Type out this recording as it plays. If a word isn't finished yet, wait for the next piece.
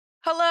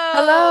Hello!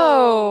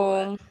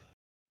 Hello!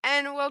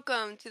 And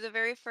welcome to the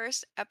very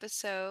first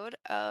episode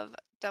of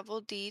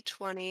Double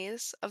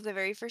D20s of the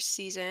very first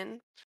season.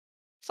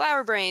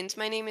 Flowerbrains,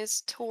 my name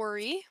is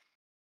Tori,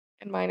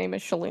 And my name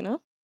is Shalina.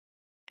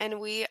 and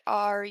we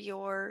are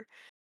your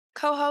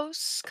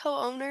co-hosts,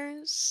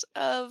 co-owners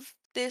of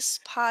this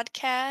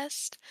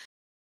podcast.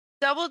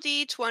 Double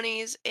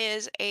D20s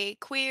is a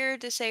queer,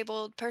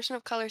 disabled, person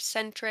of color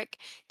centric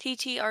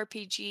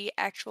TTRPG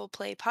actual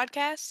play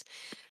podcast.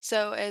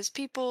 So, as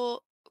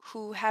people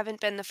who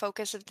haven't been the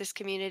focus of this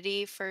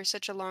community for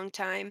such a long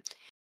time,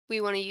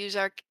 we want to use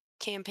our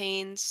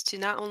campaigns to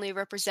not only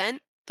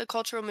represent the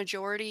cultural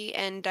majority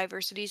and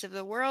diversities of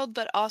the world,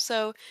 but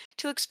also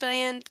to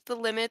expand the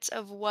limits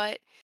of what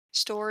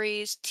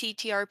stories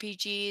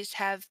TTRPGs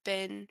have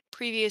been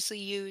previously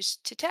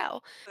used to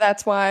tell.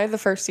 That's why the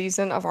first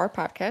season of our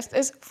podcast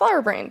is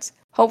Flowerbrains.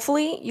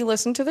 Hopefully, you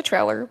listened to the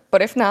trailer,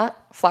 but if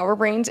not,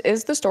 Flowerbrains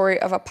is the story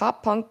of a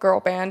pop punk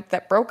girl band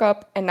that broke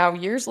up and now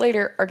years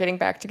later are getting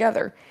back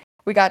together.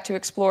 We got to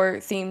explore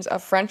themes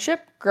of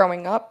friendship,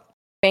 growing up,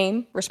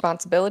 fame,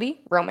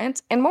 responsibility,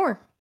 romance, and more.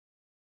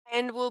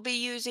 And we'll be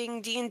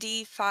using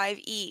D&D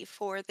 5e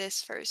for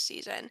this first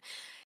season.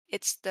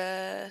 It's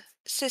the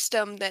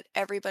system that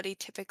everybody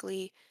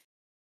typically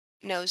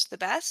knows the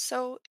best,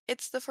 so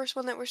it's the first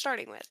one that we're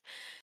starting with.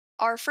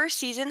 Our first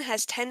season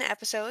has 10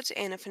 episodes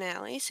and a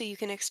finale, so you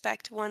can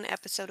expect one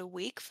episode a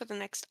week for the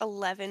next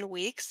 11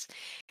 weeks.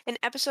 And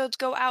episodes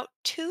go out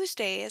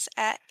Tuesdays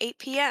at 8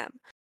 p.m.,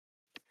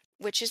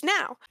 which is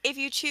now. If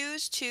you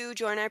choose to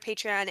join our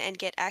Patreon and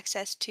get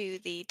access to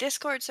the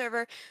Discord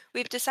server,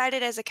 we've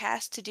decided as a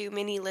cast to do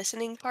mini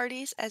listening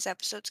parties as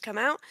episodes come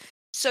out,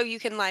 so you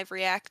can live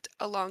react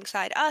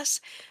alongside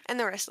us and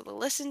the rest of the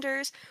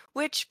listeners,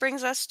 which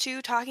brings us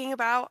to talking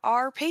about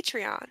our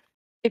Patreon.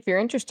 If you're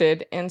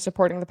interested in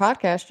supporting the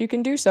podcast, you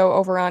can do so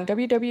over on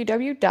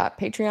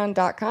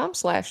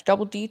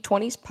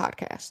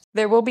www.patreon.com/doubleD20spodcast.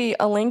 There will be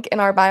a link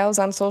in our bios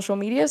on social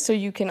media, so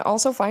you can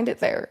also find it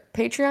there.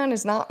 Patreon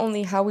is not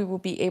only how we will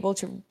be able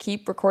to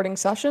keep recording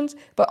sessions,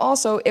 but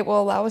also it will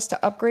allow us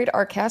to upgrade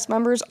our cast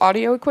members'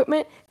 audio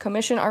equipment,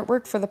 commission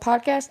artwork for the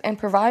podcast, and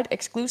provide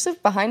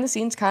exclusive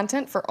behind-the-scenes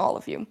content for all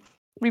of you.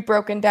 We've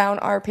broken down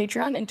our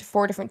Patreon into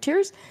 4 different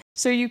tiers,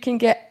 so you can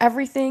get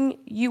everything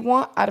you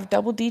want out of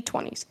Double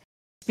D20s.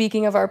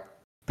 Speaking of our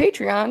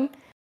Patreon,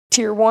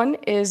 Tier 1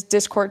 is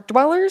Discord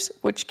Dwellers,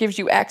 which gives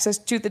you access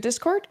to the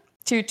Discord.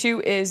 Tier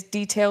 2 is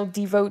Detailed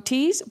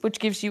Devotees, which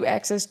gives you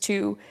access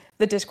to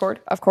the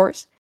Discord, of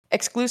course.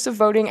 Exclusive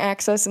voting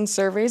access and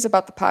surveys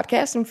about the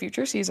podcast and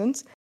future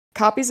seasons.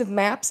 Copies of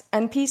maps,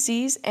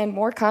 NPCs, and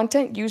more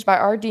content used by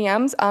our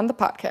DMs on the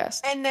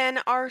podcast. And then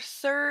our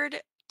third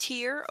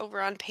tier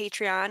over on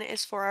Patreon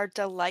is for our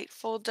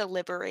delightful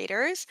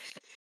deliberators.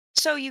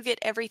 So you get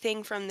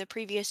everything from the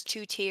previous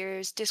 2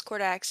 tiers,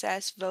 Discord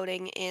access,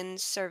 voting in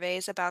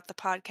surveys about the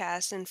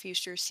podcast and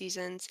future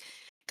seasons,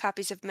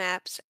 copies of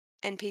maps,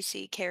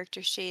 NPC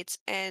character sheets,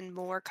 and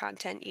more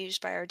content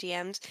used by our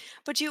DMs.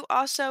 But you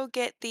also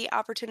get the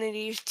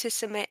opportunity to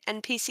submit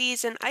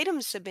NPCs and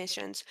item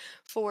submissions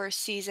for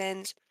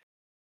seasons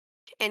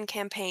and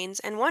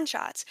campaigns and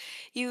one-shots.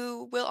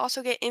 You will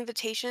also get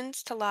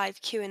invitations to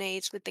live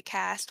Q&As with the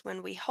cast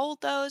when we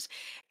hold those,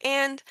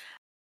 and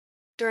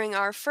during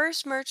our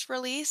first merch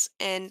release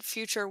and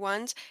future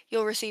ones,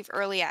 you'll receive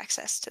early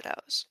access to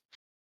those.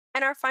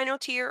 And our final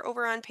tier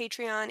over on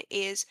Patreon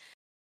is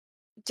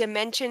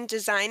Dimension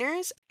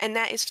Designers, and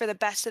that is for the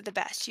best of the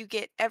best. You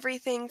get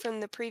everything from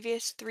the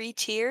previous 3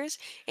 tiers,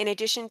 in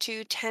addition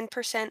to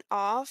 10%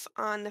 off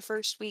on the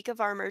first week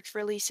of our merch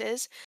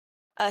releases,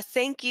 a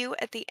thank you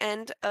at the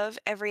end of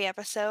every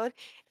episode,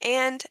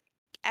 and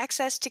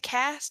access to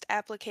cast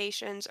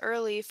applications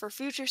early for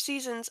future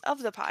seasons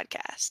of the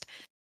podcast.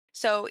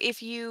 So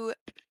if you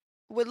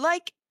would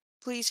like,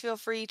 please feel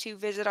free to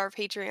visit our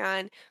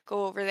Patreon,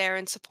 go over there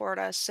and support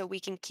us so we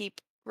can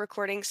keep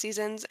recording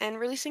seasons and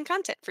releasing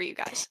content for you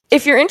guys.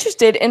 If you're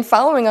interested in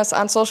following us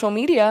on social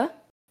media,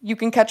 you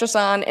can catch us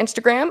on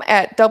Instagram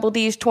at Double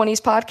D's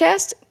 20s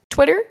Podcast,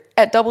 Twitter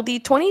at Double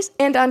D20s,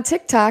 and on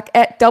TikTok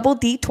at Double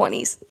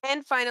D20s.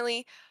 And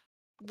finally,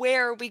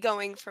 where are we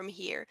going from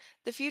here?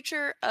 The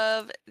future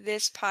of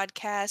this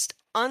podcast,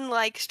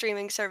 unlike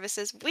streaming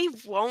services, we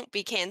won't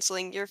be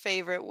canceling your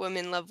favorite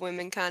Women Love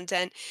Women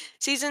content.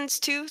 Seasons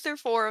 2 through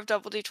 4 of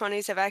Double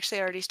D20s have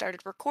actually already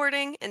started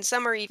recording, and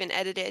some are even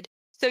edited.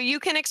 So you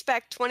can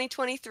expect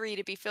 2023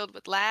 to be filled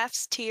with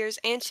laughs, tears,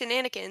 and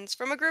shenanigans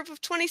from a group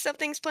of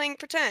 20-somethings playing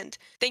pretend.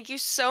 Thank you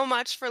so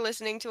much for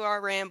listening to our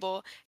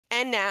ramble.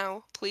 And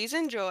now, please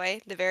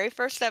enjoy the very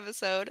first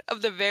episode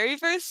of the very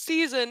first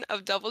season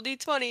of Double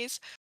D20s,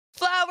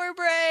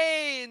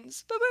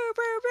 Flowerbrains! Boo boo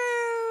boo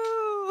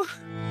boo!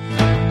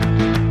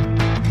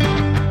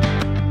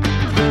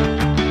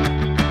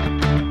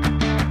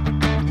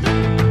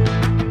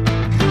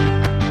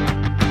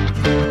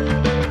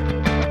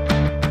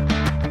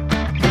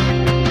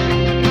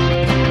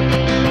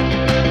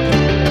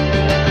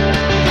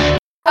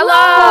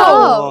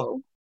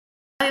 Hello!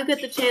 You get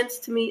the chance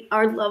to meet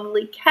our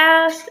lovely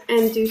cast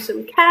and do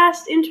some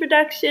cast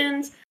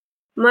introductions.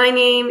 My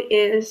name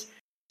is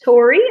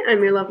Tori.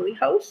 I'm your lovely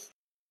host.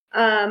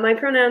 My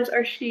pronouns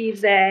are she,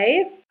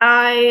 they.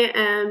 I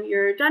am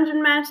your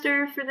dungeon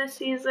master for this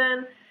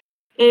season,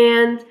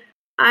 and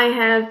I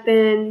have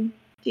been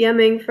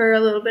DMing for a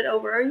little bit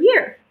over a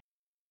year.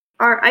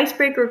 Our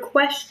icebreaker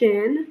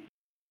question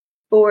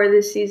for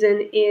this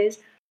season is,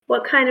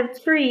 what kind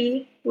of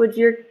tree would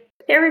your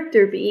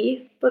character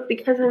be? But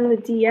because I'm the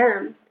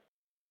DM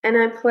and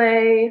I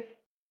play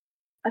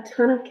a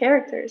ton of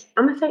characters,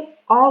 I'm gonna say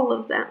all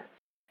of them.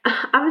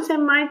 I would say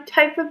my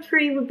type of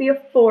tree would be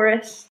a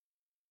forest.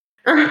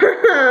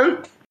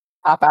 No,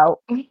 Pop out.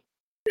 it's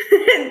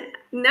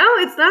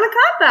not a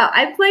cop out.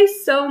 I play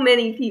so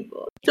many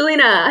people.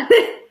 Selena.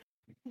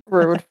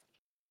 Rude.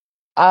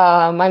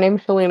 My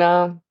name's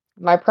Shalina.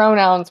 My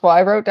pronouns, well,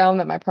 I wrote down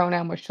that my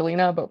pronoun was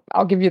Shalina, but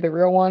I'll give you the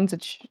real ones.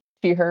 It's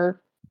she, her.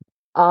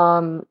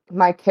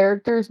 My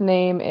character's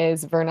name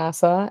is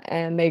Vernessa,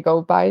 and they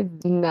go by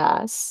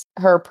Ness.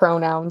 Her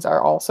pronouns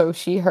are also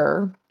she,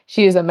 her.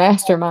 She is a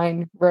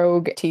mastermind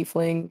rogue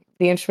tiefling.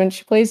 The instrument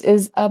she plays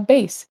is a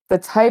bass. The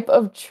type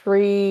of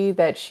tree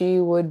that she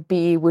would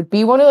be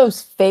one of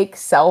those fake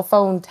cell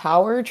phone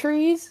tower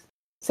trees.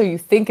 So you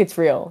think it's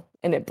real,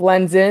 and it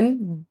blends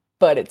in,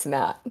 but it's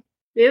not.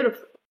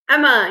 Beautiful.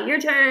 Emma, your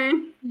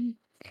turn.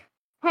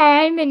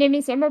 Hi, my name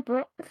is Emma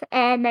Brooke.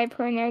 My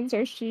pronouns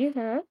are she,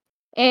 her,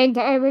 and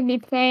I will be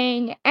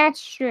playing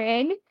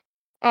Astrid.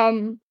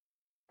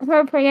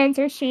 Her pronouns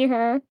are she,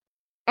 her.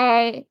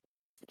 Uh,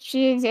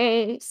 she is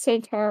a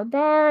satyr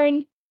bard,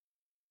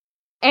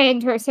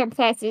 and her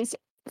subclass is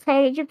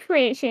College of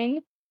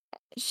Creation.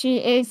 She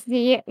is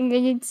the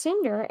lead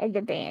singer of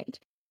the band.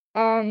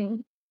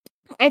 Um,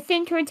 I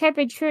think her type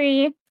of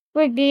tree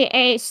would be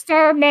a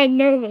star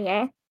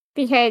magnolia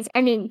because,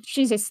 I mean,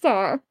 she's a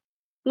star.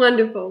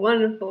 Wonderful,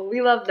 wonderful.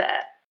 We love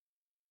that.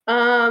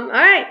 All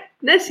right,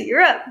 Nessie,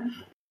 you're up.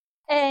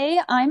 Hey,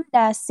 I'm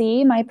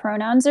Nessie. My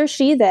pronouns are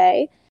she,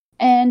 they,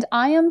 and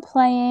I am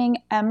playing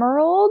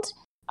Emerald.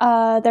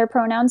 Their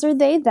pronouns are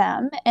they,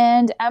 them,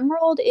 and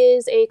Emerald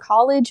is a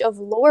College of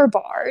Lore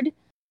bard.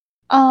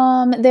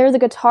 They're the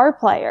guitar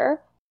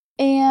player,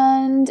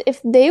 and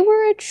if they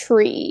were a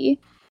tree,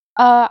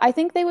 I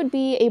think they would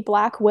be a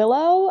black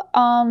willow,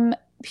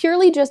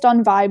 purely just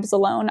on vibes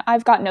alone.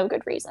 I've got no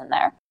good reason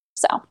there.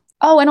 So,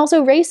 oh, and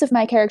also race of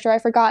my character, I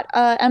forgot.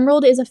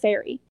 Emerald is a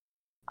fairy.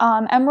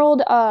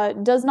 Emerald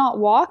does not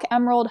walk.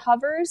 Emerald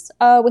hovers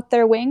with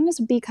their wings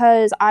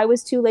because I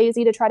was too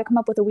lazy to try to come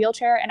up with a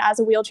wheelchair, and as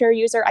a wheelchair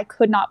user, I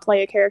could not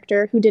play a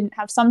character who didn't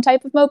have some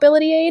type of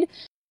mobility aid.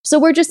 So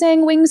we're just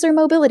saying wings are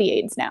mobility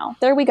aids now.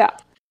 There we go.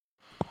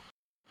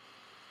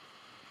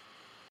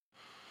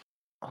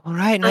 All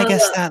right, and I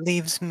guess that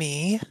leaves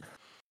me.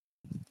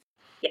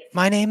 Yes.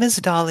 My name is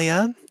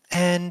Dahlia,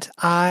 and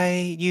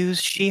I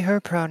use she, her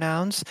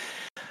pronouns.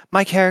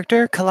 My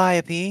character,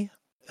 Calliope,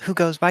 who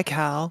goes by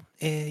Cal,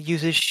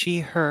 uses she,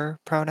 her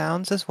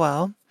pronouns as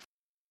well.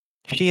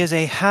 She is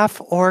a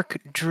half-orc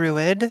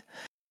druid,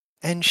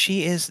 and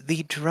she is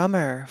the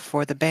drummer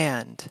for the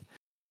band.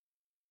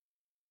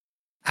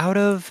 Out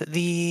of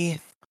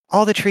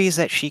all the trees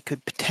that she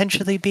could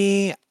potentially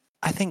be,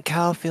 I think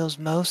Cal feels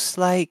most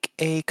like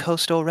a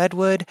coastal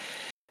redwood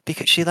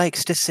because she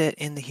likes to sit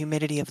in the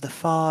humidity of the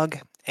fog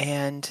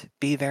and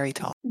be very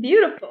tall.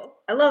 Beautiful.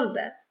 I love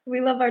that.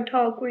 We love our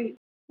tall queen.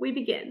 We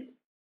begin.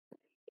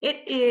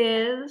 It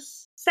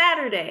is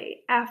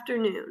Saturday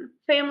afternoon.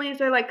 Families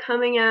are like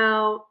coming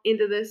out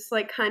into this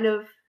like kind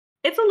of,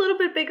 it's a little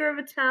bit bigger of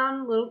a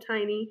town, a little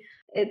tiny.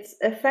 It's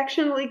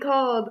affectionately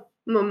called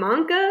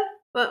Mamanka,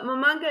 but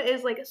Mamanka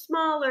is like a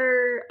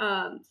smaller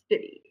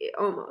city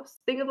almost.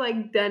 Think of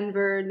like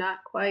Denver, not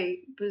quite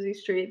busy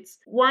streets.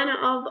 One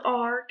of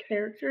our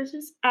characters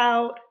is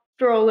out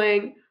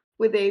strolling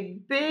with a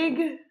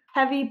big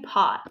heavy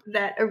pot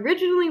that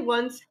originally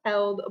once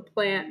held a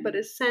plant but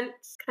has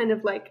since kind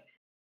of like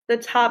the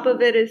top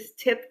of it is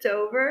tipped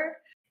over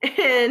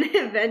and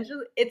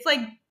eventually it's like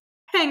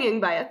hanging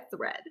by a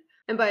thread.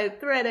 And by a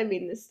thread I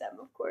mean the stem,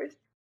 of course.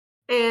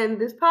 And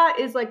this pot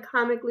is like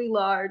comically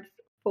large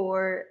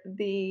for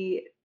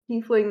the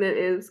tiefling that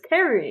is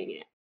carrying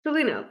it.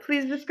 Selena,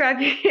 please describe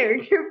your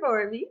character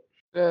for me.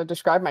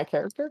 Describe my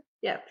character?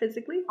 Yeah,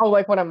 physically. Oh,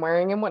 like what I'm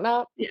wearing and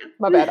whatnot? Yeah.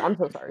 My bad. I'm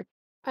so sorry.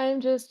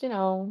 I'm just,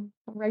 a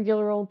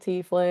regular old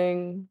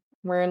tiefling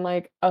wearing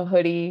like a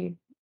hoodie.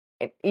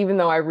 Even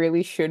though I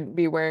really shouldn't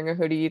be wearing a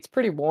hoodie, it's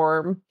pretty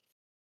warm.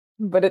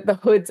 But the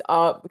hood's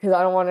up because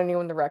I don't want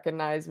anyone to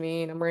recognize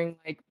me. And I'm wearing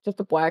like just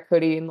a black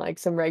hoodie and like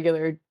some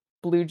regular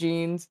blue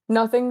jeans.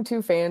 Nothing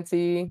too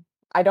fancy.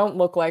 I don't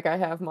look like I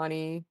have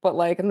money, but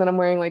like, and then I'm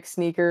wearing like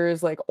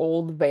sneakers, like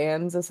old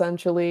Vans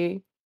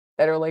essentially,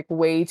 that are like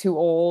way too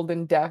old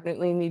and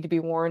definitely need to be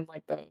worn.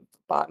 Like the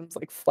bottom's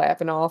like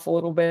flapping off a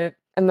little bit.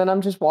 And then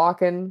I'm just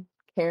walking,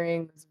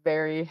 carrying this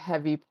very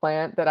heavy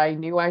plant that I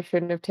knew I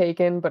shouldn't have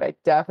taken, but I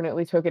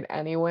definitely took it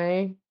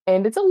anyway.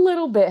 And it's a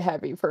little bit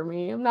heavy for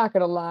me. I'm not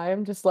gonna lie.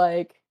 I'm just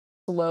like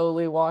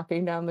slowly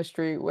walking down the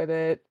street with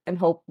it and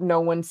hope no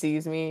one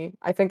sees me.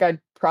 I think I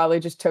probably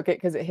just took it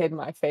because it hid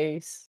my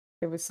face.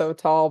 It was so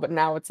tall, but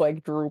now it's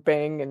like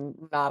drooping and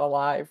not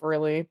alive,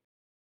 really.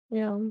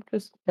 Yeah, I'm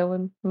just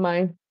killing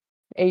my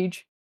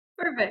age.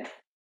 Perfect.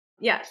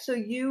 Yeah, so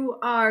you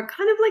are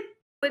kind of like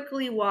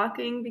quickly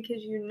walking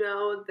because you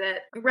know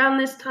that around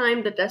this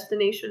time, the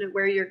destination of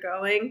where you're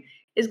going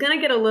is going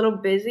to get a little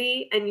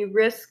busy, and you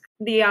risk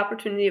the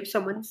opportunity of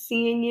someone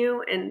seeing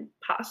you and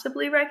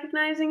possibly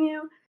recognizing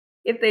you.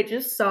 If they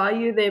just saw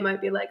you, they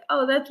might be like,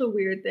 oh, that's a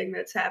weird thing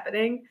that's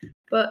happening,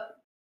 but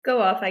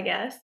go off, I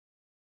guess.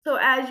 So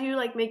as you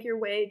like make your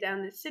way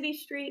down the city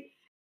street,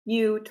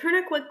 you turn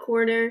a quick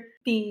corner,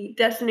 the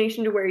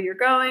destination to where you're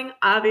going,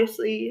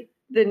 obviously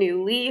the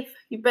new Leaf.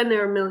 You've been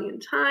there a million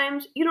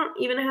times. You don't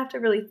even have to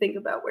really think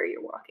about where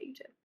you're walking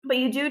to. But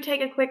you do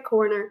take a quick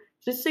corner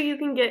just so you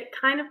can get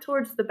kind of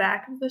towards the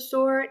back of the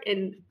store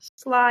and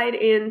slide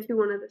into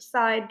one of the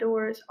side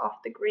doors off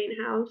the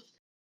greenhouse.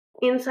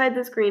 Inside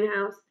this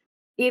greenhouse,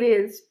 it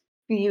is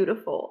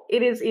beautiful.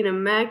 It is in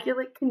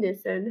immaculate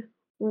condition,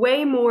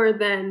 way more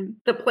than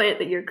the plant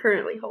that you're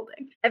currently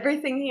holding.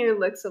 Everything here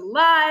looks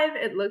alive,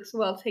 it looks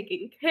well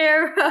taken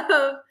care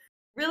of.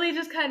 Really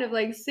just kind of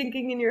like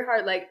sinking in your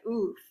heart, like,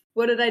 oof,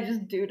 what did I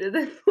just do to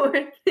this poor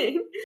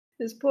thing?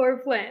 This poor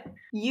plant.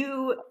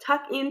 You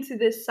tuck into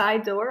this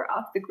side door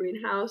off the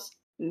greenhouse.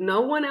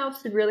 No one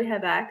else should really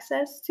have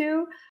access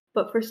to,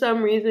 but for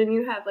some reason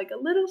you have like a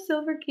little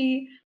silver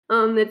key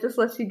that just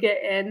lets you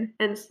get in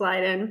and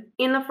slide in.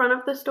 In the front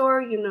of the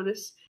store, you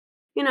notice,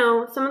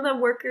 some of the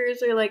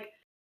workers are like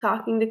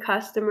talking to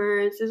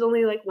customers. There's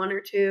only like one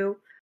or two.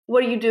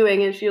 What are you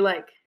doing as you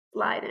like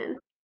slide in?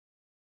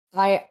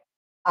 I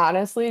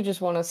honestly just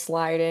want to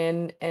slide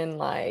in and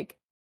like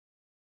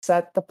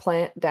set the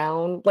plant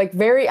down. Like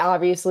very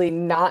obviously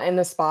not in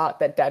the spot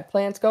that dead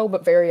plants go,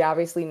 but very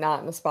obviously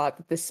not in the spot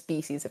that this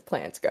species of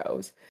plants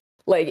goes.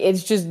 Like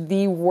it's just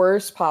the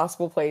worst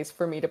possible place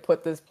for me to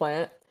put this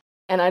plant.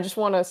 And I just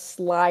want to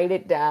slide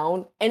it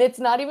down. And it's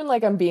not even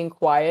like I'm being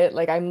quiet.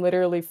 Like I'm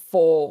literally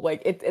full.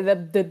 Like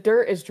the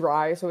dirt is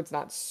dry, so it's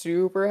not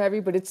super heavy,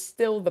 but it's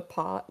still the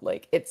pot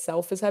like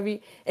itself is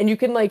heavy. And you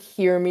can like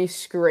hear me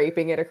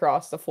scraping it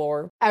across the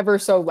floor ever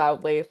so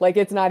loudly. Like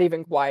it's not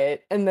even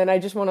quiet. And then I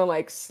just want to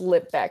like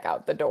slip back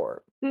out the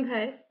door.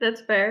 Okay,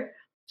 that's fair.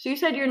 So you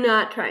said you're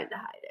not trying to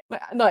hide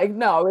it. Like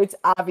no, it's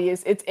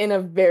obvious. It's in a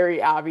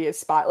very obvious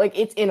spot. Like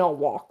it's in a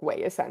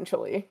walkway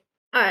essentially.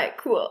 All right,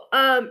 cool.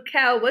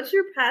 Cal, what's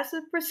your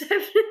passive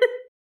perception?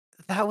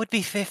 That would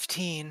be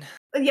 15.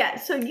 Yeah,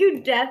 so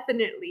you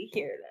definitely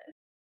hear this.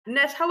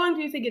 Ness, how long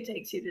do you think it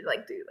takes you to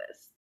like do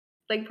this?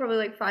 Like probably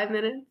like 5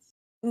 minutes?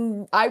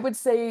 I would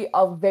say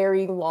a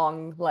very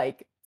long,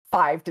 like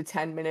 5 to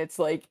 10 minutes,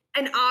 like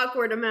An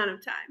awkward amount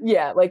of time.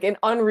 yeah, like an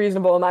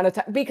unreasonable amount of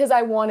time because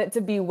I want it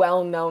to be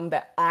well known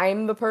that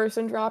I'm the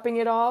person dropping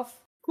it off.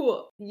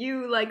 Cool.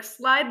 You like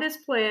slide this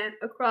plant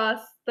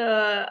across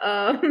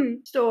the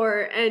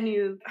store and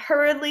you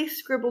hurriedly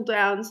scribble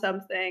down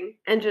something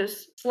and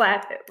just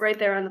slap it right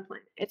there on the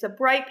plant. It's a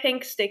bright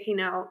pink sticky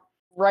note.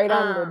 Right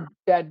on the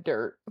dead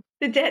dirt.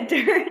 The dead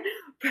dirt.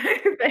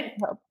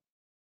 Perfect. Yep.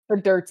 The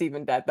dirt's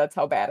even dead. That's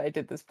how bad I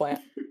did this plant.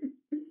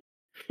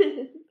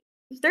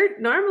 Is dirt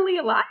normally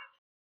alive?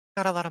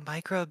 Got a lot of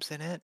microbes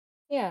in it.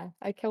 Yeah,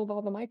 I killed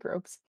all the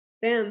microbes.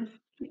 Damn.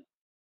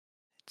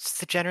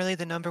 It's generally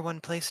the number one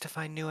place to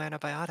find new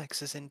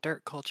antibiotics is in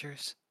dirt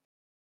cultures.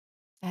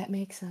 That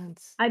makes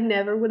sense. I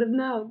never would have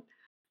known.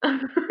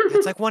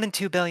 It's like 1 in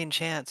 2 billion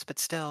chance, but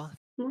still.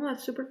 Oh,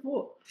 that's super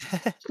cool.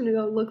 Just gonna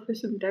go look for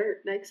some dirt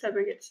next time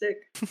I get sick.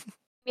 I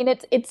mean,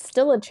 it's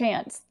still a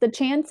chance. The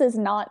chance is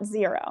not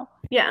zero.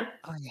 Yeah.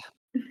 Oh yeah.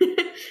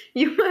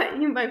 You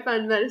might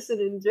find medicine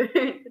in dirt.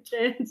 The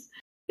chance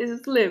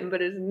is slim,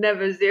 but it's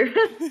never zero.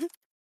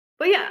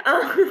 But yeah,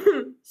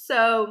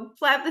 so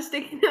slap the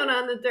sticky note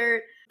on the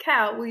dirt.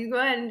 Cal, will you go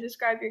ahead and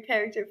describe your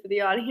character for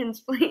the audience,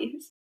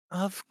 please?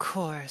 Of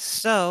course.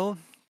 So,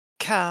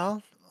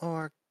 Cal,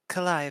 or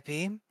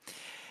Calliope,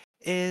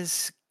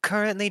 is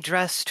currently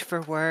dressed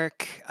for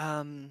work.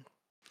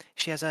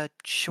 She has a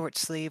short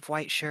sleeve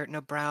white shirt and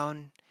a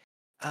brown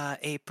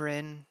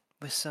apron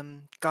with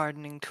some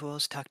gardening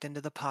tools tucked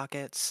into the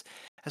pockets,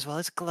 as well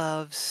as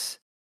gloves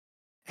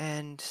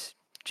and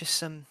just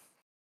some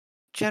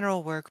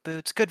general work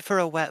boots, good for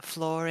a wet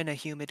floor in a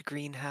humid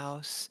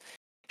greenhouse.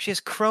 She has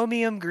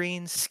chromium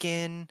green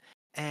skin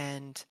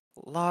and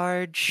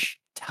large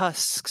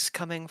tusks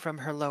coming from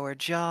her lower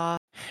jaw.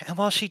 And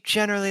while she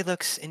generally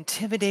looks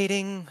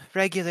intimidating,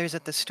 regulars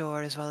at the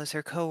store as well as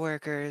her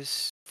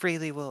coworkers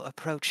freely will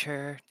approach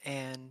her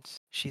and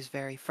she's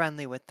very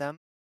friendly with them.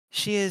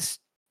 She is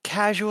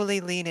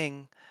casually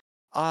leaning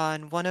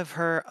on one of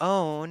her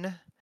own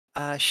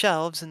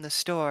shelves in the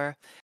store,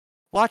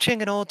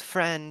 watching an old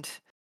friend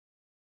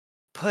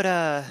put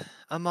a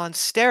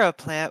monstera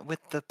plant with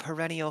the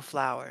perennial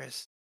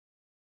flowers.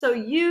 So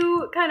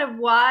you kind of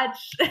watch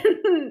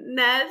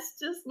Ness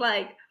just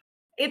like,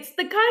 it's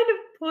the kind of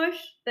push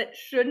that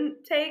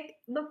shouldn't take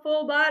the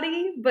full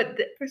body, but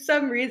for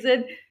some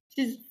reason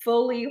She's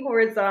fully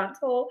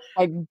horizontal.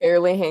 Like,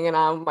 barely hanging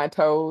on my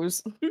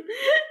toes.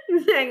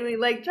 Exactly,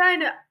 like, trying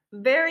to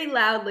very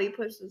loudly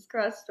push this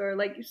crust door,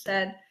 like you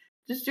said,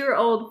 just your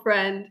old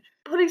friend,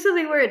 putting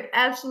something where it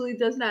absolutely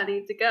does not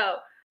need to go.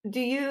 Do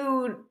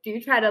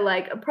you try to,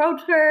 like,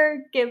 approach her,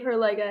 give her,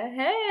 like, a,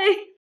 "Hey"?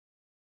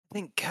 I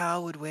think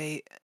Cal would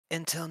wait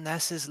until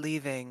Ness is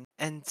leaving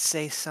and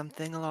say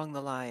something along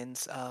the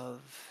lines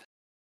of,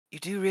 "You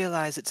do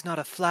realize it's not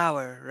a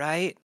flower,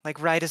 right?"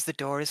 Like right as the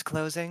door is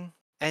closing.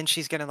 And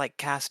she's gonna like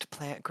cast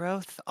plant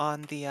growth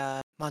on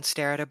the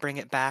Monstera to bring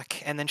it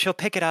back. And then she'll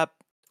pick it up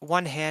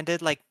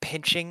one-handed, like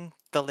pinching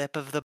the lip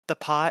of the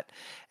pot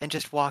and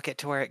just walk it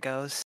to where it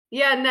goes.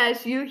 Yeah,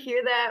 Ness, you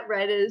hear that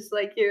right as,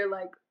 like, you're,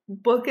 like,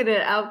 booking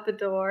it out the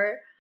door,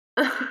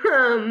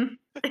 and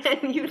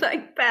you,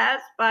 like,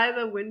 pass by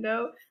the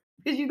window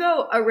because you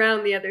go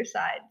around the other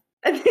side.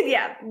 And then,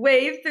 yeah,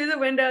 wave through the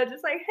window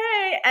just like,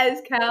 "Hey,"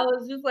 as Cal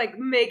is just, like,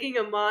 making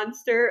a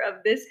monster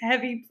of this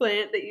heavy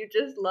plant that you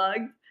just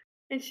lugged,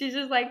 and she's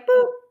just like,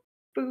 "Boop,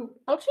 boop."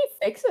 How'd she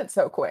fix it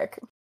so quick?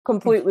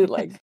 Completely,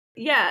 like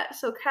Yeah,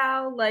 so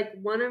Cal, like,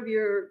 one of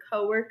your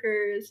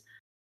coworkers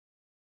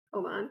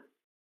hold on.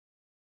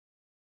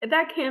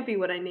 That can't be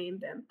what I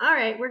named him. All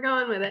right, we're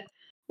going with it.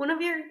 One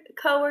of your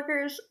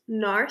coworkers,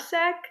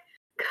 Narsec,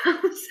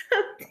 comes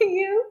up to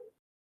you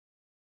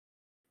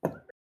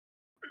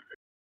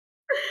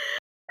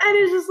and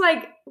is just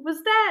like,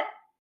 "Was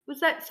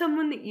that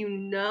someone that you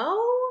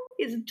know?"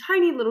 He's a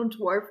tiny little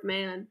dwarf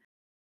man.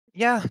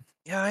 Yeah,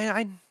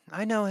 yeah,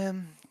 I know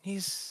him.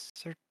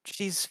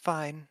 She's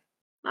fine.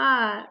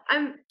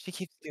 I'm She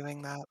keeps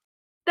doing that.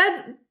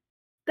 that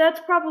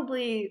that's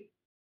probably.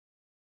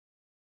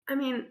 I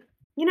mean,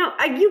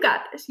 you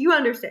got this. You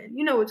understand.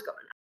 You know what's going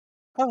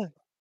on. Oh,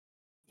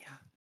 yeah,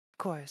 of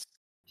course.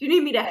 Do you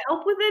need me to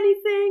help with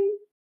anything?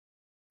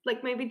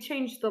 Like maybe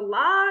change the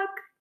lock?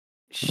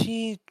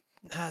 She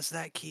has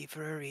that key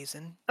for a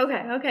reason.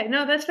 Okay.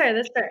 No, that's fair.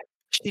 That's fair.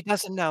 She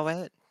doesn't know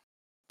it,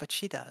 but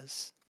she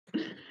does.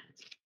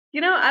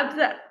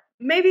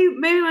 Maybe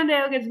one day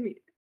I'll get to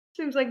meet.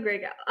 Seems like a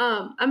great guy.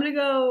 I'm gonna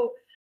go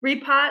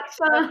repot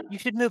some. You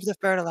should move the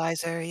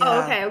fertilizer.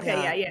 Oh, Yeah,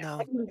 okay, yeah, yeah. I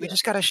no. can do We that.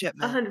 just got a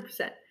shipment.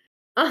 100%.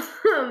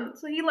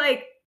 So he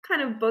like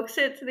kind of books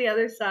it to the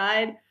other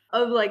side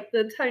of like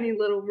the tiny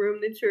little room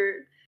that you're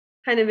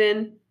kind of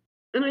in,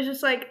 and was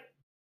just like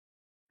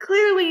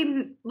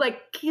clearly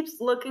like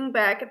keeps looking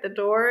back at the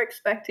door,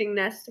 expecting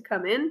Ness to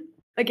come in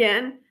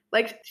again.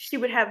 Like she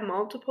would have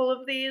multiple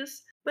of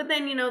these, but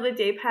then the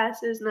day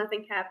passes,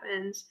 nothing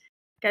happens.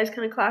 Guys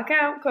kind of clock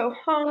out, go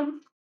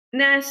home.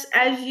 Ness,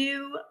 as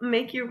you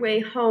make your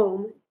way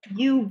home,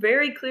 you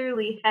very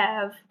clearly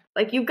have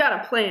like you've got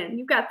a plan.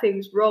 You've got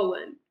things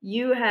rolling.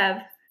 You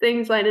have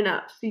things lining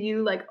up. So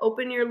you like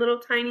open your little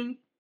tiny.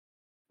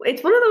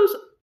 It's one of those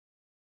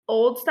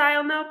old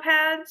style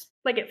notepads.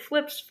 Like it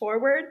flips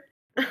forward,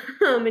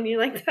 and you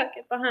like tuck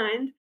it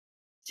behind.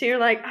 So you're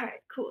like, all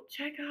right, cool.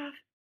 Check off,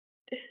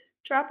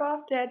 drop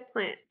off dead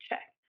plant.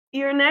 Check.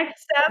 Your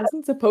next step.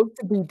 isn't supposed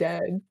to be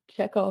dead.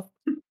 Check off,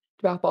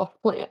 drop off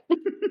plant.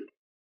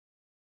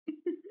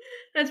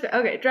 That's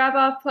okay. Drop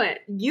off plant.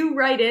 You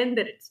write in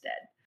that it's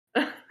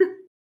dead.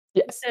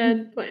 Yes.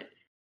 Dead plant.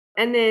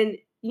 And then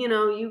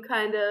you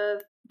kind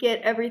of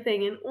get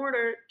everything in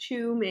order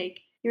to make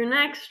your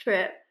next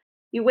trip.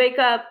 You wake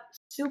up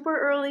super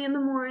early in the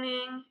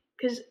morning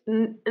because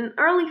and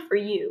early for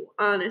you,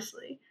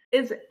 honestly,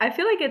 is I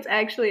feel like it's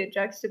actually a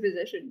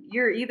juxtaposition.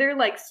 You're either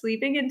like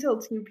sleeping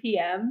until 2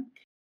 p.m.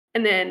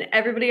 and then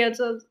everybody else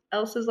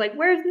is like,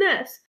 "Where's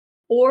Ness?"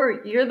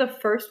 Or you're the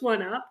first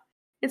one up.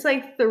 It's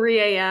like 3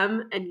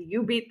 a.m. and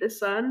you beat the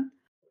sun.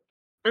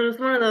 And it's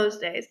one of those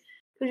days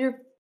because you're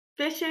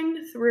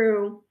fishing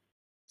through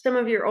some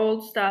of your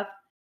old stuff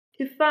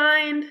to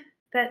find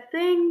that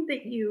thing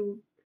that you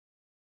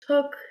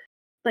took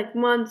like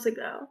months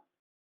ago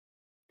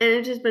and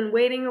it's just been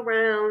waiting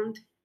around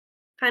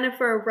kind of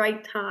for a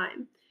right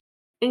time.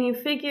 And you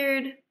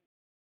figured,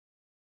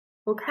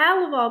 well,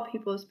 Cal of all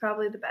people is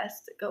probably the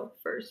best to go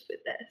first with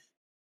this.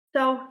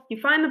 So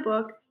you find the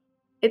book.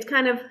 It's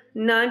kind of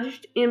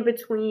nudged in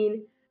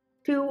between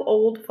two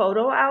old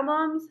photo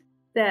albums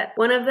that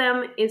one of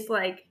them is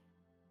like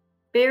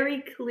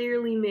very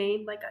clearly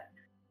made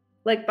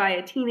like by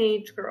a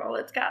teenage girl.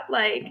 It's got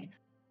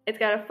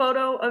a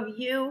photo of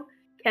you,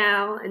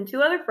 Cal, and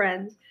two other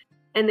friends,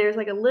 and there's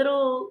like a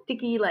little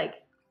sticky like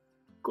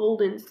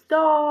golden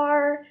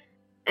star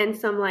and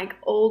some like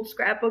old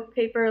scrapbook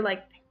paper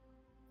like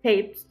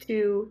taped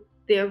to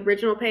the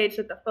original page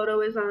that the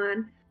photo is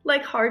on,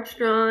 like hearts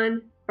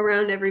drawn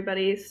around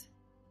everybody's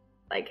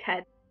like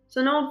head.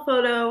 So an old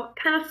photo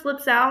kind of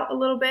slips out a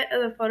little bit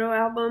of the photo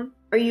album.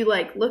 Are you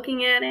like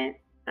looking at it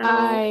at all?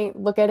 I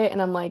look at it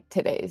and I'm like,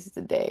 today's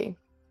the day.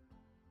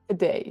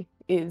 Today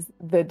is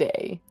the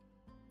day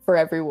for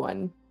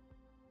everyone.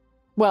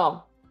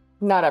 Well,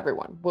 not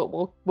everyone.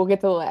 We'll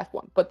get to the last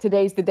one, but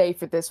today's the day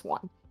for this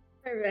one.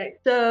 All right.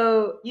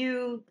 So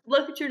you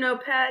look at your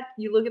notepad,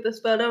 you look at this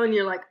photo, and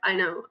you're like, I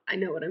know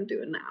what I'm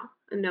doing now.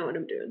 I know what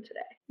I'm doing today.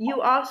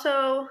 You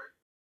also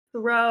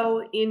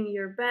throw in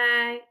your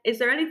bag? Is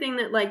there anything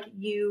that, like,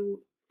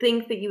 you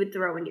think that you would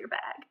throw in your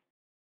bag?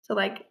 So,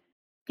 like,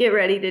 get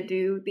ready to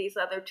do these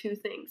other 2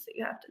 things that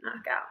you have to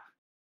knock out.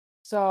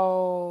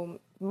 So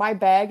my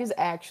bag is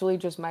actually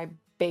just my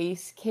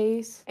base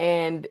case,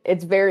 and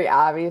it's very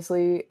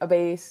obviously a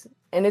base,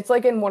 and it's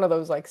like in one of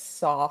those like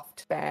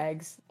soft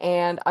bags,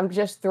 and I'm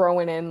just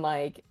throwing in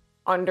like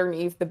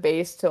underneath the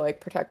base to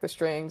like protect the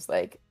strings,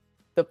 like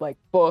the like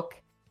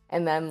book,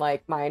 and then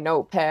like my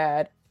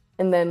notepad,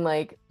 and then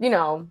like you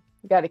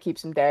got to keep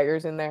some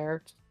daggers in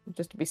there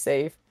just to be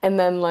safe, and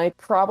then like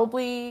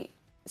probably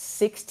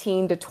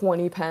 16 to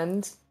 20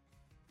 pens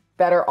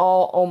that are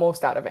all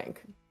almost out of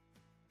ink,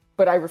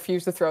 but I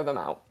refuse to throw them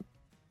out.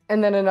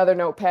 And then another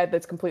notepad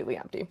that's completely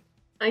empty.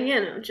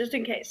 Just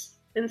in case.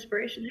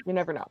 Inspiration. You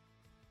never know.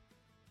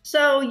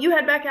 So you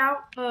head back out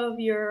of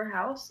your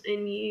house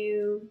and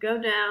you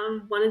go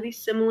down one of these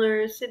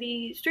similar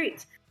city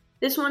streets.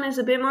 This one is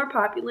a bit more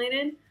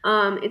populated.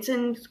 It's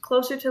in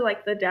closer to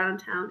like the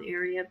downtown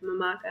area of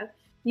Mamaka.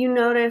 You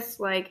notice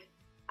like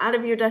out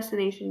of your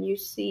destination, you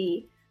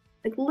see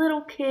like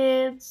little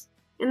kids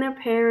and their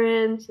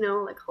parents,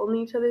 like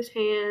holding each other's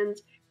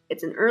hands.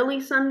 It's an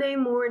early Sunday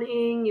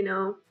morning,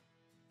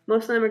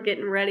 most of them are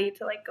getting ready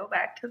to like go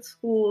back to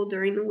school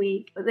during the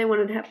week, but they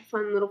wanted to have a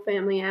fun little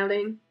family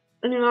outing.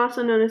 And you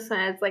also notice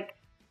that as like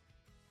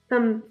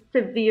some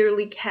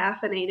severely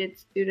caffeinated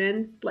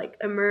students like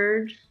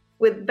emerge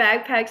with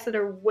backpacks that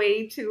are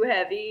way too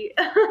heavy.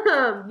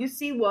 You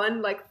see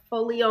one like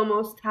fully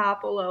almost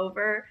topple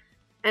over,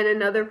 and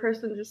another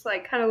person just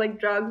like kind of like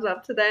jogs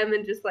up to them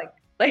and just like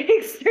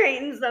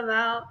straightens them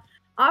out.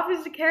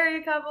 Offers to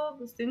carry a couple.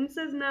 The student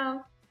says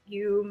no.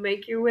 You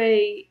make your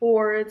way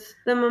towards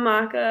the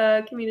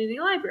Mamaka Community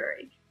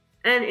Library.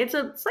 And it's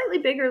a slightly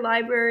bigger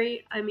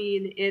library. I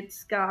mean,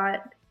 it's got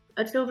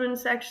a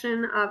children's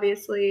section,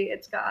 obviously.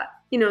 It's got,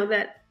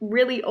 that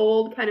really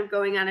old kind of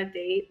going on a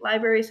date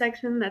library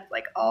section that's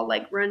like all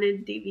like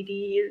running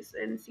DVDs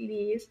and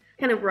CDs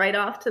kind of right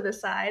off to the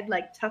side,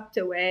 like tucked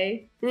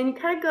away. And then you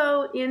kind of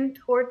go in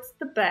towards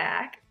the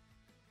back.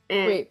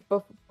 And wait,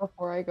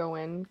 before I go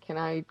in, can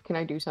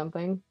I do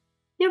something?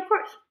 Yeah, of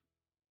course.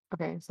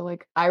 Okay, so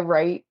like I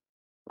write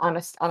on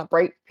a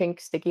bright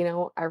pink sticky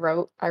note, I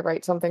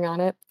write something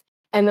on it,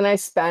 and then I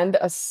spend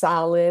a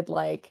solid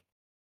like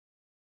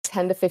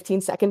 10 to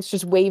 15 seconds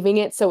just waving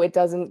it so it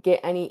doesn't get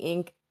any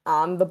ink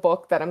on the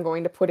book that I'm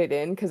going to put it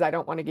in because I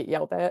don't want to get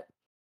yelled at.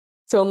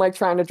 So I'm like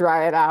trying to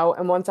dry it out,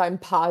 and once I'm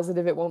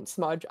positive it won't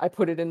smudge, I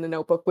put it in the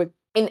notebook with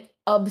an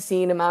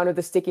obscene amount of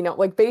the sticky note.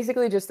 Like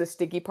basically just the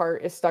sticky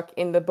part is stuck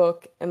in the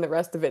book and the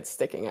rest of it's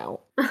sticking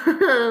out.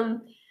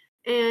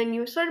 And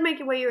you start to make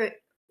your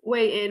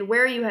way in.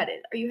 Where are you headed?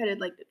 Are you headed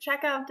like the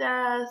checkout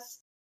desk,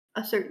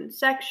 a certain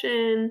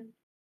section?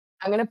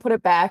 I'm gonna put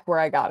it back where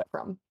I got it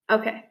from.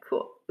 Okay,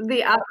 cool.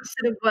 The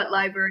opposite of what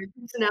library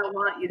personnel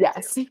want you to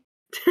Yes. do.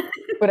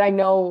 But I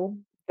know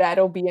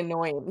that'll be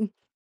annoying.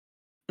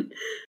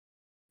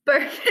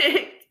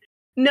 Perfect.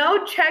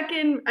 No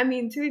check-in. I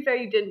mean, to be fair,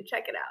 you didn't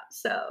check it out,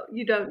 so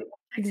you don't need to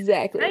check it,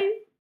 Exactly. right?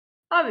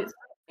 Obviously.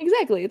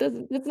 Exactly.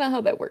 That's not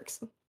how that works.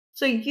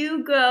 So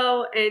you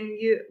go and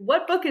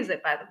what book is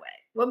it, by the way?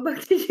 What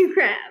book did you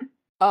grab?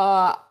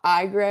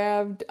 I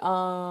grabbed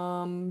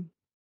I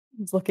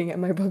was looking at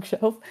my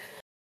bookshelf.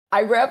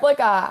 I grabbed like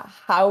a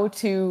how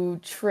to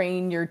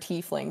train your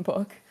tiefling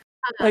book.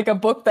 Like a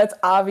book that's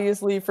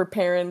obviously for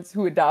parents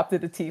who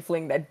adopted a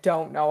tiefling that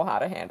don't know how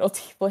to handle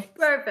tieflings.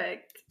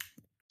 Perfect.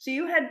 So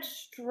you head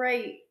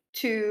straight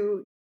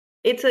to,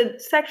 it's a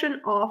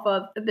section off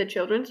of the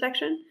children's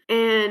section.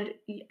 And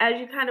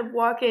as you kind of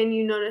walk in,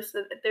 you notice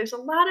that there's a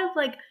lot of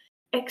like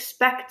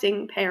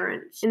expecting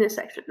parents in this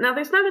section. Now,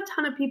 there's not a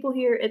ton of people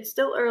here. It's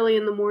still early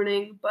in the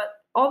morning, but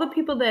all the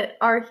people that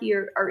are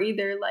here are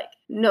either like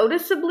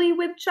noticeably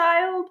with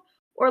child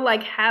or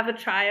like have a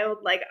child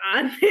like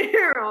on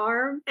their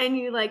arm. And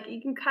you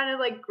can kind of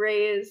like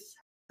graze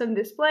some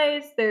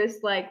displays.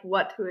 There's like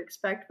what to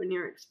expect when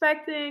you're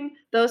expecting,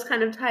 those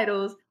kind of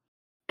titles.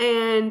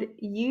 And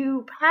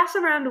you pass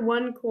around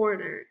one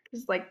corner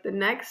because like the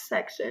next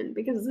section,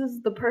 because this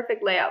is the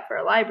perfect layout for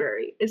a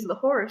library, is the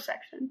horror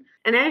section.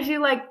 And as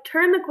you like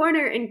turn the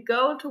corner and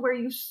go to where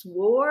you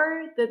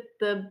swore that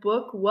the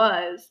book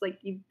was, like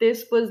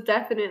this was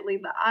definitely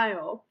the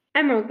aisle.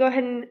 Emerald, go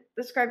ahead and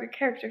describe your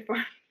character for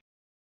me.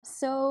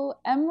 So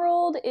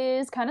Emerald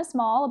is kind of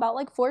small, about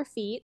like 4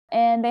 feet,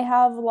 and they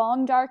have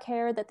long dark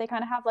hair that they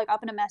kind of have like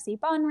up in a messy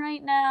bun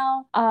right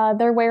now.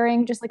 They're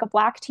wearing just like a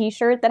black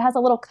t-shirt that has a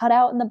little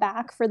cutout in the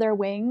back for their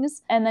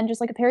wings, and then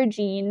just like a pair of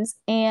jeans.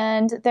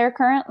 And they're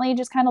currently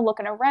just kind of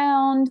looking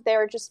around.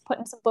 They're just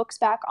putting some books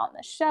back on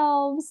the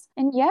shelves.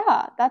 And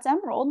yeah, that's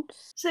Emerald.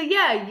 So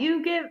yeah,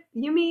 you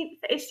meet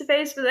face to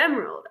face with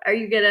Emerald. Are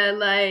you gonna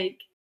like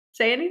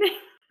say anything?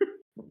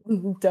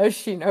 Does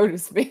she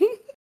notice me?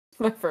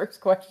 My first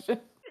question.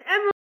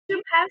 Emerald,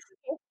 you pass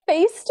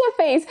Face to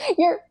face.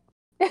 You're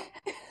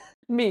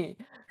Me.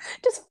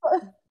 just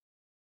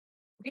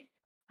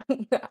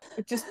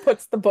It just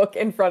puts the book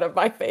in front of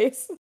my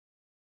face.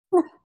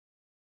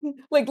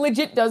 Like,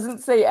 legit doesn't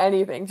say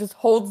anything, just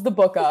holds the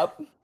book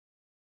up.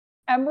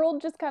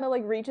 Emerald just kind of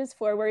like reaches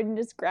forward and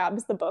just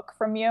grabs the book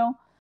from you.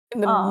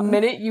 And the Um,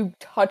 minute you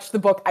touch the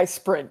book, I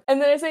sprint.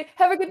 And then I say,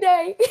 have a good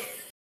day.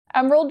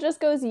 Emerald just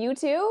goes, "You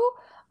too,"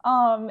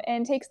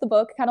 and takes the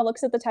book, kind of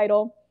looks at the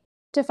title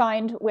to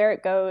find where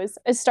it goes.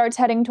 It starts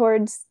heading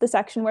towards the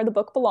section where the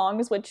book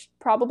belongs, which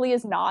probably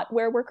is not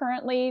where we're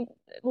currently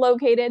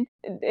located.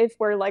 If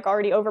we're like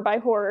already over by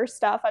horror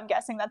stuff, I'm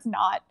guessing that's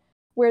not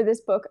where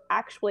this book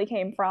actually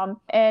came from.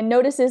 And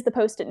notices the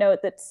post-it note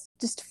that's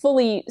just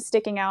fully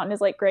sticking out and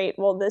is like, great,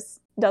 well, this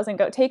doesn't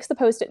go. Takes the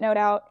post-it note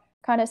out,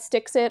 kind of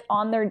sticks it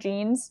on their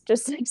jeans,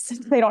 just like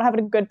they don't have it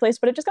in a good place,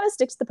 but it just kind of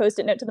sticks the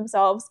post-it note to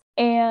themselves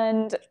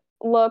and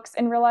looks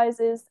and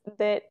realizes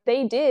that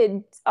they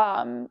did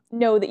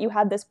know that you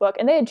had this book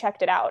and they had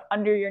checked it out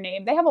under your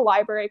name. They have a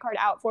library card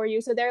out for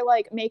you, so they're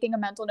like making a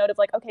mental note of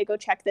like, okay, go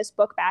check this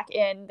book back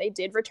in. They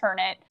did return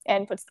it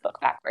and puts the book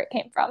back where it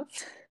came from.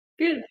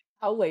 Good.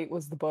 How late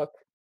was the book?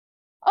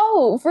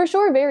 Oh, for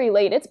sure, very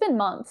late. It's been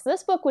months.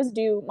 This book was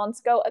due months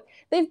ago.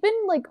 They've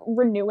been like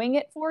renewing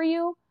it for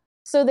you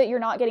so that you're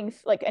not getting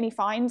like any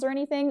fines or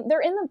anything. They're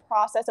in the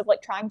process of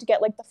like trying to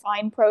get like the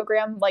fine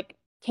program like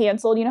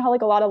canceled. You know how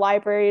like a lot of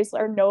libraries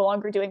are no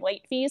longer doing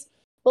late fees?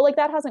 But like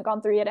that hasn't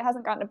gone through yet. It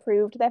hasn't gotten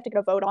approved. They have to get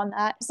a vote on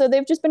that. So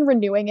they've just been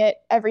renewing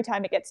it every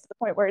time it gets to the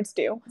point where it's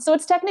due. So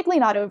it's technically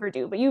not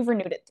overdue, but you've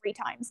renewed it 3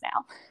 times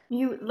now.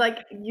 You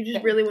just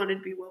Okay. really wanted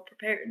to be well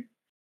prepared.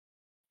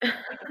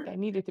 I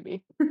needed to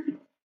be.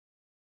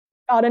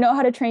 Gotta know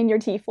how to train your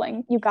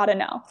tiefling. You gotta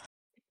know.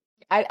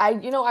 I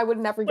would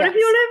never What guess. if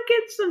you want to have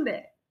kids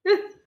someday?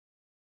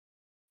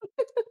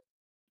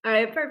 All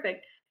right,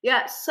 perfect.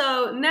 Yeah,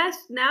 so Ness,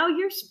 now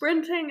you're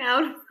sprinting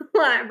out of the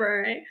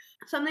library.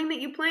 Something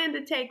that you planned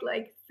to take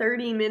like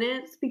 30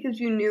 minutes because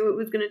you knew it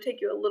was going to take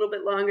you a little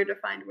bit longer to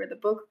find where the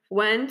book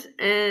went.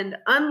 And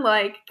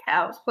unlike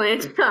Cal's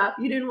plan stop,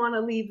 you didn't want to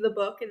leave the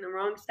book in the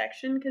wrong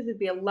section because it'd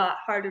be a lot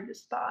harder to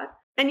spot.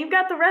 And you've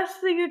got the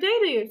rest of your day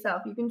to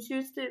yourself. You can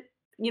choose to,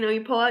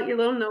 you pull out your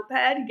little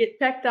notepad, you get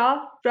checked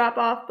off, drop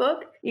off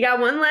book. You got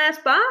one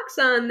last box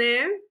on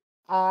there.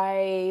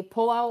 I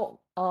pull out,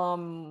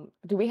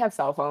 do we have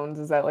cell phones?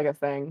 Is that like a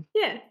thing?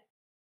 Yeah,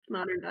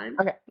 modern time.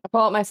 Okay, I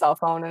pull out my cell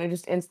phone and I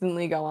just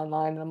instantly go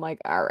online and I'm like,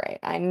 all right,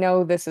 I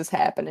know this is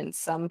happening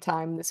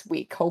sometime this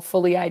week.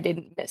 Hopefully I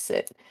didn't miss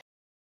it.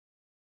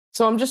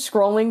 So I'm just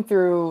scrolling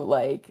through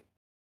like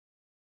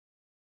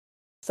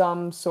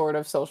some sort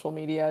of social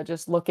media,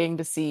 just looking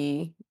to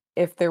see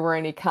if there were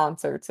any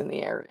concerts in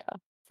the area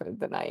for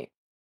the night.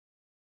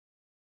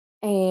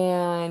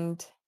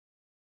 And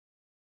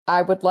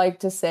I would like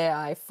to say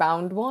I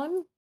found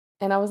one,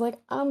 and I was like,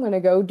 I'm gonna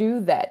go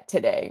do that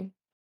today.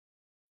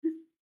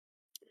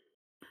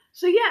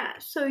 So yeah,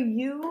 so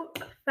you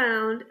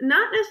found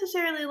not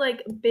necessarily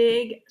like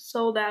big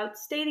sold out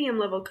stadium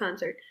level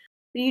concert,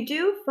 but you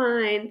do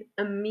find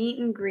a meet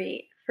and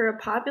greet for a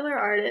popular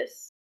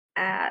artist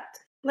at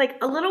like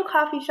a little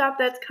coffee shop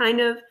that's kind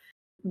of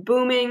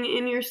booming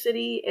in your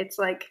city. It's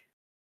like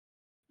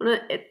one of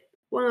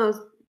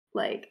those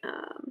like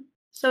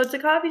so it's a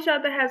coffee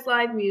shop that has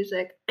live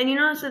music, and you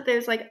notice that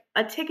there's like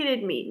a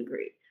ticketed meet and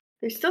greet.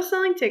 They're still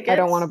selling tickets. I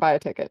don't want to buy a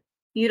ticket.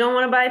 You don't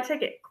want to buy a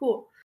ticket.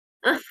 Cool.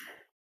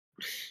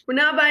 We're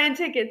not buying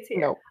tickets here.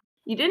 No.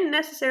 You didn't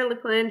necessarily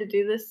plan to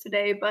do this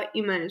today, but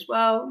you might as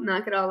well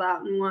knock it all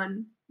out in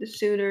one. The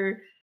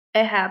sooner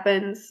it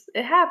happens,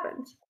 it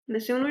happens. And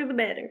the sooner the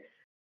better.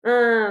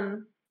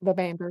 The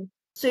bamber.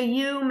 So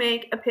you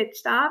make a pit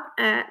stop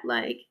at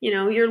like,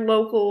 your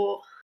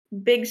local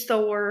big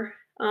store,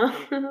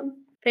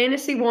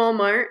 Fantasy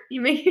Walmart.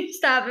 You make your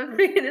stop at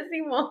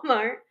Fantasy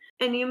Walmart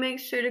and you make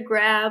sure to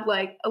grab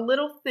like a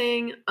little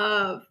thing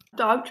of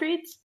dog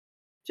treats.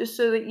 Just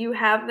so that you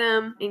have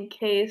them in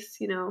case,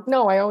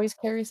 No, I always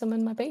carry some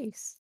in my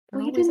base.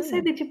 Well, you didn't say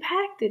that you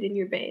packed it in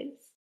your base.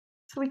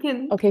 So we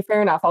can... Okay,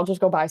 fair enough. I'll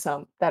just go buy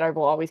some that I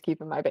will always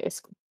keep in my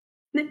base.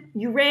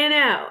 You ran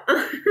out.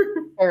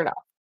 Fair enough.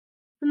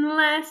 When the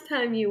last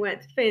time you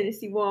went to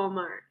Fantasy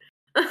Walmart.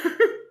 Sorry,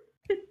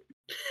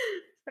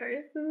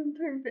 I didn't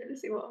turn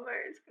Fantasy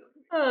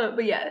Walmart.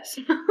 But yeah,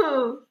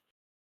 so...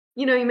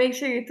 you make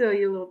sure you throw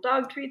your little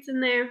dog treats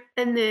in there.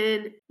 And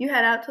then you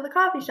head out to the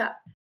coffee shop.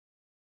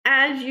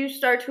 As you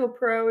start to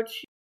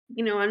approach,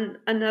 on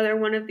another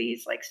one of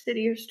these like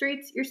city or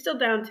streets, you're still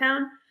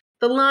downtown.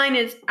 The line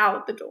is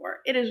out the door.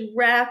 It is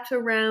wrapped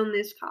around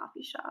this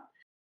coffee shop.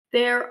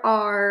 There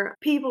are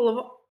people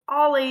of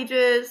all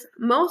ages,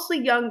 mostly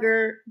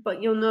younger,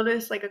 but you'll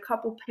notice like a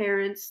couple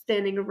parents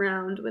standing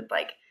around with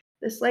like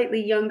the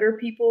slightly younger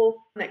people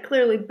that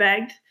clearly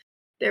begged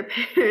their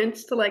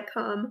parents to like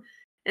come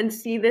and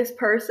see this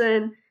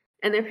person.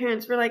 And their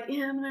parents were like,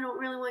 yeah, but I don't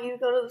really want you to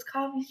go to this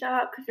coffee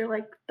shop because you're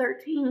like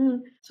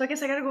 13. So I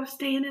guess I got to go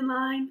stand in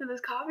line for this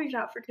coffee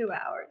shop for 2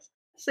 hours.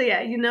 So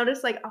yeah, you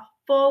notice like a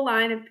full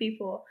line of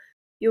people.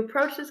 You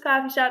approach this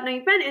coffee shop. Now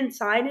you've been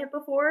inside it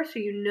before, so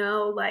you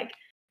know like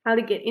how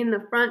to get in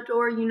the front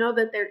door. You know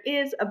that there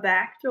is a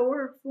back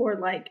door for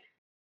like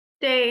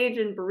stage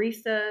and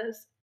baristas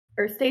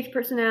or stage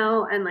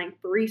personnel and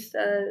like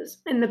baristas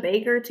and the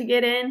baker to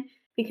get in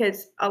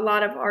because a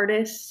lot of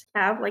artists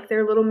have like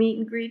their little meet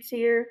and greets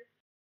here.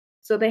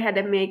 So they had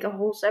to make a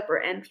whole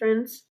separate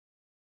entrance.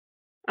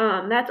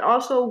 That's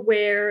also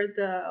where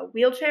the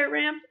wheelchair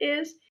ramp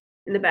is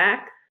in the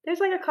back. There's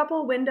like a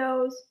couple of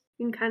windows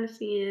you can kind of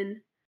see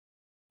in.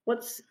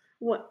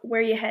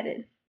 Where you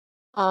headed?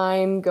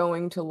 I'm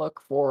going to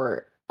look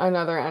for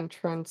another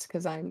entrance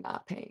because I'm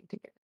not paying to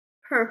get.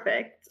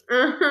 Perfect.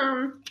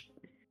 So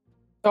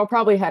I'll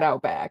probably head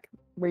out back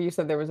where you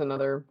said there was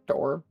another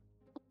door.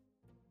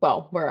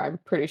 Well, where I'm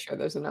pretty sure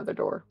there's another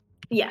door.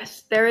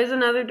 Yes, there is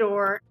another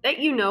door that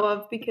you know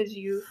of because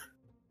you've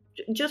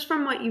just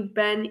from what you've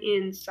been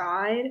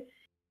inside,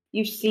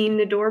 you've seen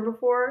the door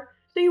before.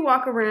 So you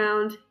walk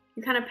around,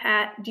 you kind of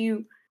pat. Do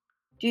you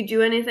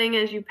do anything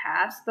as you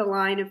pass the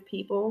line of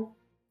people?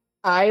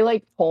 I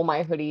like pull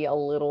my hoodie a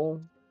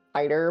little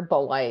tighter,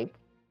 but like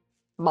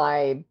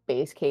my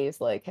base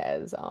case like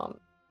has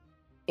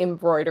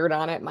embroidered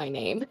on it my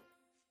name.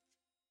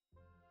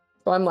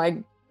 So I'm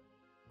like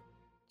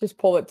just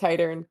pull it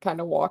tighter and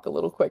kind of walk a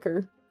little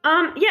quicker.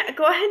 Yeah,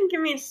 go ahead and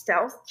give me a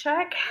stealth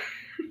check.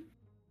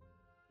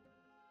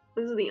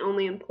 This is the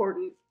only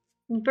important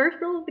first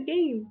roll of the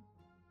game.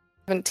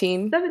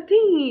 17.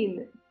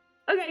 17.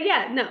 Okay,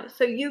 yeah, no.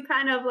 So you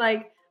kind of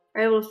like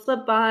are able to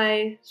slip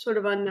by sort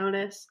of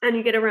unnoticed and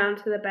you get around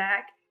to the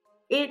back.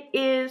 It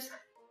is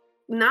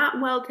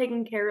not well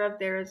taken care of.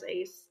 There's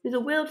a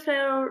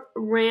wheelchair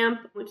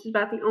ramp, which is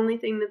about the only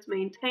thing that's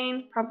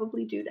maintained,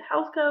 probably due to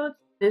health codes.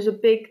 There's a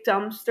big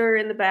dumpster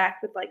in the back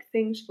with like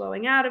things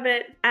flowing out of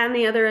it. And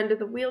the other end of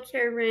the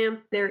wheelchair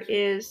ramp, there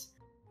is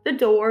the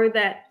door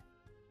that,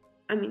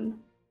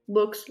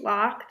 looks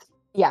locked.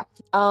 Yeah.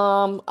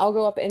 I'll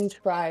go up and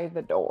try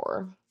the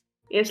door.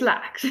 It's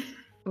locked. I'm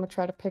gonna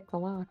try to pick the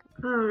lock.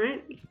 All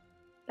right.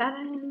 That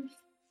is.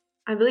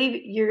 I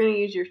believe you're gonna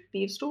use your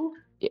thieves tool.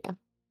 Yeah.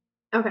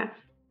 Okay.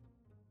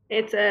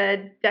 It's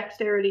a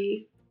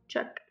dexterity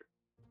check.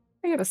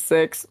 I got a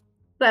 6.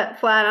 That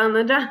flat on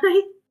the die.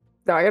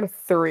 No, I got a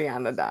 3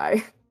 on the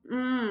die.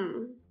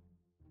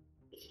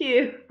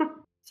 Cute.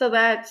 So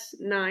that's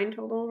 9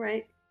 total,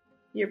 right?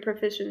 Your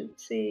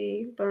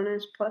proficiency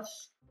bonus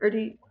plus, or do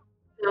you?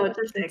 No, it's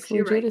a 6. It's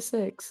You're legit right. a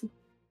 6.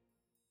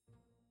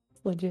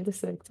 It's legit a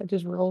 6. I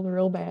just rolled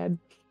real bad.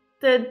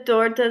 The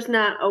door does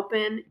not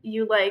open.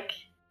 You like.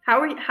 How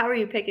are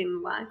you picking the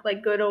lock?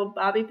 Like good old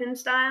bobby pin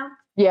style?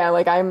 Yeah,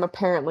 like I'm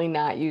apparently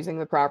not using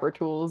the proper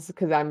tools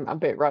because I'm a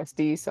bit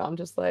rusty, so I'm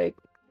just like,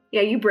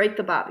 Yeah, you break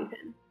the bobby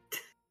pin.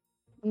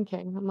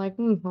 okay. I'm like,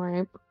 all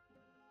right.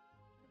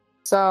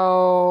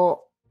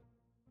 So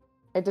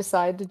I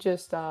decide to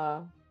just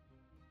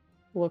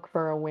look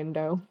for a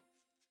window.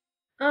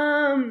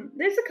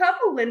 There's a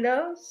couple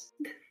windows.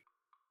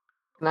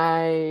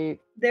 And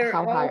They're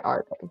how high all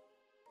are they?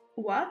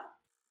 what?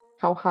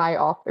 How high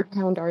off the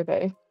ground are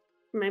they?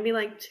 Maybe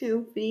like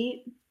 2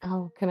 feet.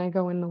 Oh, can I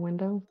go in the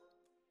window?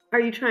 Are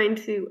you trying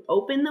to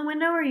open the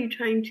window or are you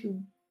trying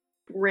to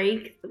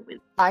break the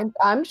window?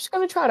 I'm just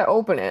gonna try to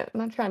open it. I'm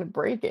not trying to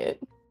break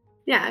it.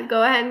 Yeah,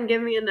 go ahead and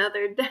give me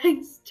another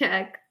dice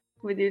check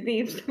with your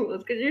thieves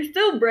tools because you're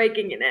still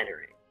breaking and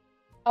entering.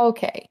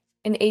 Okay,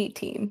 an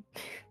 18.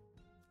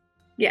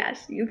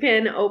 Yes, you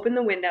can open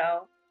the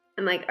window.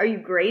 And like, are you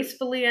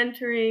gracefully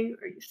entering?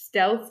 Are you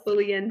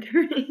stealthfully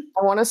entering?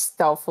 I want to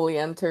stealthily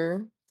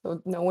enter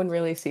so no one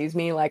really sees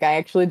me. Like, I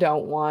actually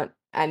don't want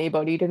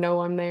anybody to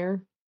know I'm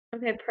there.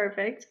 Okay,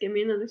 perfect. Give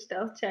me another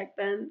stealth check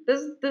then.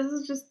 This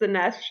is just the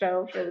nest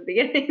show for the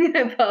beginning. I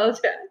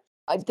apologize.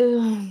 I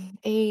do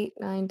 8,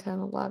 9, 10,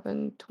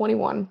 11,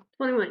 21.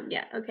 21,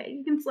 yeah, okay.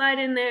 You can slide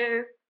in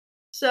there.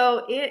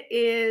 So it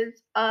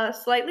is a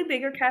slightly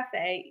bigger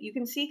cafe. You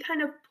can see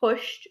kind of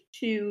pushed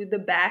to the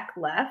back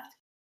left,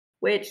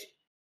 which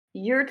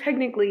you're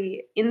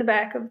technically in the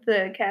back of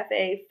the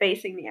cafe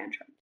facing the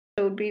entrance.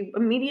 So it would be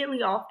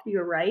immediately off to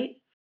your right.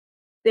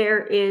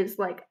 There is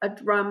like a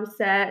drum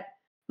set,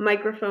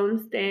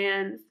 microphone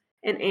stands,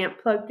 an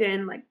amp plugged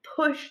in, like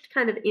pushed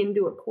kind of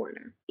into a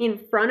corner. In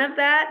front of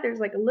that, there's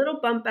like a little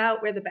bump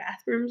out where the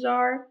bathrooms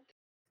are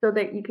so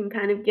that you can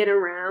kind of get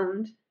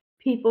around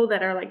people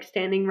that are like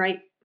standing right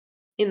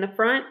in the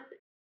front.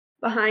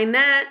 Behind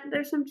that,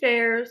 there's some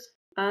chairs,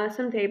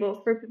 some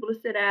tables for people to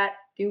sit at,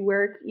 do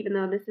work, even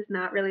though this is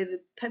not really the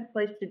type of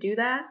place to do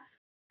that.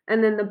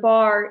 And then the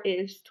bar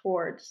is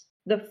towards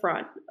the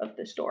front of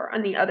the store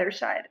on the other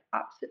side,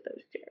 opposite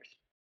those chairs.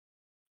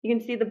 You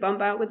can see the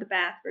bump out with the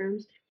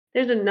bathrooms.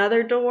 There's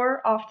another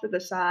door off to the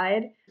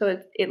side, so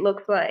it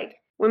looks like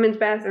women's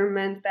bathroom,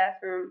 men's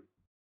bathroom,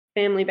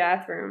 family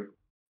bathroom,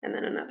 and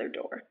then another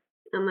door.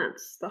 And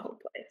that's the whole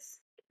place.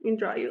 You can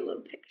draw you a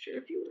little picture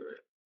if you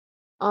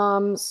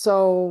want.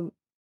 So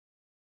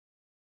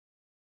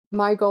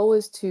my goal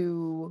is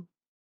to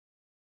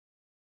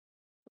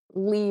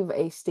leave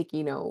a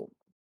sticky note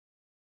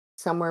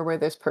somewhere where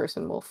this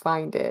person will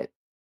find it.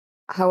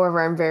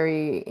 However, I'm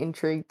very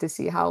intrigued to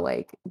see how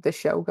like the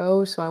show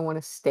goes, so I want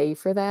to stay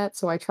for that.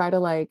 So I try to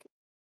like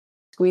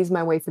squeeze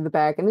my way through the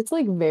back, and it's,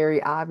 like,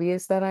 very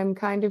obvious that I'm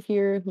kind of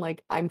here,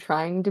 like, I'm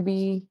trying to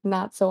be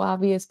not so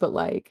obvious, but,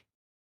 like,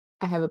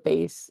 I have a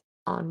base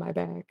on my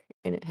back,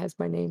 and it has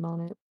my name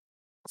on it.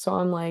 So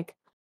I'm, like,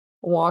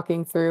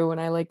 walking through, and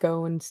I, like,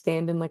 go and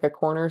stand in, like, a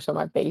corner, so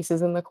my base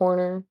is in the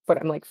corner, but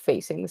I'm, like,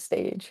 facing the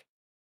stage.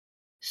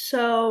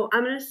 So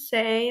I'm gonna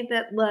say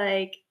that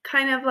like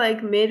kind of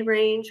like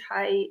mid-range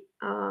height,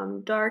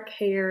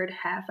 dark-haired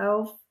half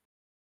elf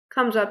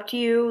comes up to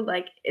you,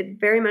 like it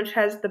very much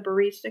has the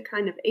barista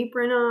kind of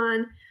apron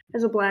on,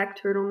 has a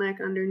black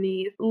turtleneck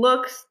underneath,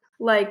 looks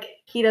like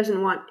he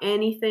doesn't want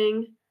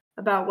anything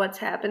about what's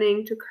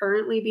happening to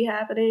currently be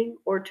happening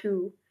or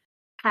to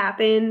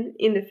happen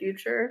in the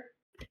future.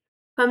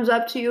 Comes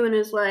up to you and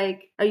is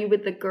like, "Are you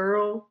with the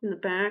girl in the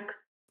back?"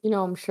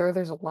 I'm sure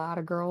there's a lot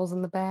of girls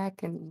in the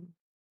back, and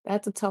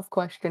that's a tough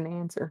question to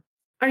answer.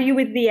 Are you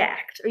with the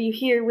act? Are you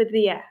here with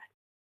the act?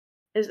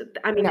 Is it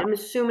I mean, No, I'm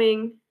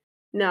assuming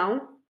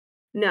no?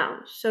 No,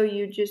 so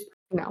you just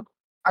no.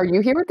 Are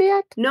you here with the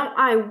act? "No,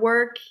 I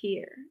work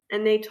here,"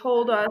 and they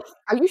told us,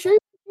 Are you sure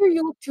you're here?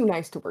 You look too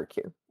nice to work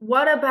here.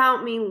 "What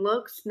about me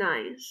looks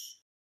nice?"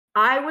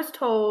 I was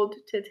told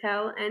to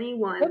tell You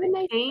anyone have a that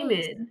nice came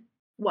face. in.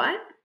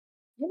 What?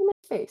 You have a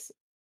nice face.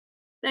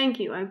 Thank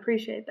you, I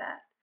appreciate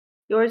that.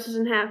 Yours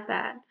isn't half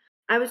bad.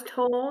 I was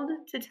told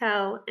to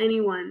tell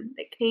anyone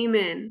that came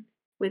in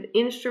with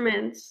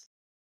instruments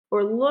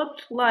or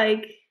looked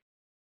like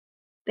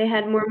they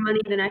had more money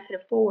than I could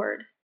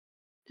afford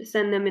to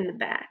send them in the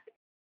back.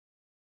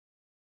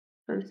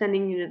 I'm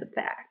sending you to the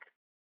back.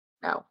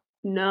 No.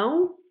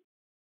 No?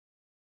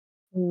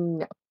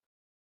 No.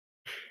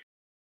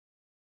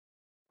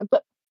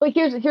 But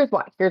here's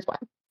why.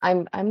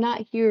 I'm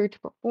not here to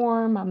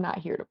perform, I'm not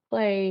here to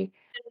play.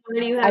 Why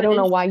do you I have an don't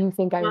know instrument? why you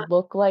think I What?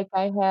 look like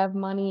I have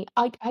money.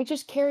 I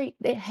just carry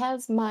it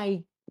has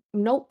my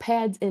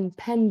notepads and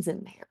pens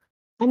in there.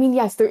 I mean,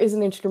 yes, there is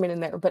an instrument in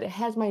there, but it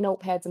has my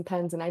notepads and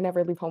pens, and I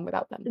never leave home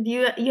without them.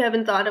 You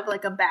haven't thought of,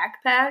 like, a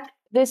backpack?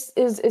 This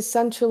is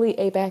essentially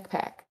a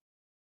backpack.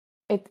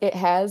 It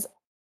has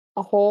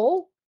a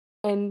hole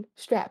and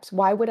straps.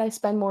 Why would I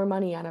spend more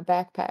money on a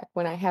backpack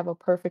when I have a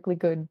perfectly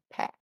good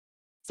pack?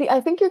 See, I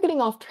think you're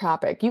getting off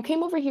topic. You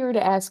came over here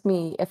to ask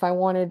me if I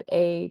wanted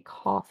a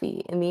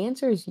coffee, and the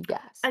answer is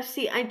yes.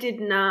 I did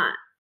not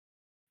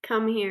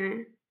come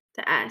here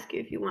to ask you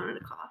if you wanted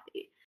a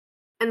coffee.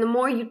 And the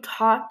more you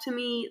talk to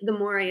me, the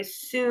more I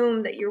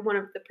assume that you're one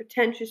of the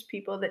pretentious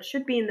people that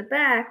should be in the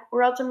back,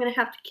 or else I'm gonna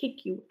have to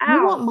kick you You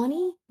out. want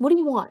money? What do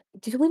you want?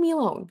 Just leave me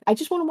alone. I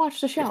just wanna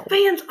watch the The show.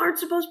 fans aren't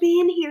supposed to be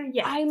in here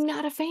yet. I'm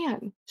not a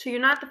fan. So you're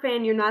not the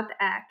fan, you're not the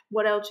act.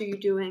 What else are you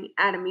doing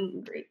at a meet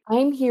and greet?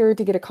 I'm here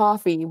to get a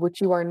coffee,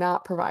 which you are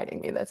not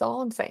providing me. That's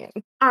all I'm saying.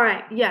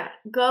 Alright, yeah,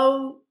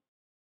 go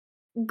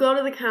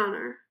to the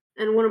counter,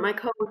 and one of my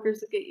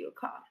coworkers will get you a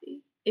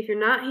coffee. If you're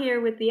not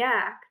here with the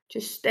act,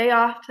 just stay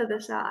off to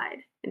the side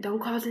and don't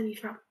cause any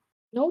trouble.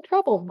 No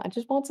trouble. I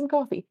just want some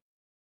coffee.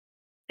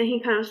 And he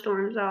kind of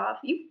storms off.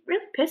 You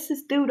really pissed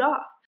this dude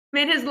off.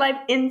 Made his life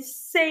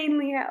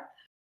insanely hell.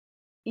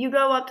 You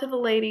go up to the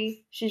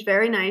lady. She's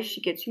very nice.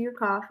 She gets you your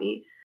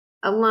coffee.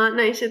 A lot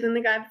nicer than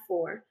the guy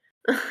before.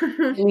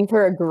 I leave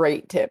her a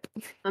great tip.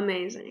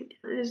 Amazing.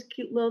 There's a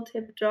cute little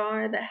tip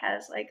jar that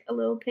has like a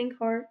little pink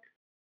heart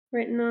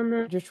written on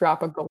the. I just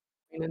drop a gold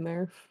coin in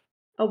there.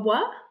 A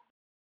what?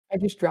 I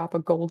just drop a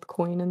gold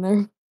coin in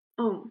there.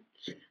 Oh,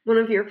 one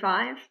of your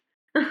 5?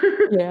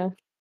 Yeah,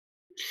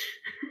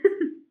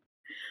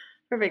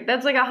 Perfect.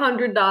 That's like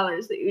 $100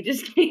 that you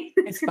just gave.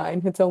 it's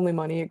fine. It's only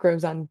money. It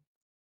grows on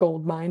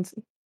gold mines.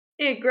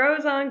 It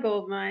grows on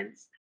gold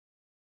mines.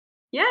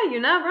 Yeah, you're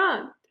not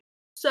wrong.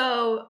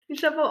 So you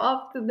shuffle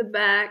off to the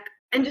back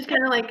and just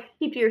kind of like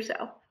keep to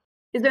yourself.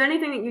 Is there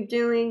anything that you're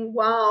doing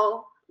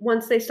while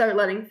once they start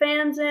letting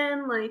fans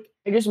in? Like,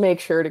 I just make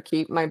sure to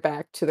keep my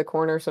back to the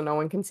corner so no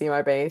one can see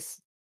my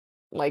base,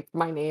 like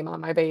my name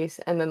on my base,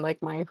 and then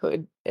like my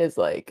hood is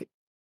like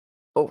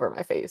over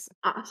my face.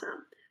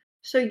 awesome.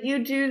 So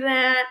you do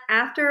that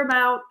after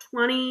about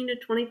 20 to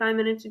 25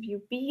 minutes of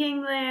you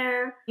being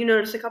there. You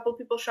notice a couple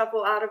people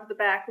shuffle out of the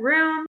back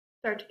room,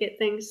 start to get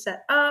things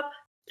set up,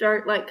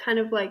 start like kind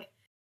of like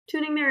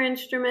tuning their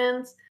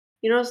instruments.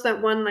 You notice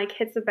that one like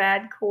hits a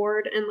bad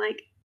chord and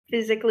like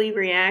physically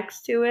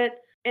reacts to it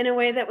in a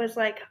way that was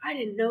like, I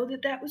didn't know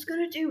that that was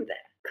going to do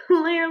that.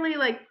 Clearly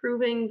like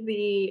proving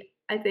the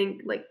I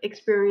think like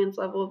experience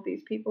level of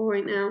these people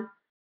right now.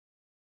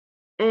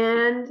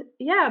 And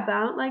yeah,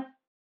 about like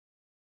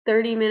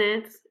 30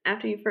 minutes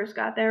after you first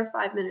got there,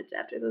 5 minutes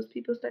after those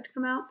people start to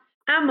come out.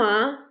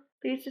 Emma,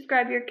 please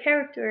describe your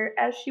character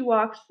as she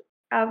walks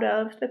out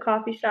of the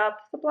coffee shop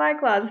supply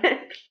closet.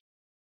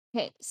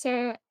 Okay,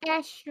 so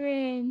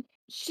Astrid,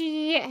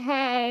 she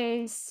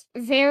has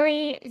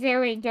very,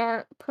 very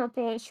dark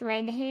purplish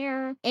red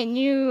hair, and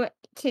you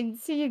can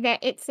see that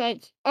it's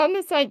like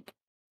almost like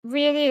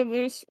really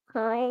loose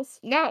curls.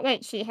 Not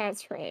like she has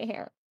straight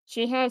hair.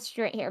 She has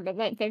straight hair, but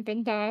like they've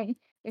been done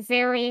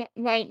very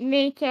light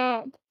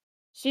makeup.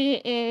 She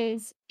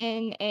is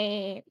in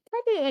a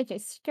probably like a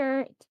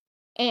skirt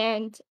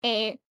and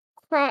a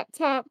crop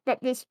top, but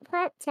this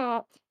crop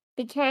top,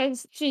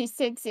 because she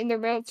sits in the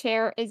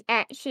wheelchair, is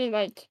actually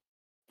like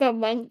the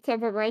length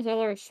of a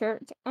regular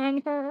shirt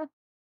on her.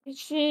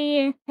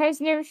 She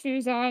has no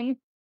shoes on,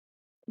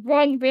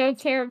 one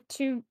wheelchair,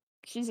 two,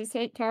 she's a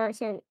sidecar,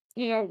 so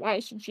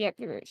why should she have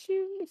to wear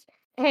shoes?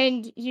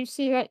 And you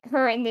see like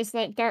her in this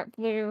like dark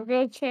blue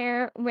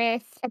wheelchair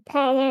with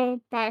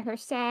Apollo by her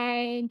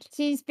side.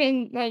 He's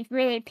been like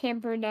really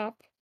pampered up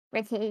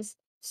with his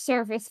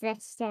service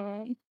vest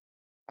on.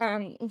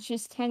 And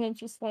she's kind of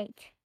just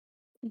like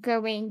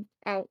going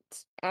out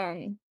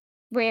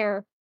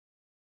where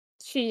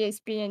she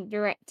is being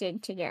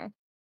directed to go.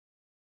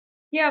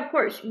 Yeah, of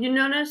course. You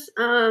notice,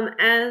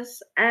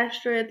 as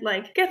Astrid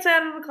like gets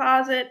out of the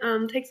closet,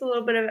 takes a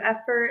little bit of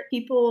effort,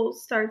 people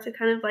start to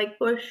kind of like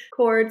push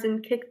cords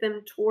and kick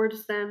them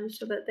towards them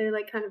so that they're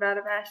like kind of out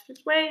of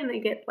Astrid's way and they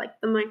get like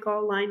the mic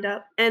all lined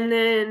up. And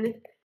then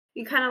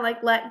you kind of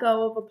like let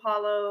go of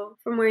Apollo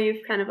from where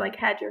you've kind of like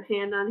had your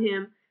hand on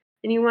him.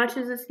 And he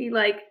watches as he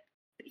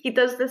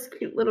does this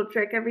cute little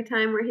trick every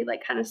time where he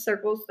like kind of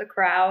circles the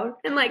crowd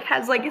and like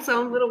has like his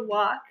own little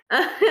walk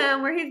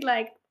where he's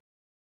like,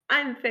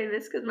 I'm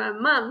famous because my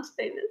mom's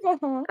famous.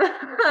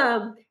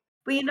 Uh-huh.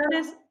 But you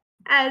notice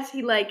as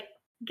he like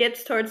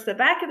gets towards the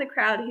back of the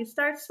crowd, he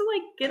starts to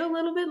like get a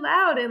little bit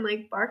loud and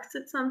like barks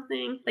at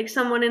something, like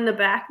someone in the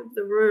back of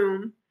the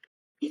room.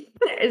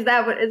 Is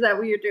that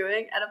what you're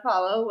doing at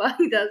Apollo while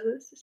he does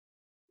this?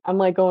 I'm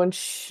like going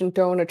shh and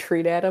throwing a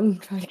treat at him,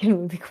 trying to get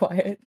him to be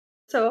quiet.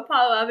 So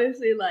Apollo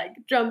obviously like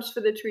jumps for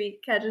the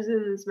treat, catches it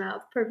in his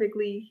mouth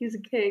perfectly. He's a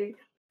king.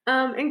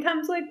 And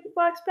comes like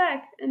walks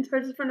back and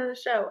towards the front of the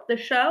show. The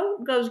show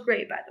goes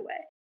great, by the way.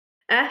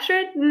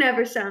 Astrid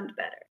never sounded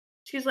better.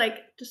 She's like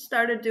just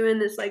started doing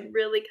this like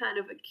really kind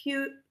of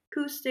acute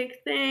acoustic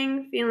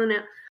thing, feeling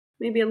it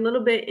maybe a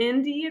little bit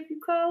indie if you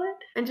call it,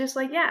 and just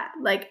like yeah,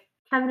 like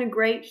having a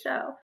great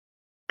show.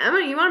 Emma,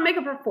 you want to make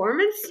a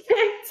performance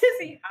to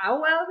see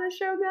how well this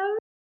show goes?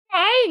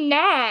 I'm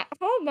not.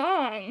 Hold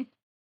on.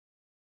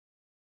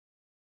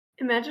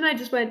 Imagine I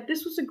just went,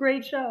 this was a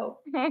great show.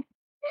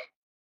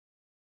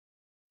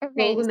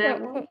 Okay, Rolling that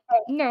so one.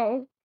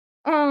 no.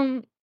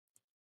 Um,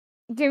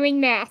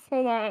 doing math.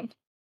 Hold on.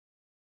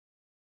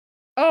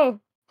 Oh,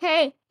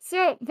 hey,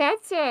 so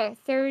that's a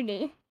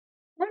 30.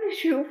 What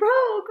did you roll,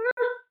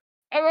 girl?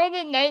 I rolled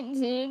a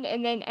 19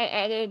 and then I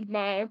added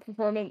my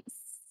performance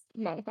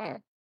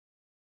modifier.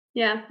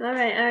 Yeah, all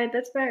right,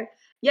 that's fair.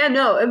 Yeah,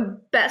 no,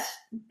 best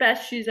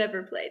she's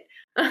ever played.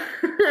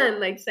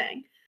 Like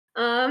sang.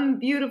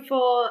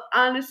 Beautiful.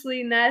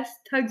 Honestly, Ness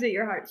tugs at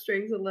your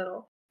heartstrings a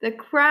little. The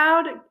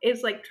crowd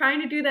is like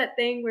trying to do that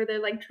thing where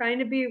they're like trying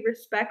to be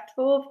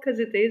respectful because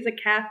it is a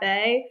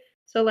cafe.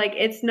 So like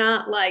it's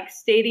not like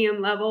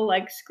stadium level,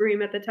 like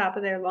scream at the top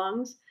of their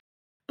lungs.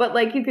 But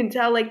like you can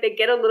tell like they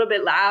get a little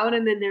bit loud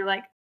and then they're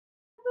like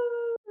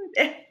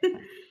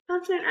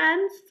concert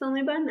ends. It's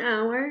only about an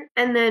hour.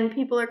 And then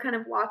people are kind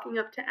of walking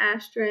up to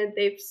Astrid.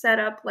 They've set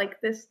up like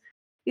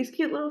these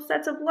cute little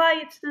sets of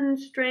lights and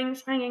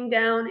strings hanging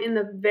down in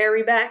the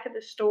very back of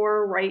the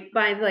store, right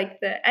by like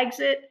the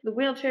exit, the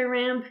wheelchair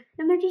ramp.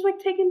 And they're just like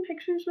taking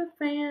pictures with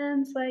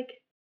fans, like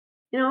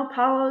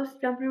Apollo's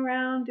jumping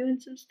around, doing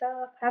some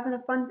stuff, having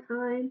a fun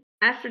time.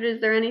 Astrid,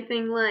 is there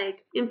anything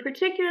like in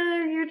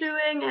particular you're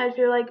doing as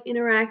you're like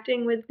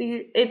interacting with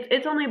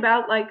it's only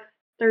about like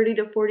 30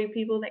 to 40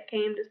 people that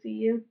came to see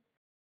you?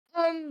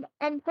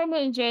 I'm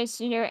probably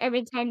just,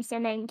 every time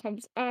someone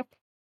comes up,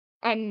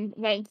 I'm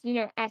like,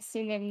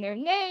 asking them their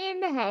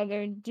name, how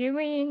they're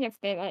doing, if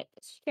they like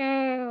the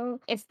show,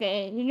 if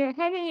they,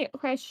 have any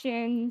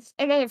questions.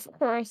 And then, of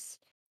course,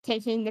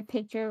 taking the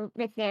picture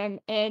with them.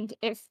 And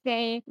if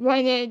they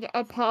wanted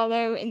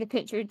Apollo in the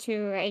picture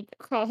to, like,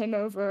 call him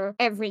over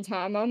every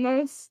time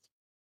almost.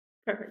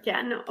 Perfect.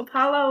 Yeah, no,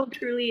 Apollo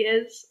truly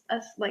is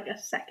like a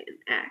second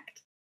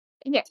act.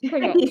 Yeah,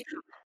 pretty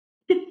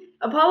much.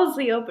 Apollo's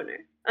the opener.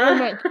 Oh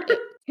my,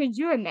 could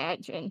you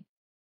imagine?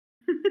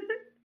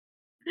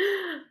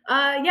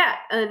 Yeah.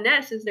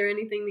 Ness, is there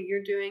anything that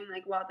you're doing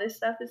like while this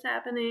stuff is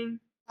happening?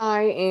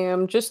 I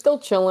am just still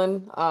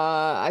chilling.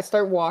 I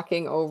start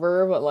walking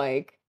over, but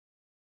like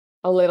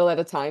a little at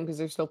a time because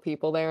there's still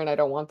people there, and I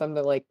don't want them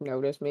to like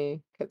notice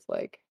me because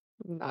like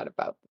I'm not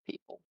about the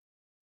people.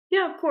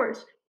 Yeah, of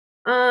course.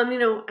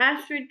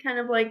 Astrid kind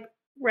of like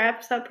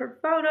wraps up her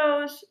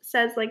photos,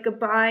 says like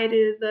goodbye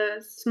to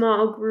the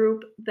small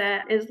group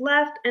that is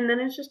left, and then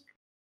it's just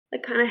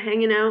like kind of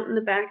hanging out in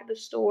the back of the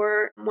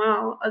store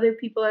while other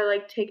people are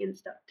like taking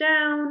stuff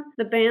down.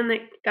 The band that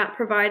got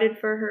provided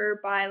for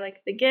her by like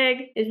the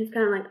gig is just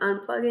kind of like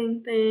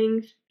unplugging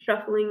things,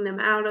 shuffling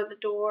them out of the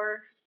door,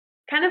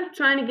 kind of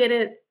trying to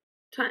get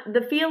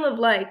the feel of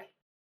like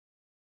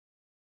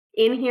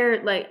in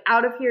here, like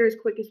out of here as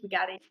quick as we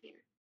got in here,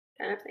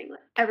 kind of thing. Like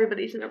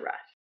everybody's in a rush.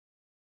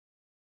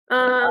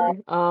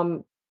 Um.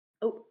 Okay.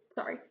 Oh,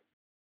 sorry.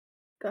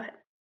 Go ahead.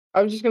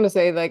 I was just gonna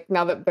say like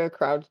now that the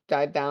crowd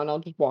died down, I'll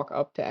just walk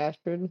up to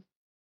Astrid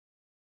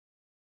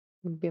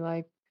and be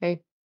like,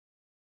 "Hey,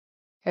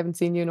 haven't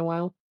seen you in a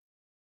while.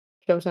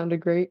 Show sounded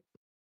great."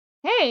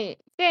 Hey,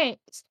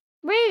 thanks.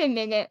 Wait a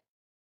minute.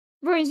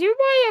 Were you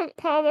why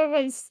Paula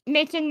was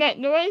making that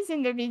noise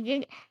in the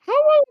beginning? How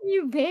long have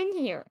you been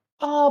here?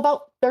 Oh,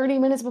 about 30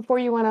 minutes before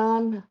you went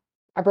on,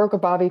 I broke a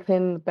bobby pin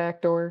in the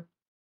back door,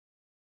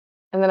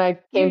 and then I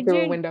came You through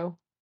a do window.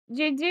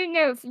 you do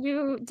know if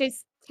you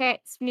just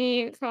text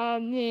me, call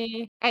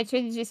me, I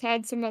should've just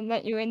had someone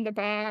let you in the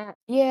back.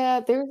 Yeah,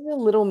 there's a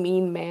little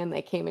mean man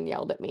that came and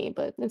yelled at me,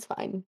 but it's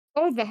fine.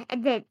 Oh,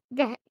 the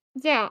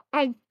yeah,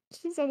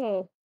 he's a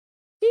little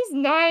he's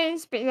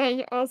nice, but,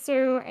 like,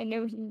 also, I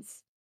know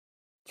he's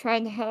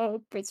trying to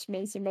help, which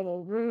makes him a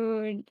little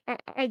rude.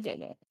 I get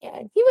it. Yeah,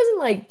 he wasn't,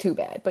 like, too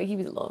bad, but he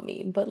was a little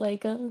mean, but,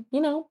 like,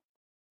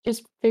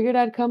 just figured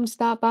I'd come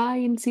stop by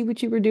and see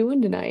what you were doing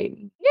tonight.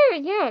 Yeah,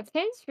 yeah,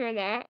 thanks for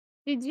that.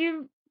 Did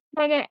you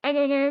wanna, I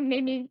don't know,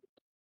 maybe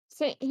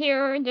sit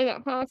here and get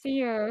a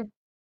coffee or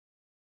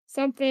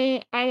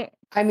something?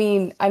 I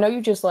mean, I know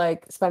you just,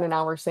 like, spent an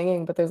hour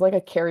singing, but there's, like,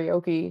 a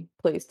karaoke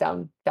place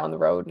down the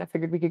road, and I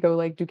figured we could go,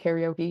 like, do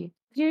karaoke.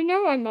 You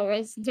know I'm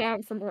always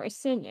down for more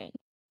singing.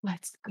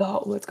 Let's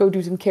go. Let's go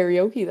do some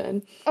karaoke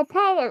then.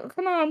 Apollo,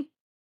 come on.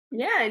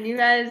 Yeah, and you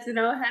guys, head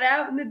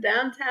out into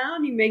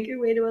downtown. You make your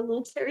way to a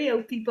little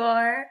karaoke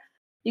bar.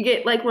 You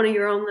get like one of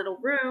your own little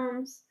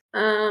rooms.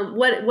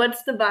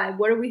 What's the vibe?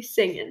 What are we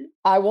singing?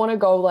 I wanna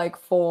go, like,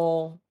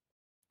 full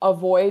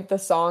avoid the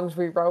songs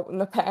we wrote in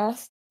the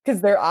past because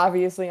 'cause they're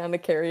obviously on the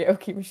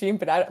karaoke machine,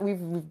 but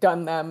we've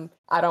done them.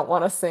 I don't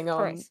wanna sing Of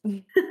them.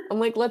 course. I'm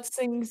like, "Let's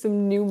sing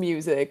some new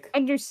music."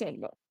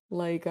 Understandable.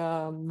 Like,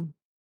 I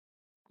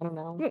don't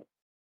know. Mm,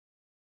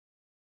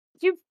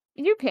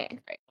 you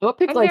pick. I'll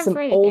pick, I'm like, here some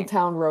for Old anything.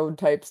 Town Road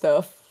type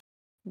stuff.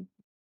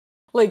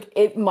 Like,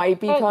 it might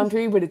be Oh,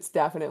 country, but it's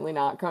definitely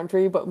not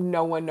country, but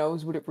no one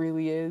knows what it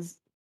really is.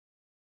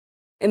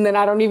 And then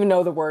I don't even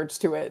know the words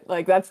to it,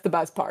 like, that's the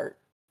best part.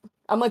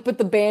 I'm like, "But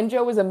the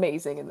banjo is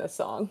amazing in this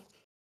song."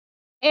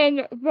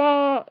 and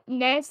while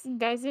Ness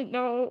doesn't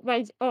know,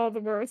 like, all the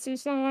words to the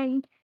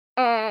song,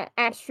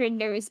 Astrid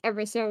knows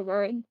every single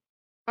word.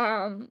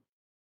 Um,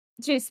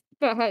 just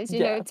because,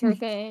 Yeah. it's her And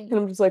thing.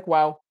 I'm just like,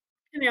 "Wow."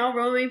 Can y'all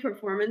roll me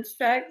performance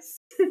checks?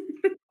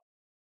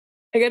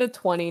 I got a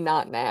 20,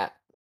 not nat.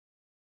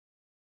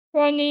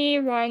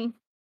 21.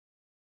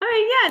 I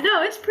mean, yeah,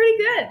 no, it's pretty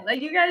good.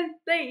 Like you guys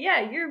say,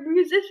 yeah, you're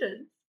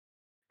musicians.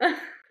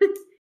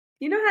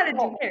 You know how to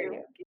do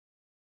karaoke.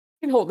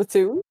 Can hold a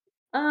tune.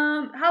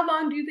 How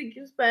long do you think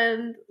you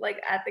spend like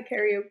at the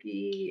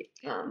karaoke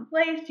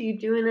place? Are you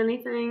doing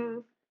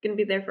anything? Gonna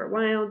be there for a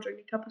while, drink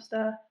a cup of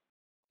stuff.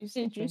 You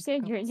say Did you drink say a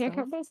couple drink a stuff.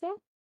 couple stuff?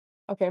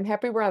 Okay, I'm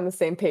happy we're on the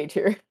same page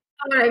here.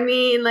 Oh, I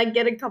mean, like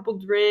get a couple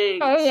Oh,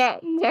 drinks. yeah,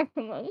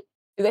 definitely.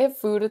 Do they have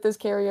food at this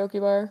karaoke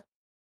bar?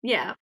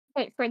 Yeah.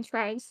 Like french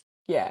fries.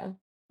 Yeah.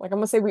 Like, I'm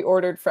gonna say we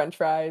ordered french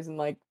fries and,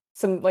 like,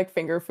 some, like,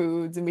 finger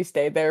foods, and we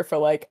stayed there for,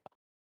 like,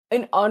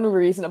 an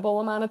unreasonable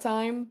amount of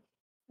time.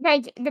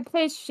 Like, the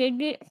place should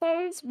be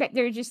closed, but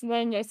they're just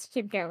letting us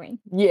keep going.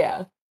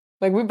 Yeah.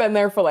 Like, we've been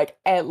there for, like,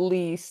 at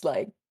least,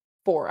 like,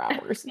 4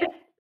 hours.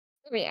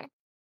 Oh, yeah,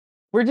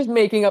 We're just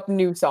making up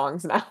new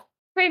songs now.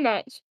 pretty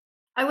much.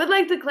 I would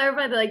like to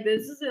clarify that like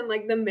this is in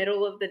like the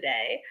middle of the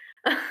day.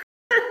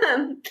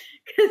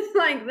 Cause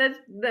like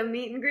the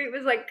meet and greet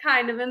was like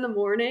kind of in the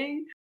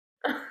morning.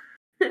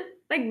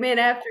 Like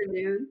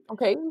mid-afternoon.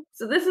 Okay.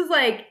 So this is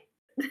like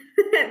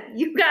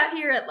you got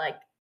here at like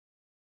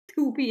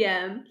 2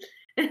 p.m.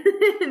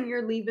 and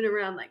you're leaving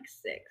around like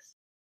 6.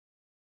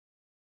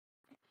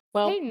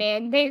 Well, Hey,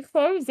 man, they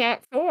close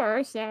at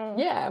 4, so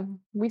yeah,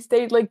 we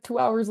stayed, like, 2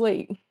 hours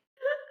late.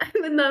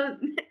 I'm in the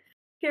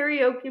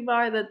karaoke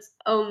bar that's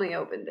only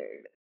open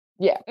during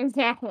Yeah.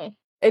 exactly.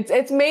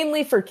 It's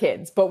mainly for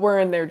kids, but we're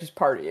in there just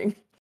partying.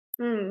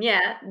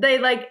 Yeah, they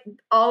like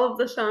all of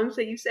the songs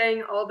that you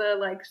sang, all the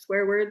like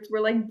swear words were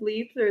like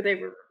bleeps or they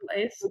were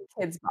replaced. The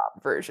Kids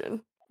Bop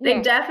version. They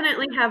Yeah,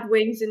 definitely have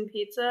wings and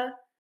pizza.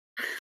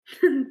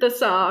 The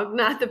song,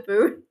 not the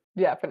food.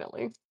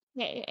 Definitely.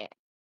 yeah, yeah, yeah.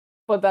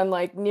 But then,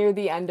 like, near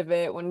the end of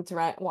it, when it's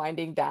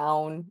winding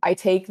down, I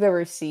take the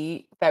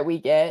receipt that we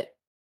get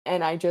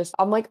and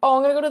I'm like, "Oh,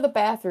 I'm gonna go to the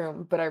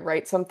bathroom," but I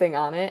write something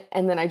on it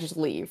and then I just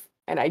leave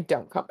and I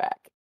don't come back.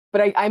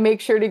 But I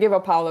make sure to give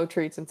Apollo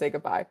treats and say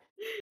goodbye.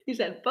 You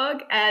said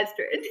fuck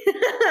Astrid.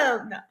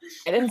 No.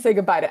 I didn't say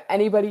goodbye to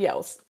anybody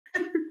else.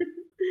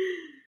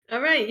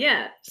 All right,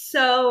 yeah.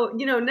 So,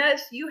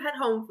 Ness, you head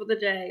home for the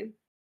day.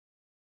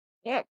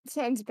 Yep,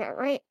 sounds about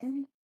right.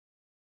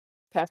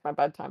 Past my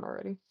bedtime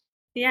already.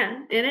 Yeah,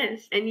 it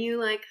is. And you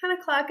like kind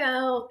of clock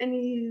out and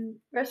you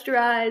rest your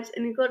eyes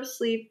and you go to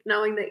sleep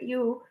knowing that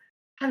you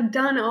have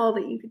done all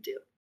that you could do.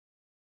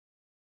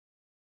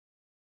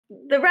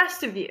 The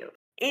rest of you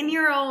in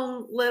your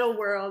own little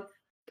world,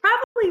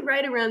 probably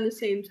right around the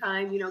same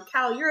time.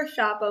 Cal, you're a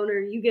shop owner,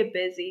 you get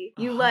busy.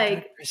 You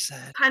like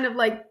 100%. kind of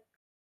like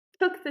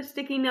took the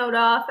sticky note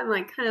off and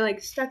like kind of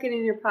like stuck it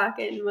in your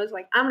pocket and was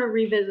like, I'm gonna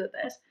revisit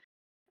this.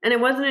 And it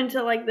wasn't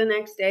until like the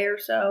next day or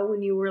so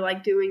when you were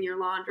like doing your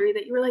laundry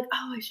that you were like,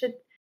 oh, I should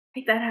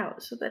take that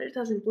out so that it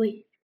doesn't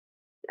bleed.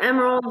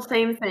 Emerald,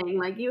 same thing.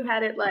 Like you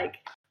had it like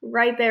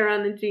right there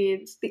on the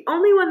jeans. The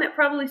only one that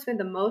probably spent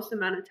the most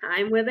amount of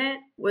time with it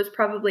was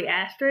probably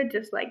Astrid,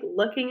 just like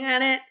looking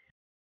at it,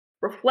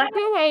 I reflect.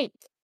 feel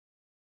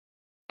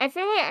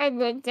like I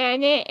looked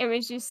at it and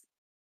was just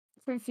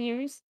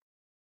confused.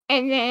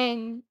 And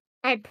then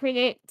I put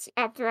it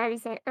after I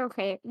was like,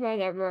 okay,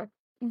 whatever.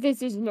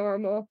 This is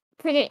normal.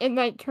 Put it in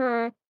like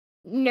her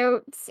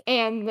notes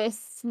and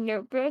this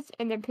notebook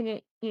and then put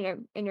it,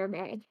 in her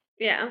bag.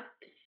 Yeah.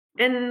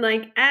 And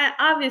like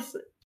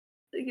obviously,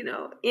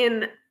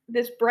 in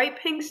this bright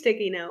pink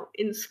sticky note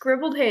in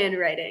scribbled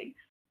handwriting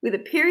with a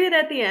period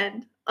at the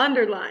end,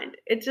 underlined,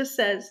 it just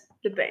says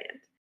the band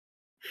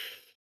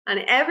on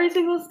every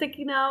single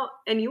sticky note.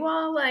 And you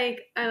all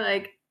are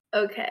like,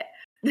 okay.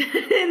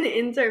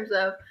 In terms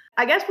of,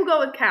 I guess we'll go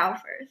with Cal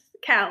first.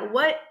 Cal,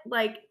 what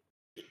like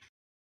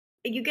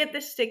you get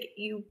the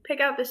you pick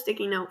out the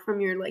sticky note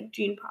from your like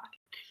jean pocket.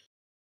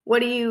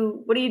 What are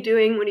you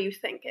doing? What are you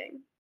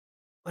thinking?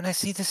 When I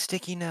see the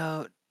sticky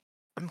note,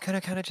 I'm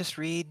gonna kind of just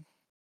read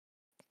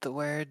the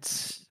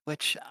words,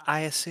 which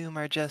I assume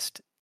are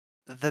just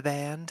the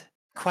band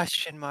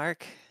question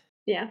mark,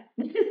 Yeah.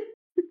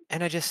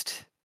 and I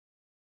just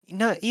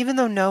no, even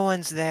though no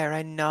one's there,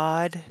 I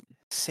nod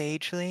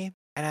sagely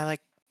and I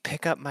like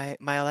pick up my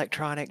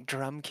electronic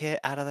drum kit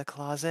out of the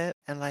closet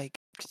and like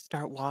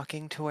start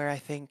walking to where I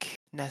think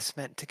Ness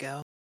meant to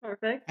go.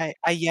 Perfect.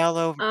 I yell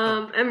over.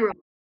 Emerald.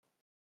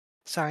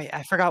 Sorry,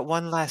 I forgot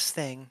one last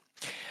thing.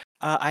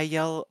 I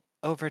yell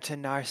over to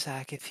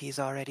Narsak if he's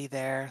already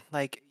there.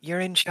 Like, you're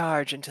in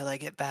charge until I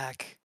get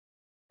back.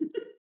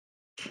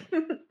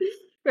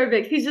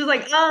 Perfect. He's just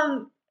like,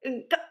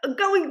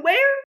 going where?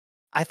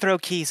 I throw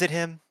keys at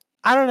him.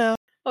 I don't know.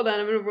 Hold on,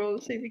 I'm gonna roll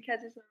to see if he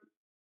catches them.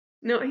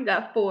 No, he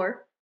got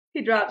 4.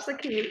 He drops the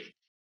key.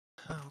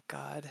 Oh,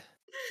 God.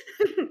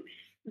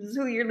 This is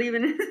who you're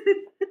leaving.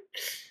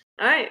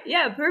 All right,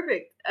 yeah,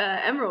 perfect.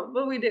 Emerald,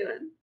 what are we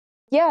doing?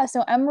 Yeah,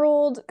 so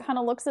Emerald kind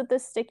of looks at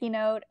this sticky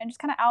note and just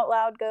kind of out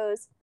loud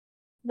goes,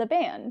 the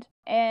band.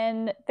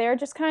 And they're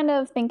just kind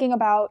of thinking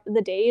about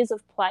the days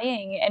of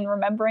playing and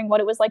remembering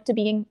what it was like to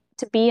be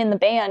in the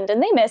band,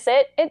 and they miss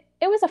it.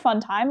 It was a fun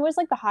time. It was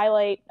like the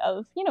highlight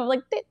of,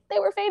 like they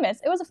were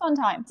famous. It was a fun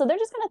time. So they're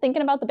just kind of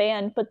thinking about the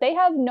band, but they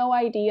have no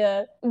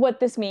idea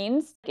what this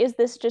means. Is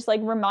this just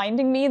like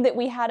reminding me that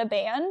we had a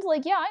band?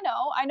 Like, yeah,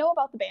 I know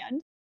about the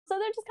band. So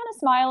they're just kind of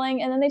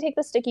smiling, and then they take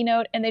the sticky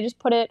note and they just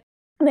put it,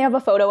 and they have a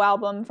photo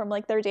album from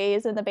like their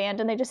days in the band,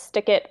 and they just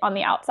stick it on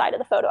the outside of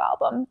the photo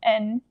album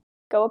and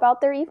go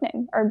about their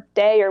evening or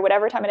day or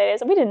whatever time of day it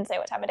is. We didn't say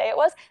what time of day it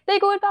was. They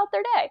go about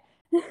their day.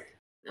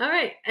 All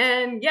right,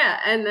 and yeah,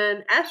 and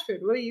then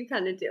Astrid, what are you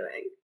kind of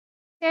doing?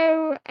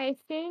 So I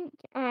think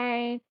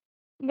I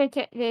look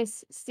at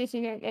this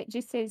sticky note that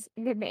just says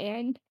the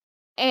band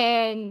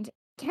and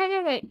kind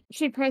of like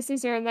she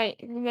presses her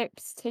like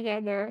lips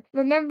together,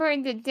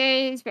 remembering the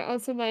days, but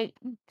also like,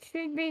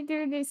 should we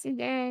do this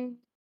again?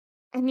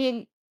 I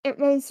mean, it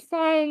was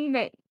fun,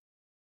 but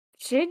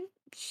should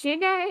should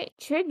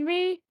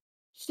we?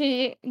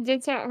 She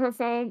gets out her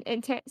phone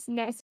and texts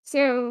Ness.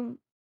 So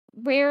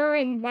where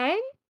and when?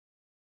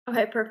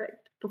 Okay,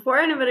 perfect. Before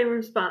anybody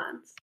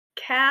responds,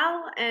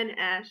 Cal and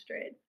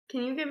Astrid,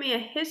 can you give me a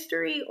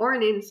history or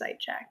an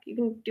insight check? You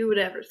can do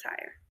whatever's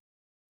higher.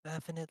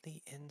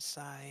 Definitely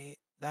insight.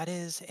 That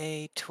is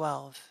a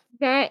 12.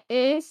 That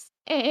is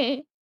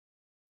a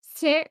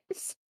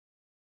 6.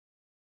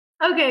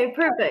 Okay,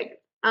 perfect.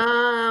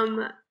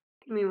 Give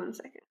me one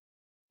second.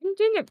 I'm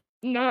gonna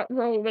not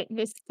roll with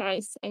this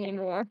dice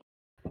anymore.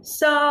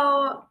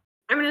 So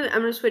I'm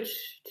gonna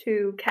switch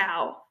to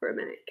Cal for a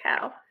minute.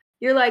 Cal,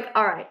 you're like,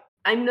 all right,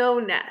 I know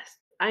Nest,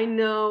 I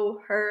know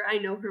her, I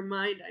know her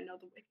mind, I know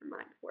the way her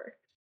mind works.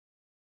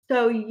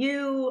 So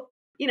you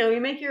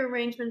make your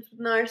arrangements with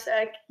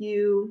Narsec.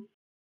 You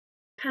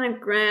kind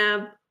of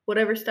grab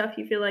whatever stuff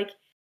you feel like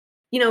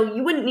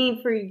you wouldn't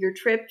need for your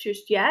trip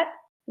just yet,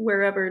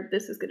 wherever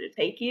this is gonna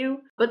take you,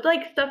 but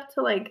like stuff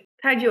to like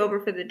tide you over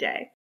for the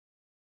day.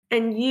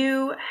 And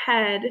you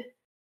head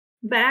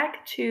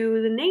back to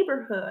the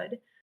neighborhood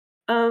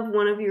of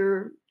one of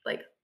your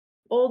like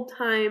old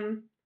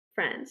time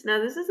friends. Now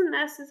this isn't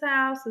Nessa's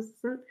house, this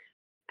isn't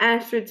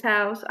Astrid's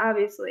house,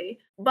 obviously,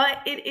 but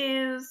it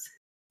is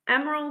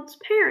Emerald's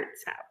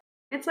parents' house.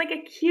 It's like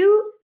a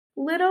cute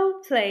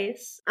little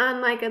place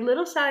on like a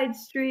little side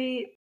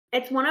street.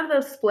 It's one of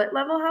those split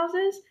level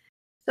houses.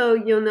 So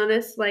you'll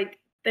notice like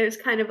there's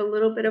kind of a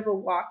little bit of a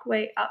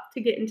walkway up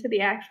to get into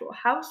the actual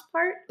house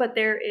part, but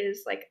there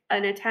is like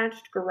an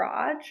attached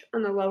garage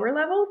on the lower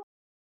level.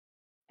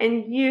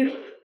 And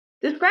you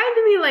describe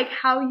to me like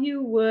how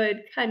you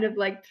would kind of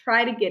like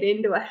try to get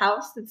into a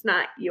house that's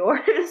not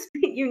yours,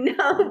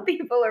 but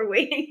people are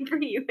waiting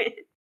for you in.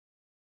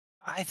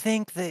 I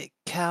think that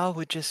Cal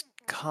would just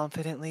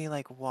confidently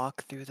like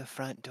walk through the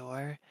front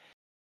door.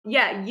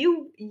 Yeah,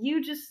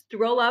 you just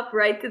stroll up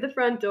right to the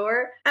front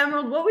door.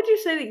 Emerald, what would you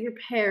say that your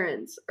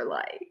parents are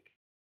like?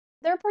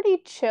 They're pretty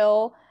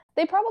chill.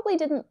 They probably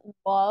didn't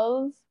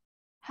love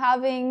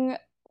having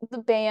the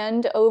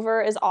band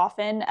over as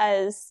often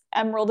as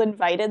Emerald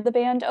invited the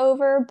band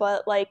over,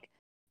 but like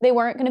they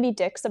weren't going to be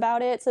dicks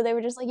about it. So they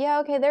were just like, yeah,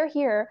 okay, they're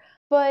here.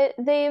 But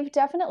they've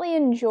definitely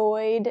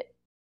enjoyed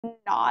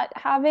not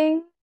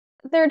having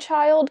their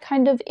child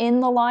kind of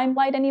in the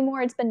limelight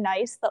anymore. It's been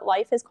nice that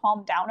life has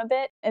calmed down a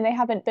bit and they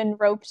haven't been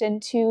roped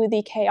into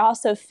the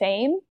chaos of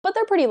fame, but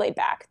they're pretty laid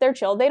back. They're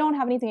chill. They don't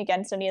have anything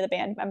against any of the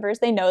band members.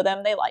 They know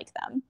them, they like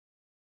them.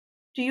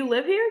 Do you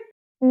live here?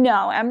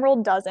 No,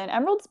 Emerald doesn't.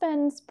 Emerald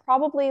spends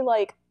probably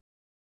like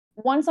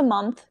once a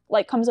month,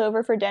 like comes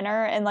over for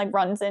dinner and like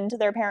runs into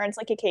their parents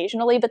like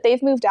occasionally, but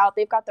they've moved out.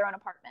 They've got their own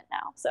apartment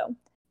now, so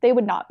they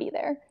would not be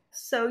there.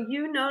 So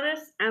you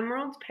notice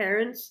Emerald's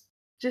parents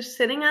just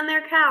sitting on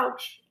their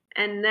couch,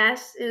 and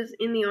Ness is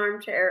in the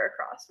armchair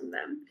across from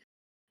them.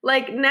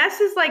 Like, Ness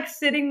is like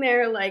sitting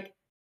there, like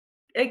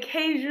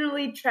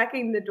occasionally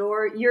checking the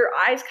door. Your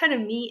eyes kind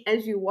of meet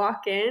as you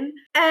walk in,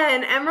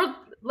 and Emerald,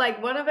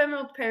 like one of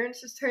Emerald's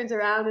parents, just turns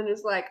around and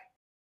is like,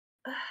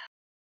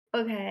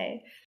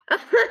 okay.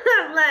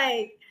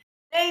 Like,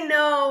 they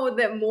know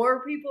that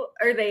more people,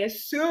 or they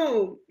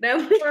assume that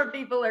more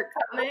people are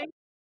coming.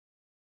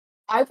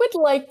 I would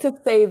like to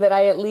say that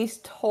I at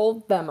least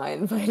told them I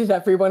invited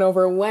everyone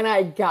over when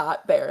I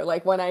got there,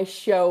 like when I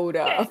showed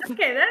up.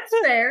 Okay, that's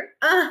fair.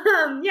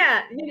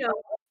 Yeah, you know.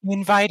 You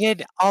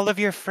invited all of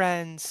your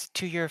friends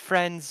to your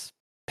friend's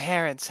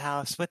parents'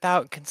 house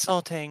without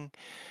consulting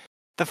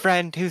the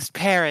friend whose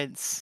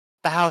parents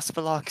the house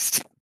belongs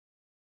to.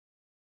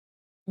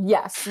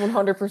 Yes,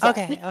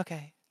 100%.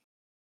 Okay.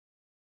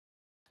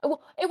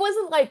 Well, it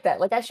wasn't like that.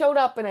 Like I showed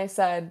up and I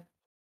said,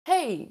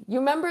 "Hey, you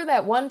remember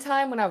that one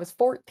time when I was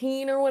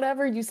 14 or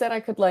whatever? You said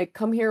I could like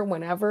come here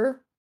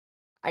whenever.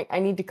 I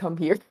need to come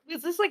here."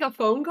 Was this like a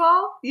phone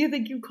call? You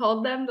think you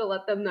called them to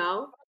let them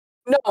know?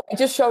 No, I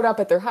just showed up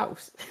at their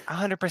house.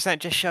 100%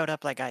 just showed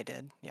up like I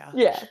did. Yeah.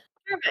 Yeah,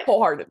 Perfect.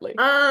 wholeheartedly.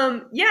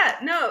 Yeah,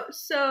 no,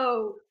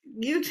 so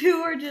you two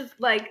are just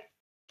like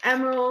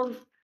Emerald,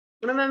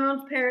 one of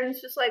Emerald's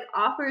parents just like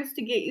offers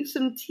to get you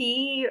some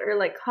tea or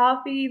like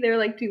coffee. They're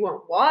like, do you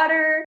want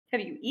water?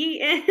 Have you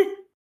eaten?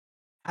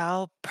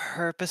 Al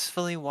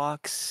purposefully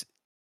walks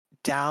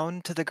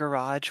down to the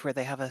garage where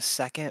they have a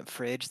second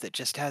fridge that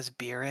just has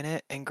beer in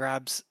it and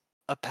grabs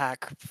a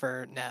pack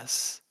for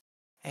Ness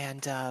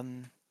and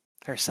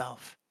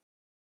herself.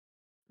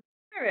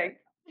 Perfect.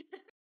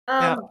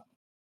 Yeah.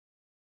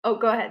 Oh,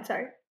 go ahead,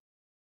 sorry.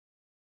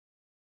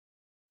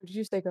 Did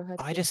you say go ahead?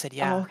 Oh, I just said Oh,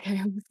 yeah. okay.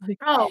 I was like,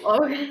 Oh,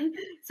 okay.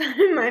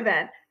 Sorry, my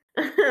bad.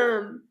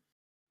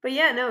 But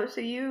yeah, no,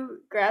 so you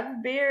grab the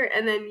beer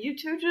and then you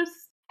two just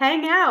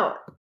hang out.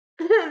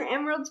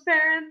 Emerald's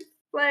parents,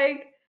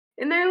 like,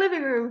 in their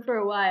living room for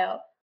a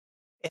while.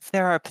 If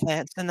there are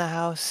plants in the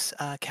house,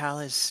 Cal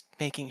is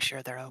making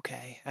sure they're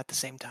okay at the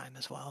same time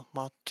as well,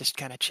 while just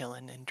kind of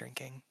chilling and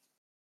drinking.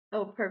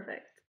 Oh,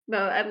 perfect. No,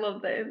 I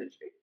love the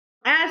imagery.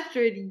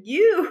 Astrid,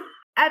 you,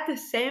 at the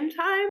same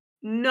time,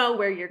 know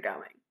where you're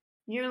going.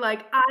 You're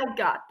like, I've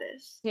got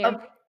this. Yeah.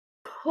 Of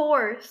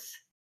course,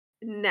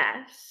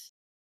 Ness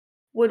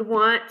would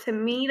want to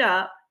meet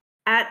up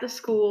at the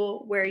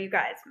school where you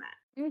guys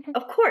met. Mhm.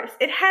 Of course,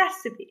 it has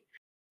to be.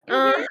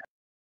 Mhm.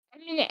 I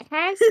mean, it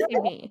has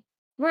to be.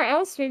 Where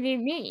else would we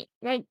meet?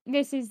 Like,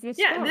 this is the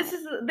Yeah, spot. this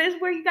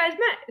is where you guys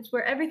met. It's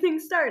where everything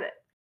started.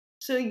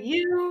 So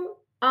you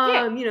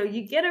Yeah. you know,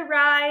 you get a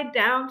ride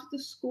down to the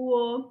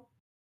school,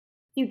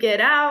 you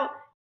get out,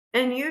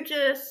 and you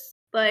just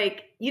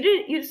like you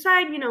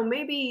decide, you know,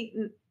 maybe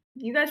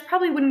you guys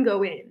probably wouldn't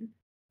go in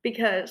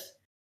because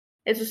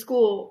it's a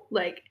school,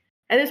 like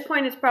at this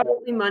point it's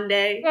probably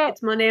Monday. Well,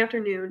 It's Monday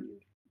afternoon.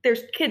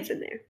 There's kids in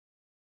there.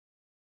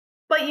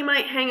 But you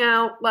might hang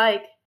out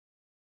like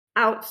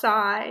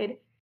outside.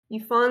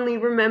 You fondly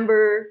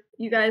remember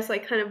you guys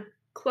like kind of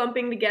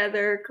clumping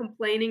together,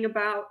 complaining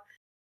about,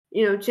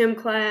 you know, gym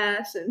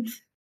class and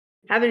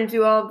having to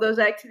do all of those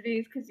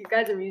activities because you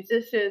guys are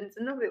musicians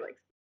and nobody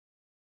likes.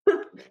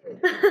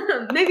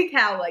 Maybe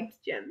Cal likes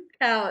gym.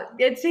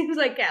 It seems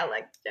like Cal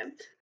likes gym.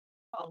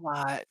 A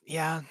lot,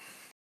 yeah.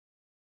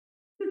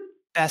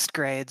 Best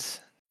grades.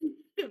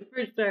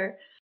 For sure.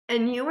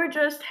 And you were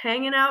just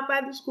hanging out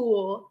by the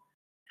school.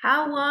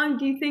 How long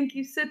do you think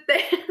you sit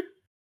there?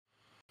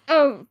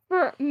 oh,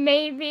 for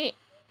maybe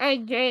a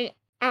good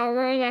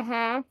hour and a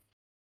half.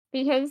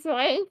 Because,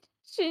 like,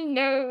 she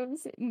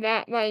knows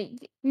that, like,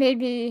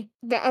 maybe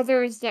the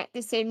others get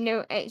the same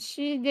note as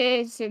she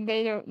did, so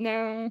they don't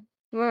know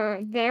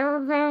where they're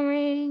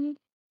going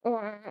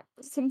or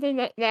something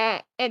like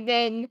that. And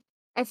then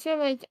I feel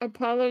like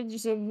Apollo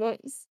just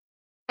looks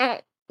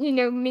at,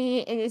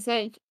 me and is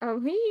like, are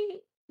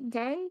we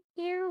done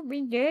here?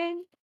 We good?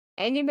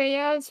 Anybody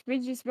else? We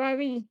just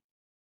worry.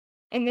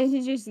 And then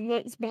he just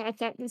looks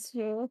back at the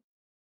school.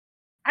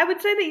 I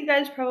would say that you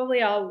guys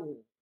probably all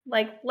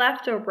like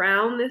left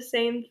around the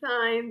same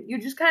time.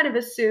 You just kind of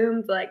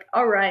assumed like,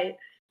 all right,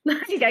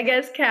 like I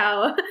guess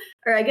Cal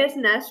or I guess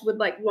Ness would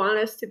like want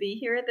us to be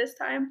here at this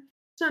time.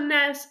 So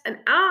Ness, an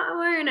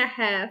hour and a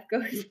half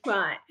goes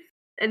by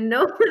and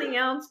nobody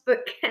else but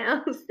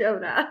Cal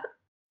showed up.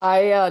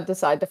 I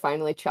decide to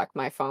finally check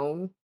my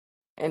phone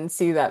and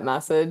see that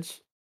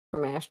message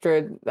from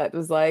Astrid that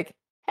was like,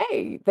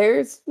 "Hey,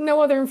 there's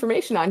no other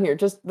information on here,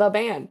 just the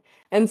band."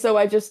 And so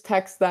I just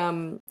text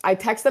them. I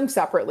text them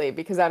separately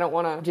because I don't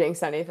want to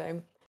jinx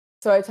anything.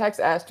 So I text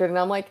Astrid and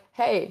I'm like,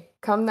 "Hey,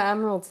 come to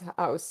Emerald's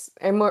house,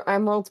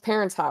 Emerald's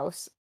parents'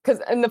 house." Because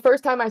and the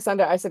first time I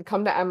sent it, I said,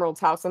 "Come to Emerald's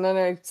house," and then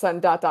I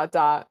sent dot dot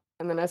dot,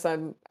 and then I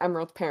said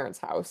Emerald's parents'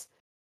 house.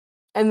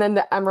 And then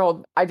the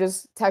Emerald, I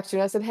just texted you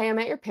and I said, "Hey, I'm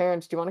at your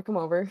parents. Do you want to come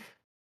over?"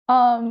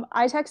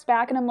 I text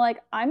back and I'm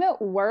like, I'm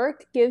at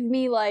work. Give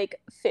me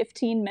like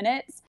 15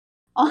 minutes.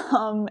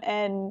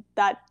 And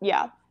that,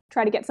 yeah,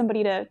 try to get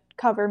somebody to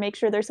cover, make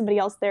sure there's somebody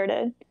else there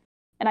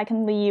and I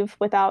can leave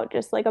without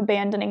just like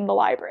abandoning the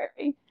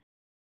library.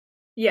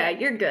 Yeah,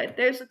 you're good.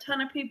 There's a ton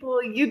of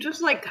people. You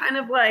just like kind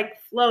of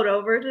like float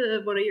over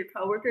to one of your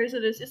coworkers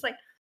and it's just like,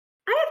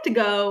 I have to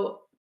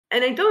go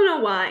and I don't know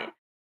why.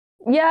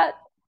 Yeah,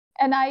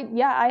 and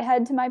I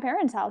head to my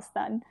parents' house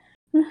then.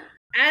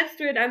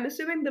 Astrid, I'm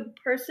assuming the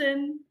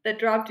person that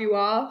dropped you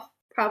off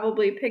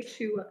probably picks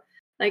you up,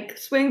 like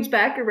swings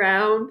back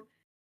around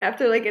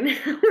after like an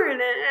hour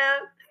and a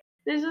half.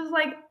 It's just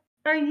like,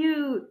 are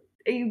you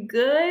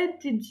good?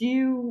 Did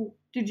you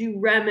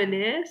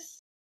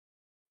reminisce?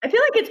 I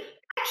feel like it's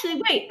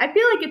actually wait, I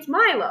feel like it's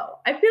Milo.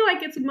 I feel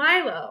like it's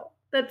Milo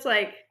that's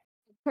like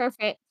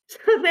Perfect. so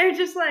they're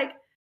just like,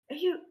 are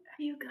you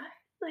good?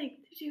 Like,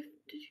 did you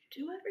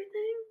do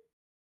everything?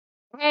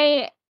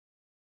 I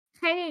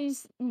kind of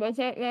just look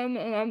at them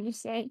and I'm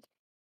just like,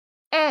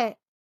 uh,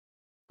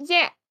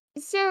 yeah.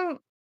 So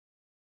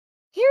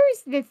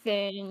here's the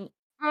thing.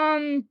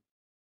 Um,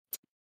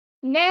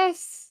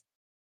 Ness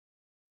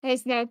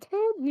has now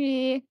told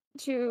me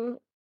to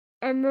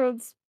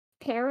Emerald's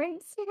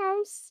parents'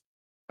 house,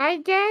 I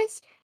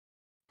guess.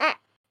 Uh,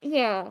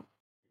 yeah.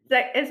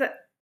 Is that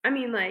I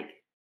mean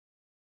like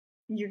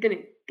you're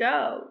gonna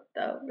go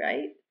though,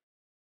 right?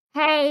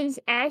 Has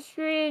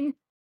Astrid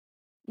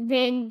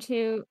been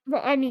to,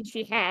 well, I mean,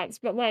 she has,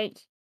 but like,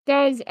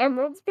 does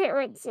Emerald's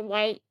parents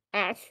like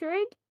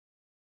Astrid?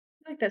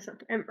 I feel like that's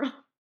not Emerald.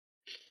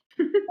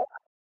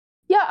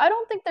 Yeah, I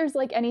don't think there's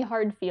like any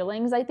hard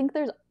feelings. I think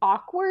there's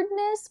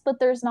awkwardness, but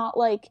there's not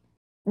like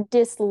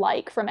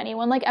dislike from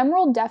anyone. Like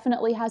Emerald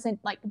definitely hasn't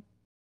like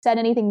said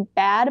anything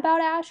bad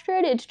about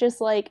Astrid. It's just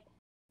like,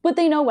 but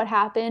they know what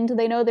happened.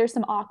 They know there's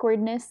some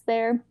awkwardness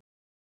there,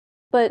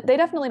 but they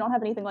definitely don't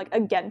have anything like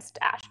against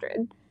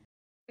Astrid.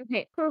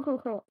 Okay, cool, cool,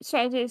 cool. So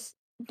I just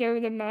go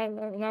to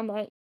Milo and I'm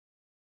like,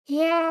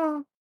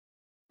 yeah,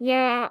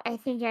 yeah, I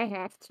think I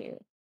have to.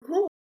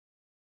 Cool.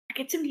 I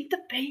get to meet the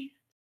band.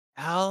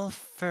 Al,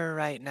 for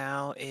right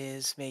now,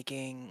 is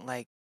making,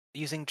 like,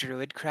 using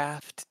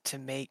Druidcraft to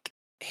make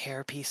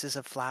hair pieces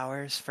of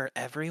flowers for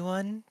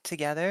everyone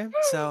together.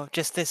 So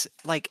just this,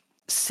 like,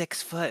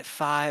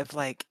 6'5",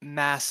 like,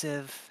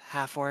 massive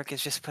half orc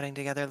is just putting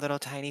together little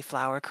tiny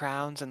flower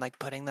crowns and, like,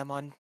 putting them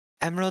on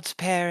Emerald's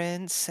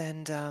parents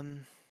and,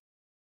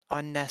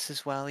 on Ness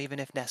as well, even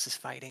if Ness is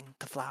fighting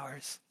the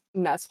flowers.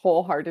 Ness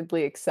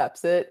wholeheartedly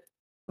accepts it,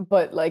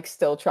 but like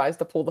still tries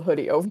to pull the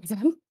hoodie over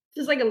them.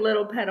 Just like a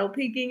little petal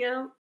peeking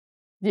out.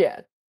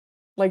 Yeah,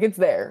 like it's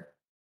there.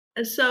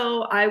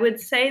 So I would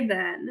say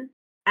then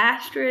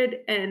Astrid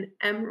and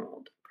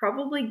Emerald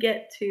probably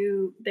get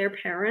to their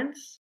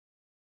parents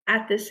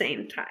at the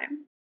same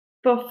time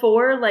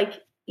before like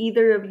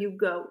either of you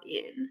go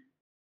in.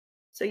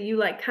 So you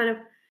like kind of,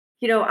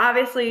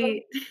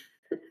 obviously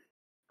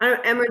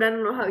Emerald, I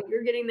don't know how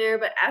you're getting there,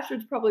 but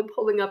Astrid's probably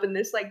pulling up in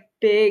this like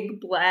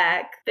big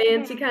black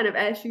fancy kind of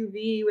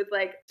SUV with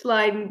like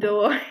sliding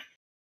door.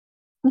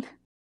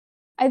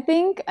 I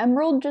think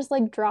Emerald just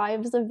like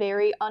drives a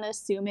very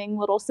unassuming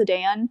little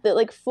sedan that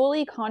like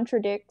fully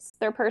contradicts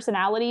their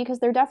personality because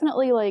they're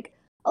definitely like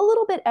a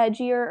little bit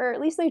edgier, or at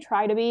least they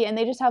try to be, and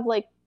they just have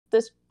like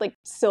this like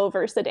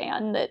silver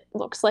sedan that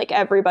looks like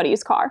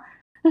everybody's car.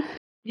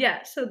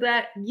 Yeah, so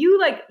that you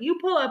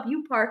pull up,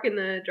 you park in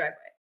the driveway.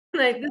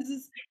 Like this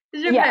is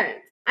your Yeah.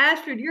 parents.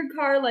 Astrid, your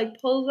car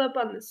like pulls up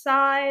on the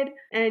side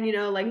and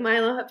like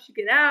Milo helps you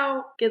get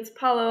out, gets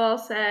Paulo all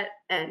set,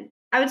 and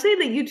I would say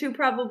that you two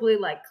probably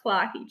like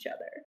clock each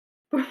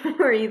other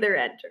before either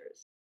enters.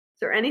 Is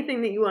there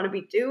anything that you want to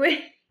be doing?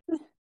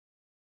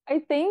 I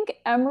think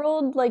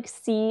Emerald like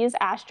sees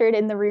Astrid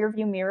in the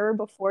rearview mirror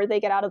before they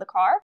get out of the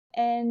car.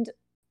 And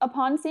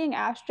upon seeing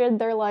Astrid,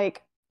 they're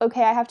like,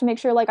 okay, I have to make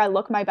sure like I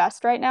look my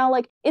best right now.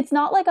 Like it's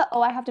not like a,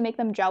 oh, I have to make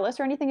them jealous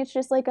or anything. It's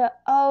just like a,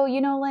 oh,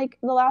 like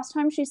the last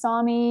time she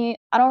saw me,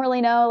 I don't really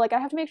know. Like I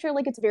have to make sure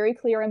like it's very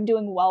clear I'm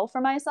doing well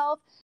for myself.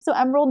 So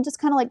Emerald just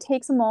kind of like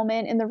takes a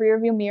moment in the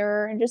rearview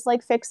mirror and just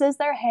like fixes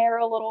their hair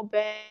a little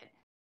bit,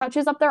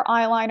 touches up their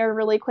eyeliner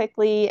really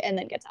quickly, and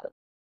then gets out.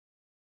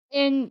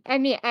 And I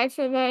mean, I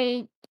feel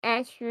like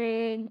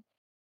Astrid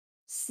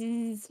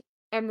sees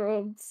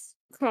Emerald's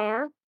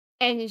car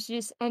and is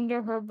just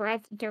under her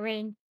breath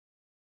doing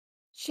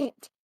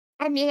shit.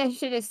 I mean, I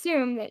should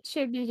assume that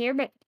she'd be here,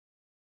 but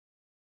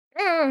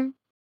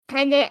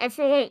kinda, I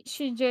feel like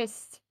she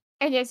just,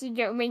 I guess,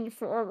 going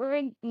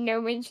forward,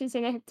 knowing she's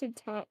gonna have to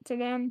talk to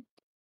them.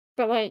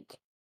 but like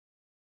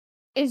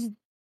is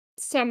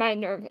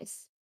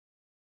semi-nervous.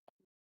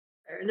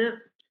 Fair enough.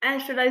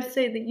 Astrid, I'd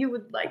say that you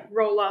would like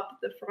roll up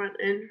the front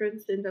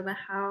entrance into the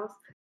house.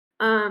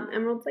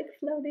 Emerald's like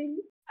floating.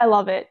 I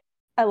love it.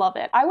 I love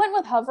it. I went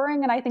with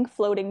hovering, and I think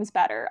floating's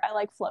better. I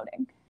like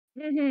floating.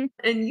 Mm-hmm.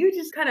 And you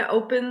just kind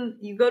of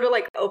you go to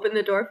like open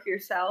the door for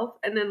yourself,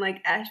 and then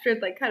like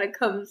Astrid like kind of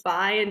comes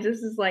by and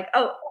just is like,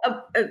 oh,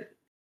 and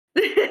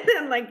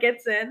like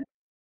gets in.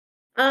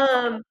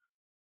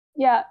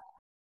 Yeah.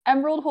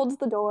 Emerald holds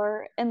the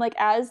door, and like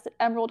as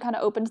Emerald kind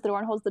of opens the door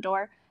and holds the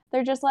door,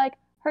 they're just like,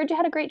 "Heard you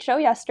had a great show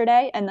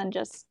yesterday," and then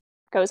just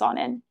goes on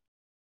in.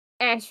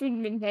 Astrid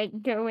would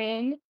like go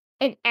in,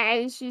 and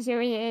as she's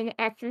going in,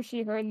 after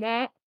she heard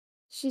that,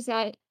 she's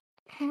like,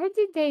 "How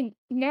did they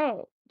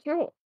know?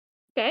 Cool,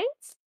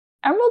 thanks."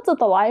 Emerald's at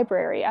the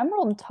library.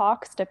 Emerald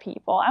talks to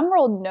people.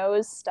 Emerald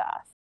knows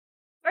stuff.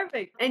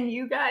 Perfect. And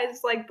you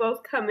guys like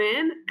both come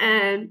in,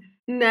 and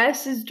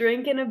Ness is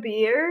drinking a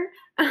beer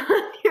on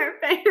your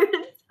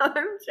parents'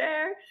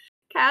 armchair.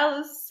 Cal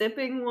is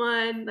sipping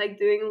one, like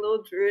doing a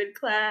little druid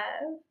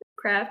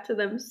craft to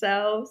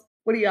themselves.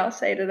 What do y'all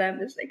say to them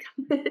as they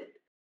come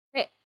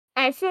in?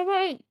 I feel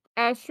like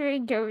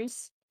Astrid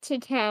goes to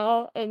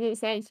Cal and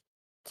is like,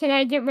 "Can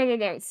I get one of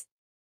those?"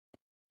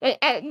 Like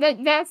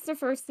that's the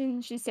first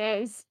thing she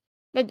says,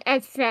 like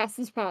as fast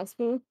as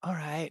possible. All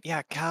right.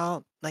 Yeah,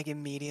 Cal like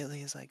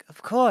immediately is like,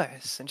 of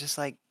course, and just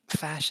like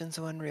fashions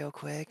one real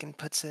quick and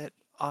puts it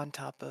on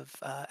top of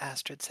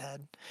Astrid's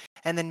head,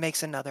 and then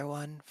makes another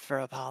one for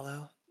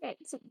Apollo.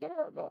 That's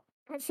adorable.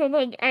 I feel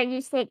like I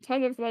just like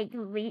kind of like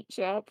reach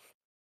up,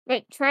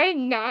 like try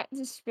not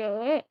to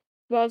spill it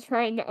while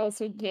trying to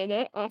also get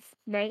it off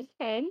my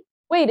head.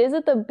 Wait, is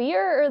it the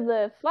beer or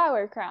the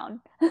flower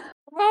crown?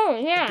 Oh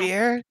The yeah,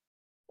 beer?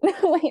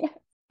 Wait.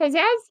 because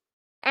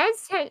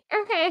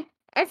okay,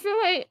 I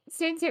feel like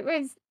since it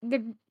was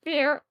the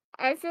beer,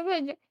 I feel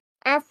like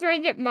after I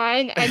get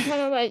mine, I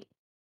kind of like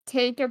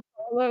take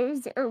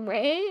Apollo's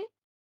away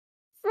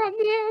from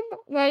him.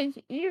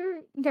 Like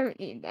you don't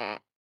need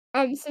that.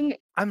 So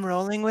I'm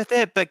rolling with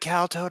it, but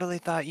Cal totally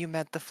thought you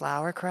meant the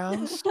flower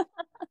crowns.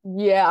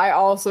 Yeah, I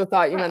also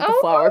thought you meant the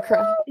flower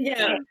crown. oh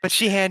Yeah. But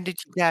she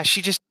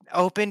just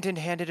opened and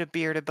handed a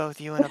beer to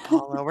both you and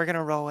Apollo. We're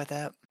gonna roll with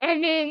it. I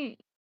mean,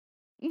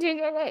 you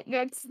know what?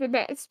 That's the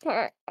best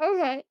part.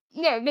 Okay.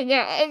 No, but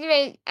yeah,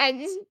 anyway,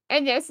 I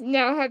just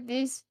now have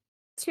these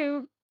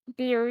two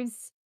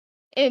beers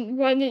in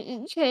one in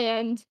each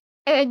hand.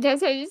 And I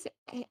guess I just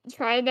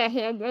try to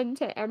hand one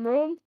to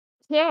Emerald.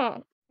 Yeah.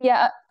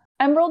 Yeah,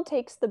 Emerald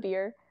takes the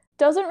beer.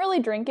 Doesn't really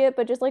drink it,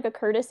 but just like a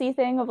courtesy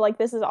thing of like,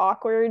 this is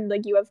awkward.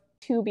 Like, you have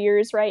two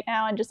beers right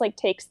now, and just like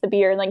takes the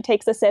beer and like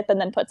takes a sip and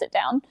then puts it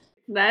down.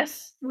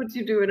 Ness, what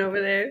you doing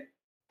over there?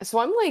 So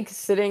I'm like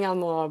sitting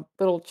on the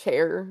little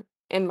chair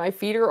and my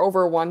feet are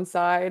over one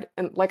side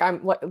and like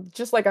I'm like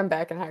just like I'm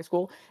back in high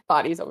school,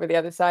 body's over the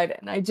other side,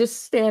 and I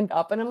just stand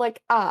up and I'm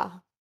like, I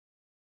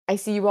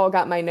see you all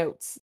got my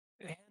notes.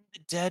 And the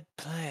dead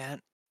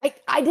plant.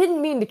 I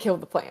didn't mean to kill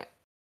the plant.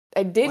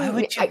 I Why didn't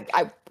would you?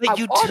 I But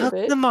you watered took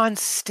it, the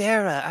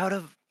monstera out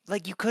of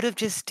like you could have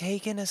just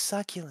taken a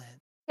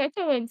succulent.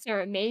 Succulents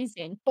are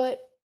amazing. but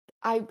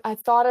I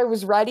thought I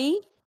was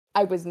ready.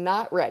 I was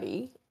not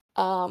ready.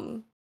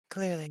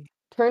 Clearly.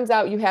 Turns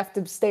out you have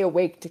to stay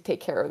awake to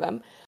take care of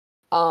them.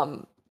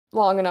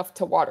 Long enough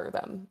to water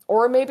them.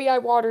 Or maybe I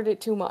watered it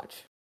too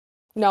much.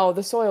 No,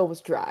 the soil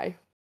was dry.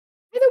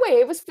 Either way,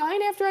 it was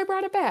fine after I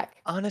brought it back.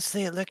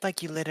 Honestly, it looked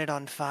like you lit it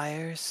on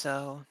fire,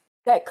 so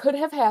That could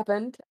have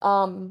happened.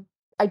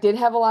 I did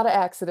have a lot of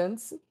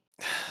accidents.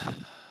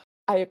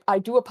 I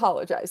do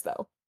apologize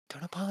though.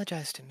 don't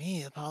apologize to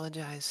me,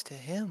 apologize to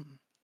him.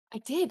 I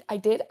did.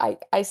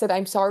 I said,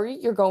 I'm sorry,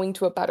 you're going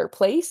to a better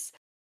place.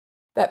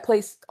 That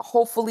place,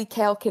 hopefully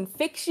Cal can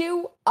fix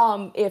you.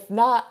 If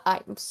not,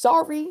 I'm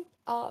sorry.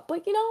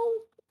 But you know,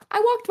 I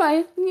walked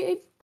by. He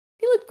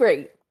looked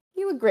great.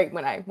 He looked great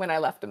when I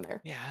left him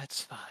there. Yeah,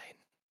 it's fine.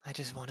 I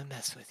just want to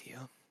mess with you.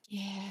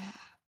 Yeah.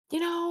 You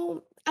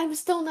know, I'm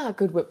still not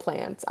good with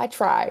plants. I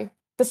try.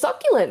 The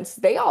succulents,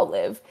 they all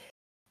live.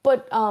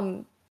 But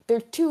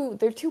they're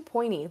too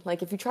pointy.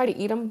 Like if you try to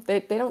eat them, they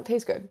don't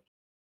taste good.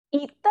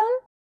 Eat them?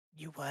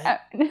 You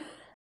what?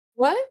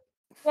 What?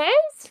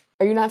 What?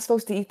 Are you not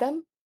supposed to eat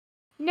them?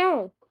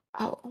 No.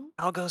 Oh.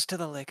 Al goes to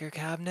the liquor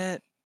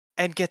cabinet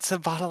and gets a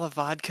bottle of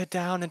vodka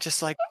down and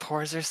just like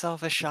pours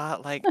herself a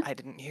shot like I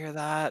didn't hear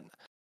that.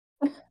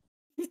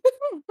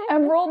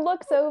 Emerald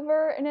looks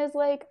over and is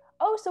like,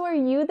 "Oh, so are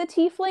you the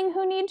tiefling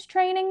who needs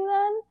training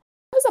then?"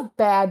 It was a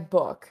bad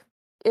book.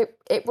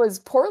 It was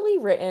poorly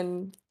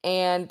written,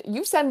 and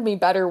you send me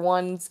better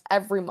ones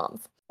every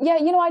month. Yeah,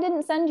 I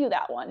didn't send you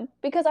that one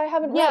because I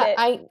haven't read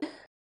it.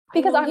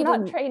 Because know I'm you not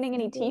didn't. training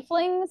any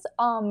tieflings.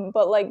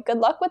 But like, good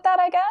luck with that,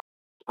 I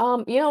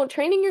guess.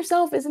 Training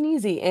yourself isn't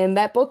easy, and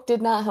that book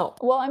did not help.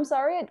 Well, I'm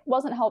sorry it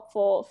wasn't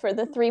helpful for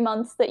the 3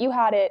 months that you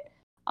had it.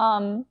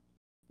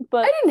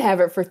 But I didn't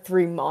have it for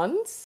 3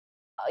 months.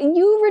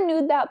 you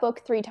renewed that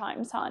book 3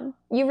 times, hon.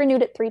 You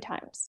renewed it 3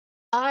 times.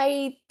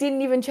 I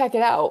didn't even check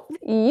it out.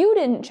 You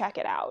didn't check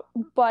it out,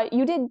 but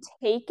you did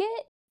take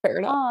it. Fair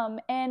enough.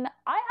 And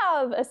I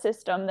have a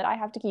system that I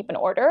have to keep in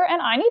order,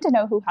 and I need to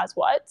know who has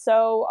what.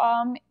 So,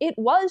 it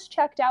was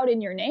checked out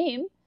in your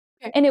name,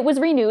 Okay. and it was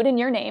renewed in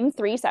your name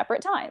 3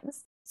 separate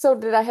times. So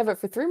did I have it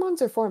for 3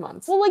 months or 4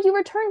 months? Well, like, you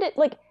returned it,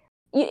 like,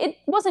 it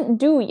wasn't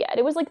due yet.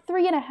 It was like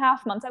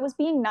 3.5 months. I was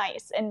being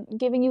nice and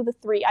giving you the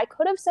 3. I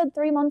could have said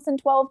 3 months and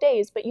 12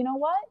 days, but you know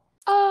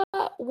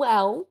what?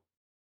 Well,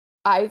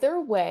 either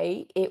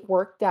way, it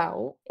worked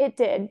out. It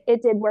did.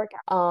 It did work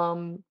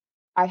out.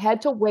 I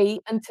had to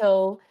wait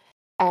until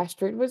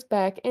Astrid was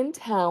back in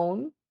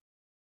town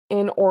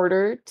in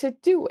order to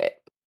do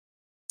it.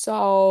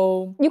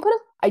 So You could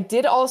have I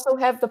did also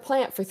have the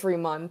plant for 3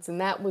 months, and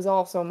that was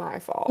also my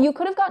fault. you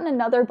could have gotten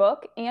another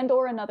book and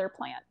or another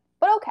plant.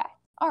 But okay.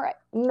 All right.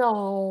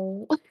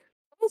 No.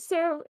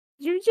 So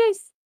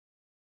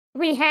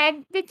we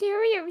had the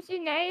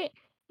karaoke night,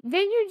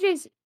 then you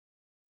just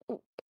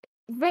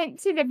went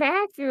to the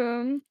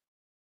bathroom.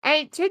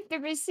 I took the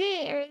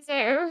receipt. I was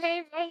like,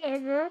 okay,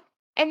 whatever.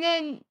 And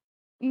then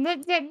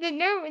looked at the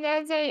note and I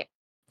was like,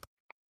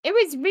 it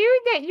was weird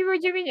that you were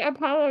giving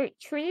Apollo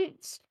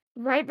treats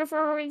right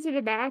before we went to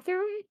the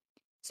bathroom.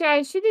 So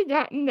I should have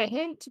gotten the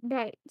hint,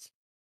 but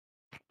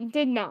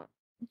did not.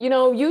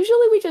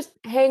 Usually we just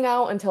hang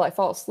out until I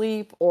fall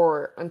asleep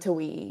or until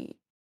we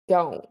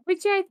don't.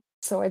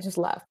 So I just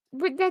left.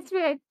 But that's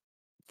what I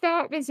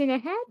thought was gonna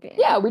happen.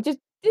 Yeah, we just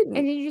And didn't.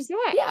 then you just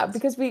left. Yeah,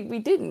 because we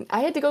didn't.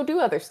 I had to go do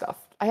other stuff.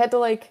 I had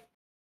to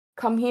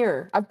come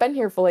here. I've been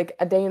here for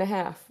a day and a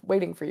half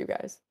waiting for you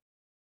guys.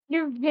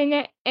 You've been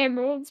at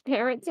Emerald's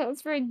parents'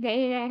 house for a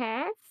day and a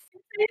half?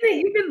 Say that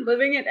you've been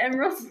living at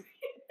Emerald's.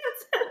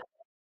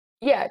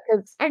 Yeah,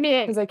 I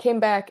mean, because I came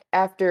back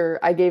after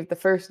I gave the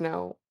first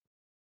note.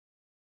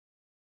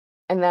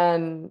 And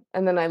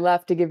then I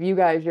left to give you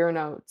guys your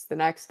notes the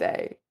next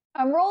day.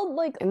 Emerald,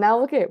 And now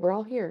look at it, we're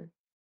all here.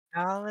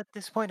 Al at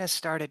this point has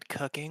started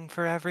cooking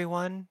for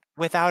everyone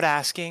without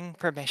asking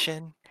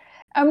permission.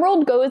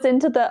 Emerald goes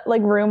into the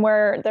room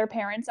where their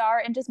parents are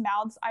and just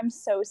mouths, "I'm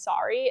so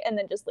sorry," and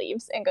then just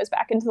leaves and goes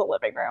back into the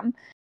living room.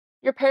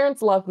 Your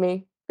parents love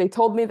me. They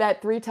told me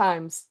that 3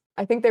 times.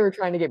 I think they were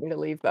trying to get me to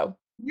leave, though.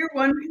 Your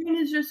one parent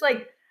is just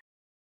like,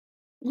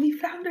 we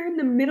found her in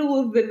the middle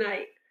of the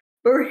night.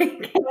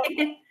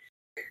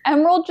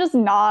 Emerald just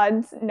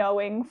nods,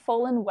 knowing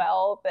full and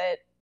well that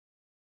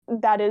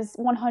that is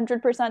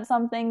 100%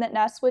 something that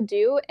Ness would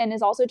do, and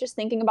is also just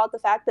thinking about the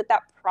fact that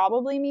that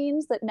probably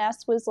means that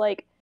Ness was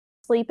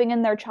sleeping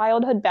in their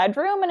childhood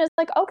bedroom, and is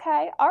like,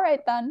 okay, all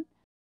right then.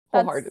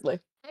 Wholeheartedly.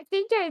 I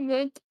think I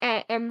looked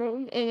at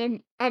Emerald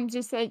and I'm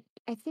just like,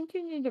 I think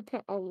you need to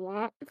put a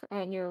lock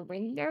on your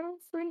window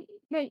from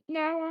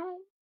now on.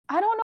 I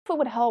don't know if it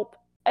would help.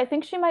 I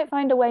think she might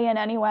find a way in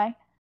anyway.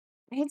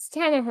 It's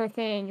kind of her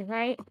thing,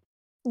 right?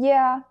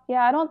 Yeah,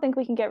 I don't think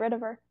we can get rid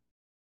of her.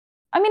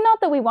 I mean, not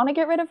that we want to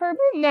get rid of her,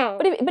 No.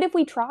 but if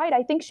we tried,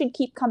 I think she'd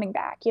keep coming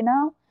back, you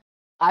know?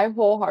 I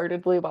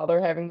wholeheartedly, while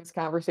they're having this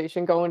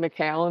conversation, go into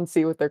Cal and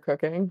see what they're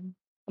cooking.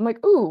 I'm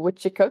like, ooh,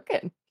 what you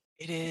cooking?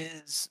 It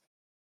is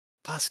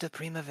pasta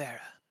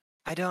primavera.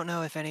 I don't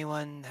know if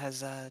anyone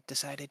has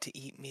decided to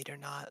eat meat or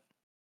not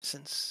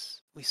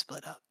since we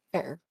split up.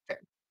 Fair.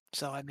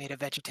 So I made a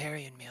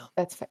vegetarian meal.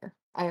 That's fair.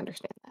 I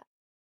understand that.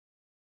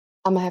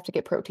 I'm gonna have to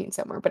get protein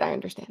somewhere, but I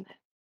understand that.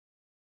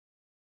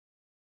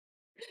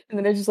 And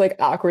then I just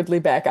awkwardly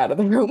back out of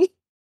the room.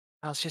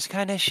 I was just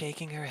kind of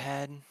shaking her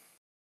head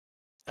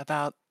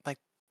about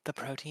the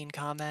protein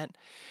comment,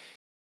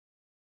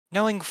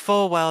 knowing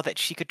full well that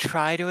she could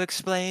try to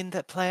explain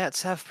that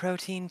plants have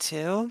protein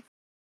too.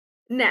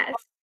 Ness,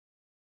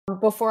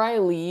 Before I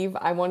leave,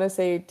 I want to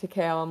say to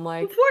Cal, I'm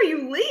like, before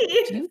you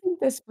leave. do you think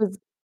this was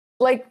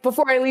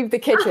before I leave the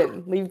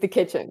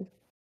kitchen?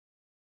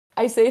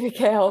 I say to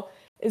Cal,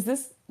 is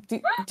this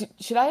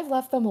should I have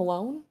left them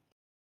alone?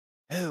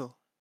 Who?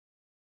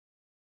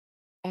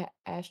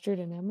 Astrid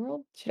and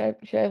Emerald? Should I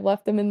have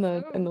left them in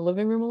the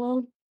living room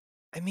alone?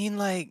 I mean,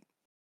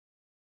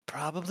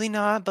 probably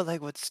not,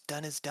 but what's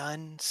done is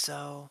done,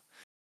 so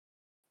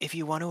if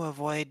you want to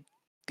avoid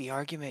the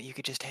argument, you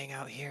could just hang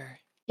out here.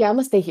 Yeah, I'm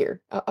gonna stay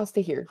here. I'll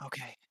stay here.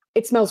 Okay.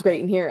 It smells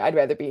great in here. I'd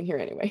rather be in here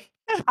anyway.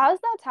 As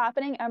that's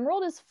happening,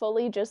 Emerald is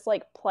fully just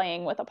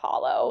playing with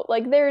Apollo.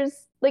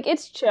 There's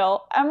it's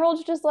chill.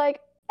 Emerald's just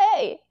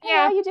hey,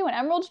 Yeah. how you doing?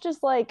 Emerald's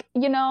just the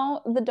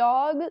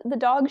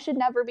dog should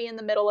never be in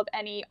the middle of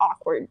any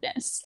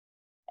awkwardness.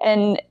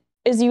 And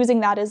is using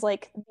that as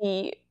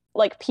the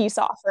peace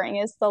offering,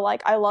 is the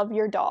I love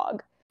your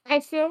dog. I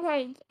feel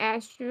like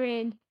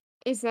Astrid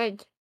is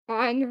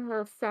on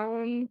her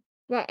phone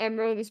while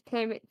Emerald is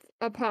playing with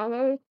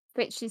Apollo,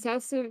 but she's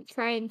also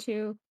trying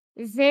to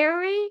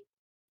very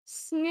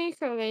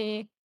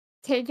sneakily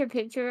take a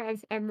picture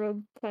of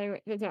Emerald playing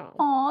with the dog.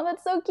 Aw,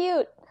 that's so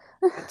cute.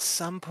 At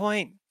some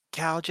point,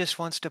 Cal just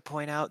wants to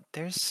point out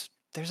there's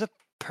a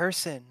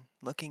person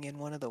looking in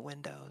one of the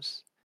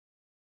windows.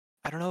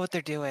 I don't know what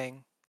they're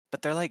doing,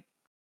 but they're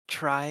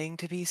trying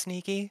to be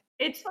sneaky.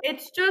 It's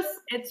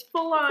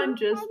full on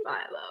just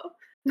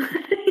Philo.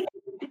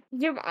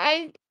 Do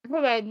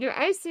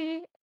I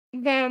see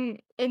them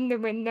in the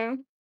window?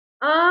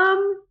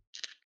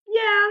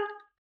 Yeah.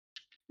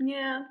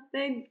 Yeah,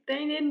 they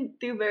didn't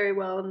do very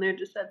well in their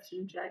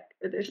deception check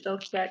or their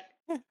stealth check.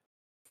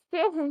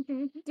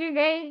 Do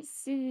they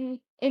see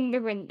in the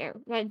window?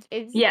 Like,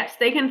 is Yes,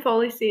 they can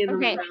fully see in the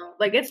okay. window.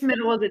 Like it's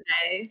middle of the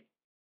day.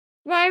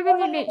 Why would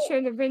they make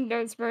sure the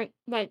windows weren't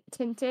like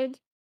tinted,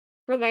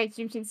 where like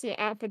you can see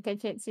out but they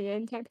can't see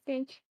in type of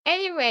thing?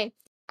 Anyway,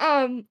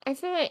 I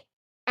feel like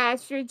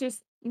Astrid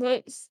just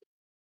looks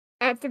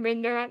out the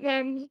window at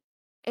them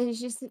and it's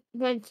just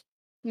like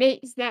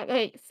makes that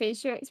like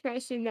facial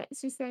expression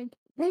that's just like,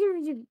 what are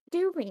you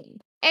doing?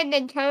 And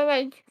then kind of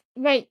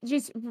like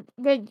just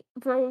like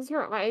rolls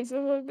her eyes a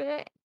little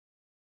bit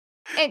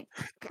and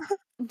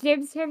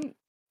gives him,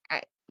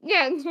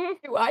 yeah.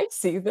 Do I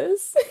see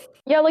this?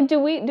 Yeah, like do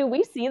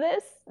we see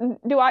this?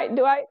 Do I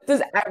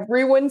Does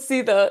everyone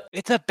see the?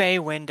 It's a bay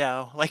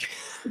window. Like,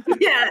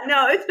 Yeah,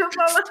 no, it's a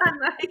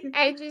behind line.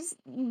 I just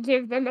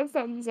give them a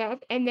thumbs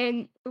up and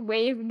then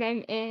wave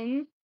them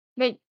in.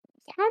 Like,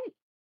 come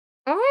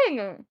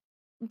on.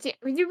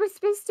 You were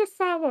supposed to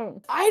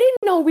follow. I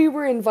didn't know we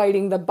were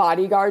inviting the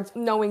bodyguards,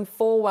 knowing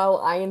full well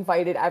I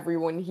invited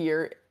everyone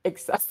here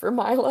except for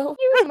Milo.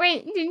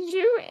 Wait, did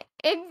you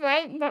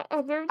invite the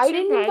other I two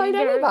didn't invite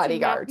any bodyguards and not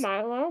bodyguards.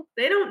 Milo?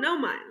 They don't know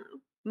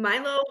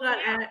Milo.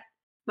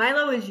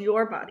 Milo is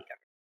your bodyguard.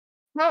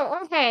 Oh,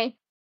 okay.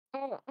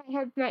 Oh, I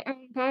have my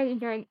own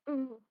bodyguard.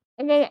 Ooh.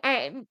 And then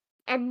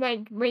I'm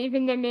like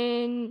waving them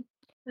in.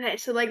 Okay,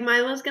 so like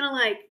Milo's gonna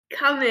like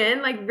come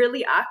in like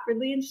really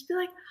awkwardly and just be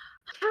like,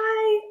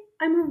 "Hi,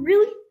 I'm a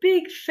really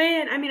big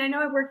fan. I mean, I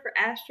know I work for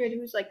Astrid,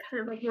 who's like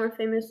kind of like more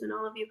famous than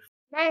all of you.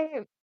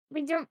 Milo,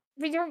 we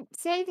don't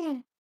say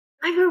that.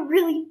 I'm a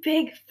really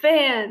big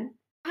fan.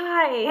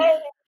 Hi."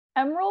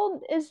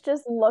 Emerald is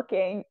just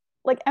looking.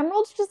 Like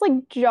Emerald's just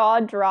like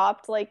jaw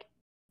dropped, like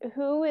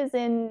who is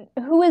in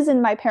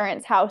my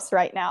parents' house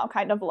right now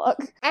kind of look.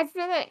 I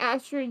feel like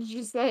Astrid's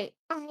just like,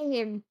 I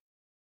am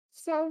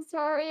so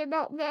sorry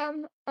about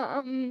them.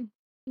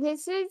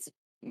 This is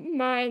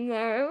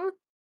Milo.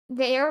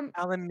 They are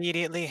Al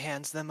immediately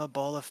hands them a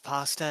bowl of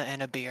pasta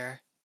and a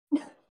beer.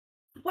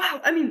 Wow,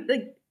 I mean,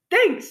 like,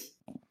 thanks.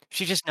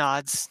 She just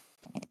nods.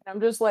 I'm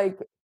just like,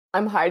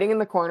 I'm hiding in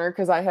the corner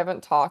because I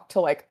haven't talked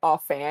to like a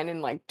fan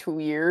in like 2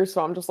 years.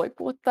 So I'm just like,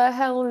 what the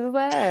hell is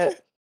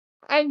that?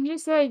 I'm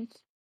just like,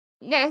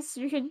 yes,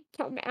 you should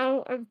come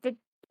out of the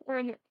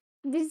corner.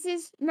 This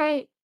is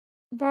my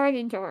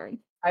bodyguard.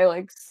 I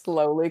like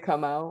slowly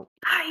come out.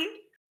 Hi.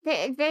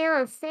 They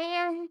are a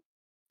fan,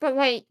 but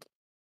like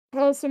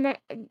also my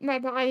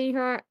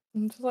bodyguard.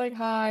 I'm just like,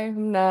 hi,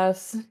 I'm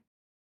Ness.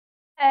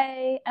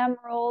 Hey,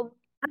 Emerald.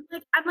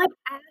 I'm like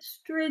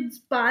Astrid's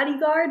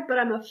bodyguard, but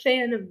I'm a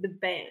fan of the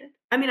band.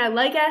 I mean, I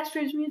like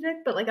Astrid's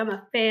music, but like I'm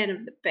a fan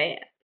of the band.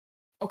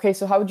 Okay,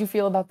 so how would you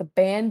feel about the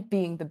band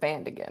being the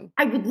band again?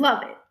 I would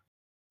love it.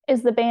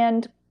 Is the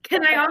band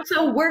Can I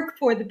also work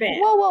for the band?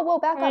 Whoa,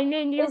 back I up.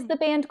 mean, Is the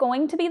band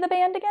going to be the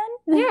band again?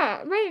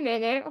 Yeah, wait a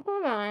minute,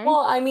 hold on.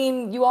 Well, I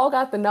mean, you all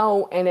got the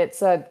note and it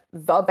said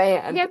the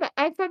band. Yeah, but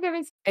I thought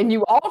and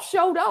you all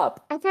showed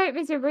up. I thought it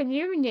was a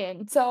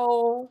reunion.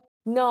 So,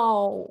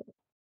 no.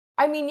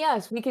 I mean,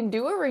 yes, we can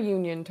do a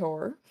reunion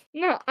tour.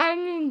 No, I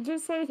mean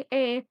just like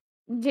a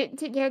get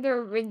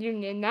together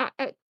reunion, not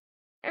a.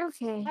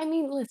 Okay. I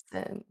mean,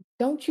 listen,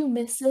 don't you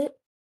miss it?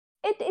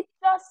 It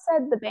just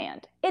said the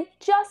band. It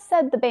just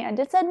said the band.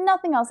 It said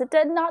nothing else. It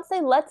did not say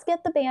let's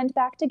get the band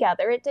back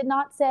together. It did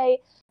not say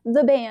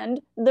the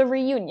band, the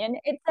reunion.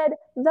 It said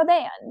the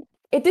band.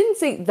 It didn't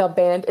say the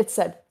band, it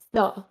said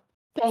the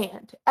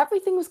band.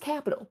 Everything was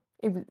capital.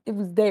 It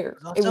was there.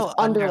 It was It was also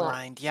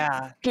underlined,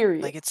 yeah.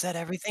 Period. Like it said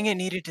everything it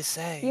needed to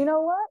say. You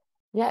know what?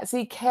 Yeah,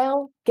 see,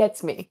 Cal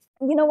gets me.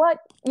 You know what?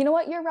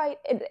 You're right.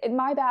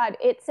 My bad.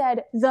 It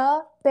said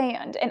the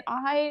band, and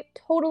I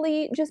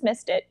totally just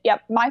missed it.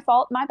 Yep, my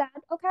fault. My bad.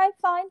 Okay,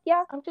 fine.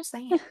 Yeah. I'm just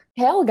saying.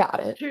 Cal got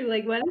it. True,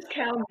 like when is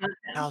Cal not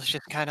that? Al's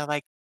just kind of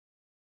like.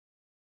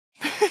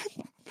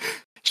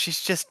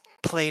 She's just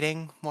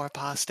plating more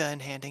pasta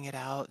and handing it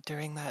out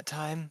during that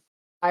time.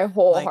 I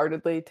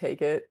wholeheartedly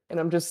take it, and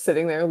I'm just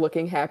sitting there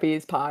looking happy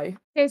as pie.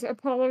 Does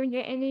Apollo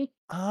get any?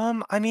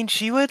 I mean,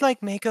 she would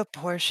like make a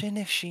portion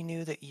if she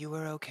knew that you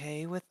were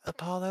okay with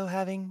Apollo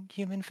having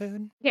human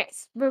food.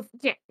 Yes.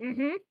 Yeah.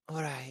 Mm-hmm.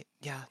 All right,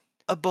 yeah.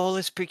 A bowl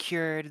is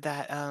procured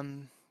that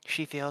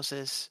she feels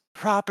is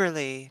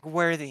properly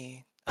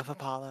worthy of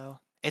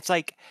Apollo. It's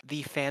like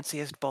the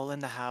fanciest bowl in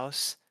the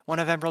house. One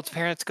of Emerald's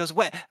parents goes,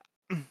 "What?"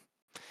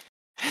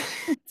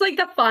 It's like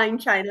the fine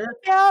china.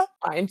 Yeah,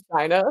 Fine,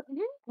 China.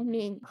 I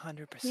mean,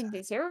 he 100%.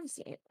 deserves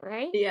it,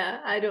 right?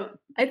 Yeah,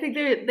 I think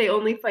they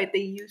only fight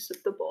the use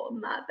of the bowl,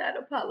 not that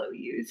Apollo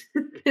use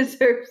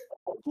deserves.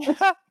 They're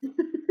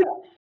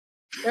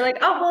like,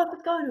 oh well, if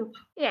it's going to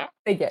Apollo. Yeah.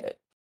 They get it.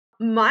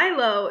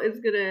 Milo is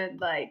gonna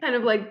like kind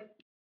of like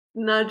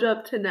nudge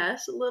up to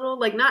Ness a little,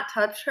 like not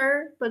touch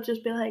her, but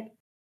just be like,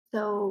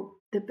 so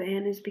the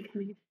band is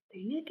becoming a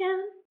thing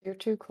again? You're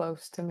too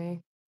close to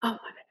me. Oh my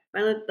bad.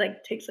 Milo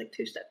like takes like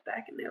 2 steps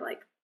back and they're like,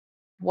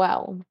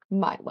 Well,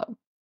 Milo,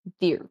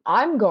 dear,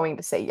 I'm going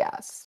to say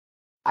yes.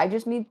 I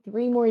just need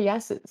 3 more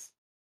yeses.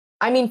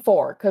 I mean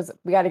 4, because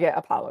we got to get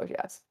Apollo's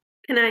yes.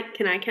 Can I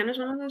count as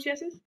one of those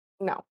yeses?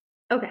 No,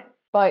 Okay.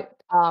 but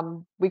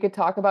we could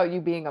talk about you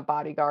being a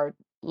bodyguard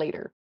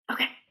later.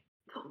 Okay.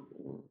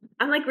 Cool.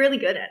 I'm like really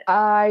good at it.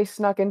 I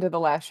snuck into the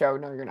last show.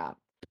 No, you're not.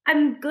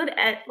 I'm good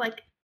at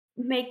like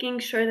making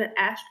sure that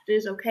Astrid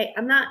is okay.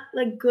 I'm not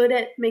like good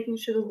at making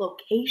sure the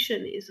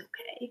location is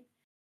okay.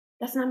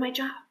 That's not my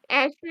job.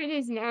 Astrid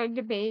is now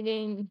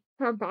debating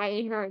her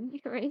bodyguard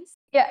choice.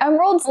 Yeah,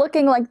 Emerald's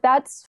looking like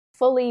that's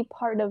fully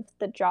part of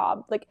the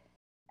job. Like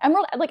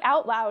Emerald, like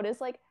out loud,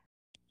 is like,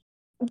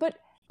 but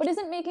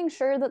isn't making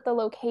sure that the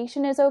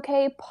location is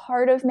okay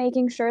part of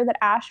making sure that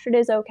Astrid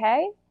is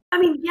okay? I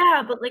mean,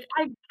 yeah, but like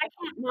I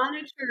can't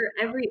monitor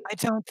every. I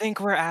don't think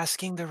we're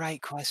asking the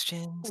right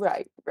questions.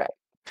 Right, right.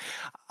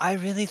 I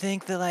really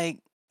think that like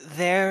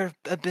their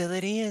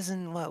ability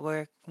isn't what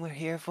we're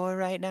here for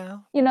right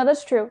now. You know,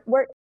 that's true.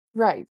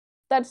 Right.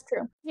 That's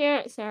true.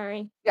 Yeah,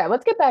 sorry. Yeah,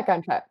 let's get back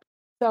on track.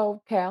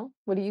 So, Cal,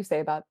 what do you say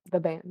about the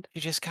band?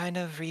 She just kind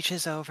of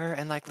reaches over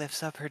and like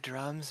lifts up her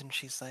drums and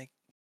she's like,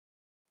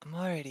 I'm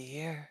already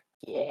here.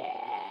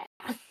 Yeah.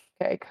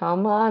 Okay,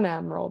 come on,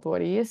 Emerald. What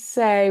do you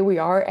say? We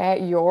are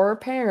at your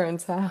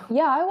parents' house.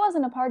 Yeah, I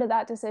wasn't a part of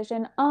that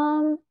decision.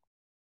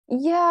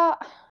 Yeah,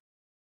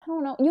 I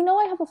don't know. You know,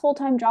 I have a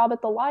full-time job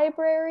at the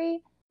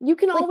library. You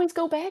can Like- always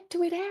go back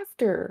to it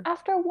after.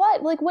 After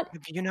what? Like, what?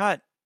 Have you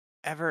not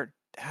ever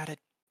had a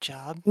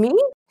job? Me?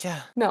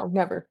 Yeah. No,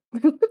 never.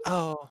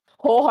 Oh,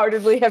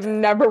 Wholeheartedly have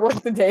never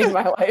worked a day in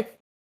my life.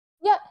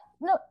 Yeah,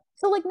 no.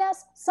 So, like,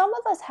 Ness, some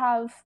of us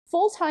have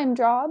full-time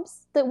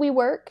jobs that we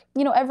work,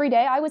 you know, every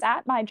day. I was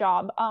at my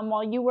job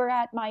while you were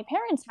at my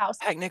parents' house.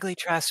 technically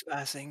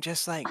trespassing.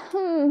 Just like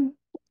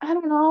I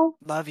don't know.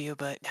 love you,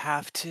 but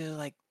have to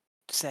like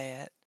say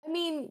it. I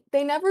mean,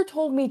 they never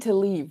told me to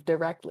leave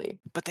directly.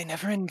 But they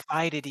never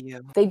invited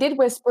you. They did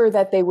whisper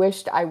that they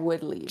wished I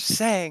would leave. Just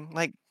saying,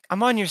 like,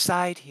 I'm on your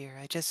side here.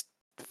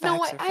 No,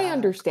 Facts are I facts.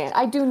 understand.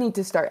 I do need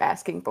to start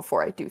asking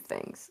before I do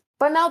things.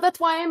 But now that's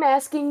why I'm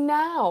asking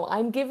now.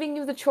 I'm giving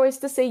you the choice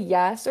to say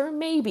yes or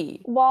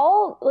maybe.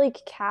 While, like,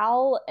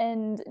 Cal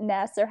and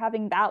Ness are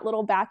having that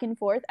little back and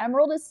forth,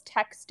 Emerald is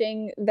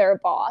texting their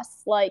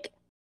boss, like,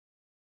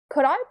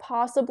 could I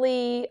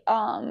possibly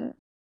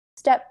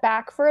step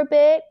back for a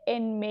bit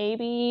and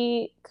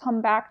maybe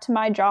come back to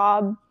my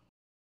job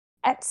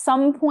at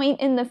some point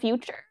in the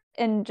future?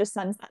 And just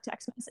sends that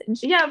text message.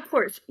 Yeah, of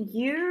course.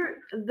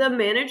 The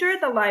manager at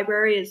the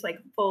library is like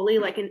fully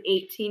like an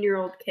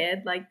 18-year-old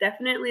kid, like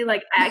definitely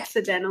like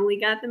accidentally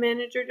got the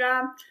manager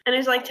job. And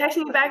is like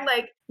texting you back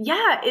like,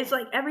 yeah, is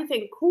like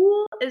everything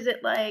cool? Is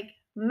it like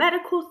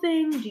medical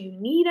thing? Do you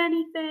need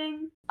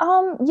anything?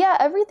 Yeah,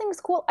 everything's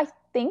cool. I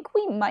think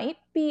we might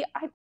be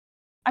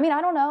I mean,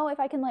 I don't know if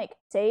I can like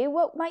say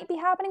what might be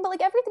happening, but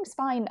like everything's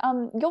fine.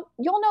 You'll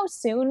know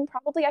soon,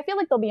 probably. I feel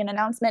like there'll be an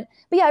announcement.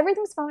 But yeah,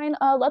 everything's fine.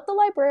 Let the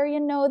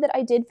librarian know that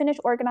I did finish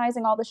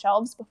organizing all the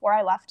shelves before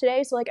I left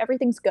today, so like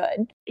everything's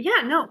good.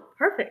 Yeah, no,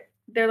 perfect.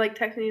 They're like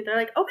texting you. They're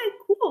like, okay,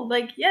 cool.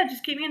 Like, yeah,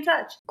 just keep me in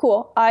touch.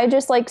 Cool. I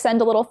just like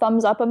send a little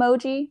thumbs up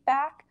emoji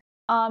back.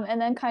 And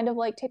then kind of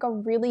like take a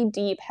really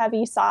deep,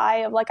 heavy sigh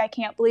of like, I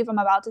can't believe I'm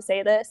about to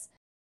say this.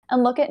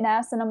 And look at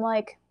Ness and I'm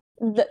like,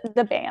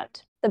 the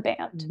band. The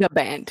band. The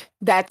band.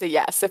 That's a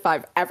yes if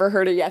I've ever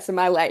heard a yes in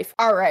my life.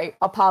 All right,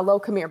 Apollo,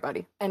 come here,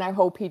 buddy. And I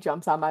hope he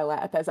jumps on my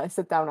lap as I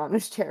sit down on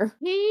his chair.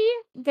 He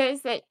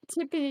does that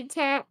tippity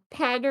tap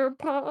patter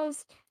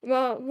pause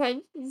while like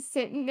he's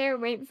sitting there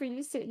waiting for you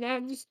to sit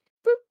down, just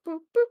boop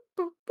boop boop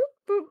boop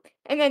boop boop.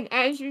 And then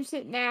as you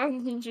sit down,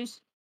 he just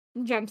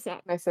jumps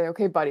up. I say,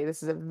 okay, buddy,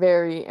 this is a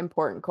very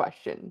important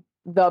question.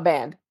 The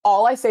band.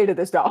 All I say to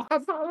this dog.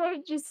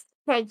 Apollo just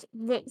like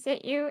looks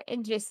at you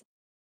and just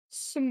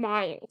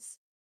smiles.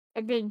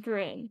 A big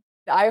grin.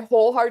 I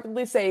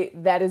wholeheartedly say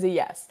that is a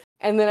yes.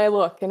 And then I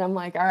look and I'm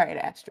like, all right,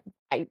 Astrid,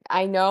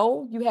 I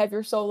know you have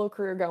your solo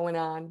career going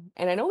on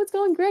and I know it's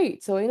going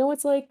great. So I know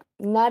it's like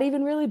not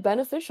even really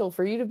beneficial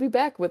for you to be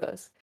back with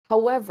us.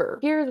 However,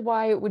 here's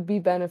why it would be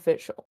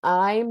beneficial.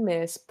 I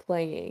miss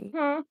playing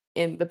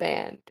in the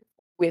band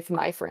with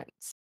my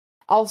friends.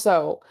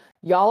 Also,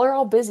 y'all are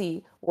all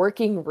busy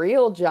working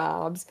real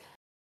jobs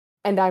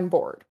and I'm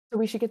bored. So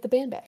we should get the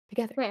band back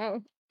together.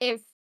 Well, if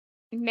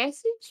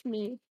message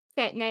me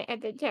that night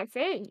at the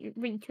cafe,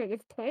 we could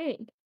have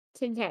played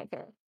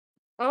together.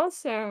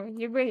 Also,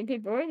 you wouldn't be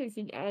bored if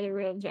you got a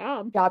real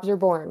job. Jobs are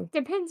boring.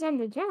 Depends on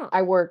the job.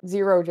 I worked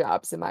 0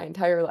 jobs in my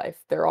entire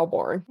life. They're all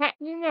boring.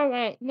 You know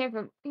what?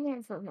 Never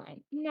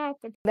mind. Not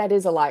the. That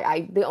is a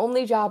lie. The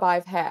only job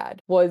I've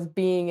had was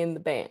being in the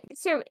band.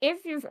 So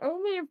if you've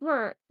only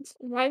worked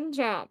one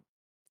job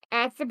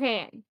at the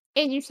band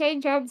and you say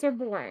jobs are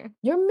boring,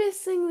 You're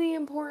missing the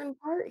important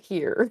part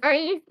here. are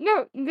you?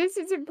 No, this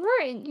is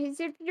important because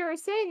if you're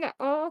saying that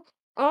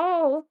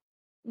all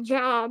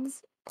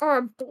jobs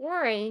are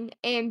boring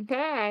and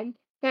bad,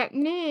 that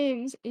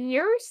means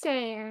you're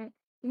saying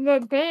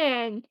the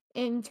band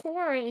and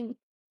touring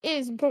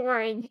is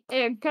boring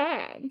and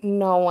bad.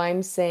 No,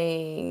 I'm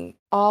saying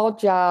all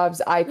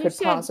jobs I You could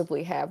said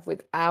possibly have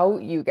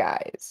without you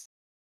guys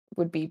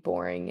would be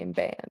boring and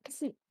bad.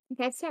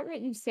 that's not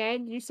what you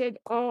said. You said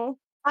all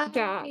I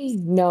jobs.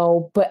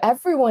 know, but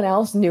everyone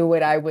else knew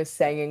what I was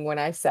saying when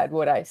I said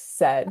what I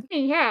said.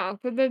 Yeah,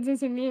 but that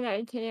doesn't mean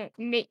I can't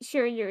make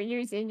sure you're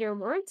using your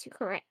words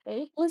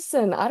correctly.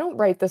 Listen, I don't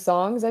write the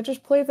songs, I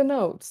just play the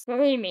notes.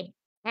 Believe me,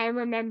 I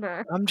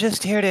remember. I'm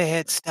just here to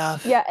hit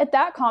stuff. Yeah, at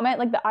that comment,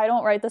 like the I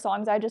don't write the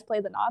songs, I just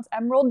play the nods,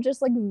 Emerald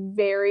just like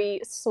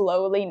very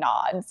slowly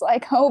nods,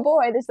 like, oh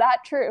boy, is that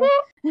true?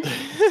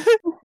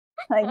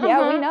 Like,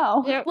 yeah, we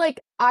know. Yep.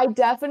 Like, I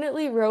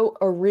definitely wrote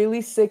a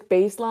really sick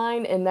bass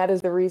line, and that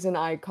is the reason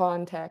I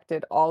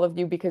contacted all of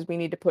you because we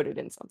need to put it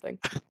in something.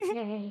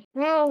 Okay.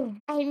 Well,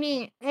 I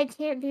mean, I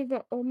can't be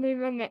the only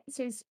one that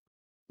says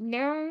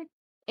no.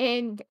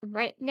 And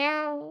right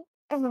now,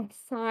 oh,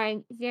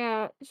 fine.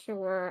 Yeah,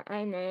 sure.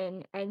 I'm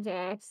in, I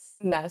guess.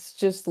 Ness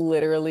just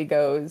literally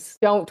goes,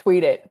 "Don't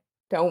tweet it.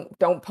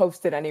 Don't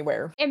post it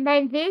anywhere." And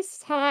by this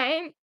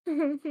time,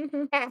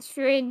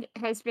 Astrid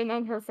has been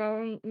on her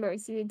phone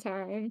most of the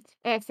time.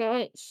 I feel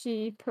like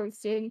she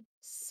posted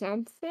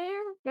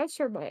something, not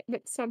sure what,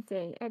 but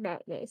something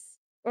about this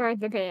or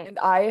the band. And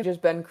I have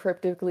just been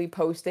cryptically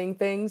posting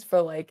things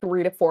for like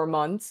 3 to 4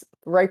 months.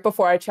 Right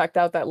before I checked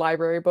out that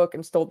library book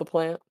and stole the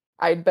plant,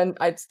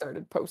 I'd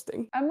started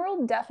posting.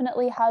 Emerald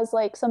definitely has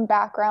like some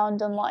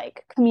background in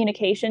like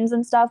communications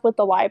and stuff with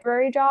the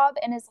library job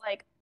and is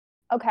like,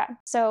 okay,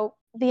 so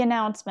the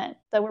announcement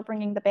that we're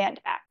bringing the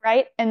band back,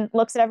 right? And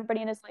looks at everybody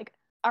and is like,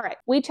 all right,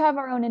 we each have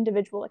our own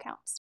individual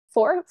accounts.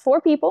 Four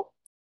people,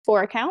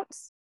 4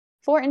 accounts,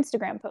 4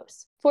 Instagram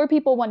posts, 4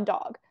 people, 1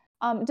 dog.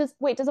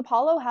 Does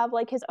Apollo have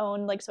like his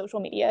own like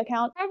social media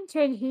account? How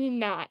could he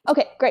not?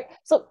 Okay, great.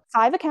 So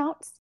 5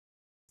 accounts,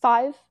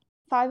 five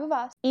of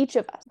us, each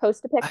of us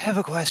post a I picture. have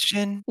a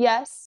question.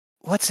 Yes.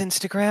 What's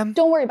Instagram?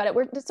 Don't worry about it.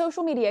 We're the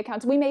social media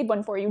accounts. We made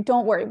one for you.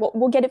 Don't worry.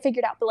 We'll get it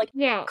figured out. But like,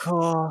 Yeah.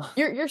 Cool.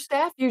 Your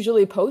staff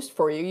usually post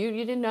for you. You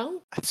didn't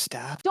know? I have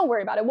staff. don't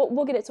worry about it.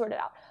 We'll get it sorted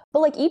out.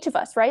 But like each of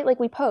us, right? Like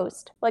we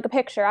post like a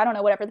picture. I don't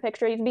know, whatever the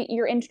picture. It can be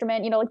your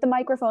instrument. You know, like the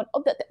microphone.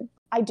 Oh,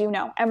 I do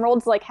know.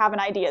 Emerald's like having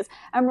ideas.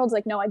 Emerald's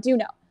like, no, I do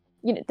know.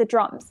 You know, the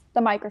drums,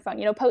 the microphone.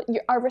 You know,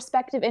 our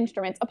respective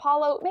instruments.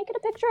 Apollo, make it a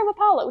picture of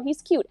Apollo.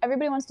 He's cute.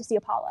 Everybody wants to see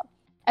Apollo.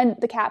 And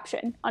the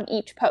caption on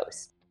each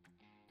post: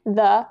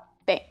 the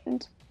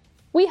band.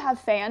 We have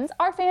fans.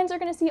 Our fans are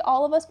going to see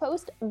all of us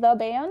post the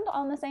band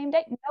on the same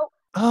day. No.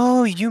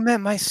 Oh, you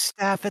meant my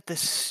staff at the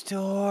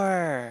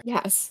store.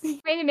 Yes.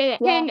 Wait a minute.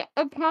 Yeah. Can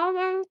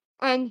Apollo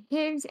on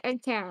his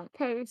account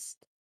post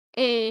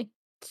a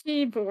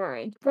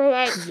keyboard for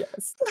like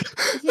Yes.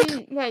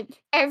 he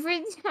like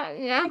every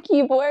time? Yeah. A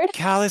keyboard.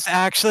 Cal is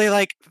actually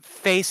like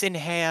face in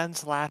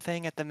hands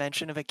laughing at the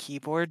mention of a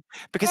keyboard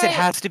because it Right.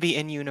 has to be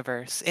in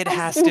universe. It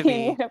has to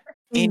be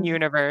in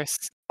universe.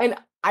 And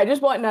I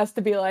just want Ness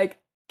to be like,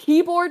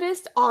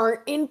 keyboardists aren't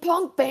in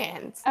punk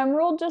bands.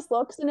 Emerald just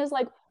looks and is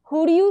like,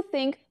 who do you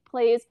think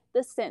plays the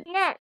synth?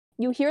 Yeah.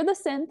 You hear the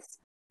synths.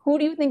 Who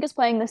do you think is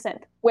playing the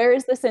synth? Where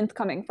is the synth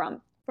coming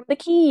from? From the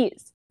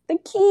keys. The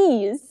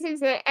keys.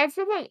 Because I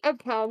feel like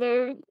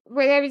Apollo,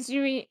 when I was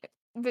doing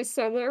the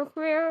solo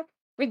career,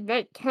 would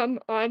like come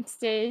on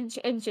stage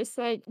and just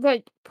like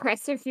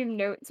press a few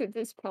notes with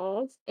his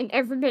paws, and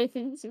everybody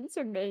thinks it's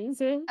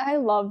amazing. I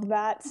love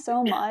that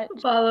so much.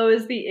 Apollo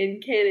is the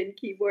in-canon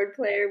keyboard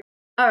player.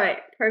 All right,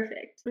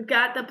 perfect. We've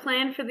got the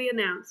plan for the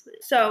announcement.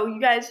 So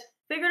you guys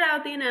figured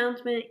out the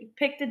announcement. You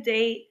picked a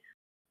date.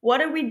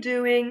 What are we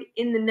doing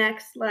in the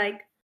next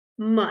like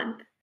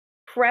month?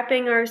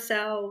 Prepping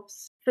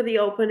ourselves for the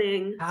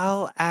opening.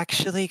 Cal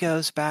actually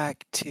goes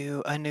back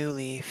to a new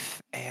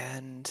leaf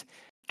and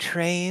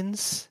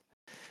trains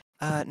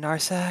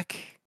Narsak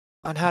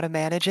on how to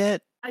manage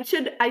it. I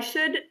should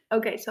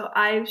okay, so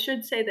I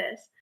should say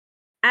this.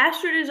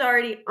 Astrid is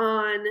already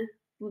on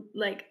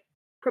like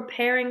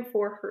preparing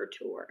for her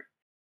tour.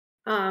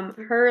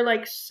 Her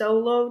like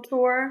solo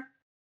tour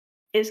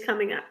is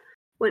coming up.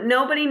 What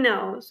nobody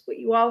knows, what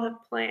you all have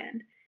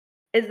planned,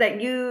 is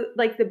that you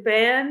like the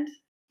band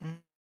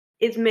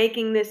is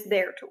making this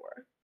their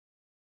tour.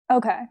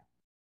 Okay.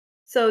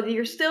 So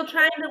you're still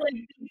trying to like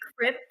be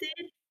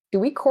cryptid. Do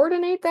we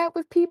coordinate that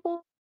with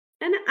people?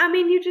 And I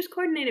mean you just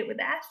coordinate it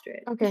with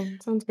Astrid. Okay,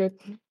 sounds good.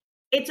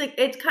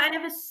 It's kind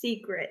of a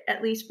secret,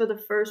 at least for the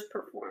first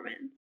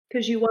performance.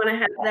 Because you want to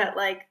have that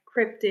like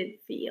cryptid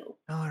feel.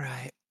 All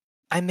right.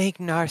 I make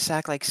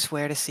Narsak like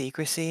swear to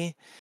secrecy.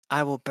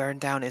 I will burn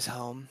down his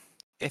home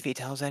if he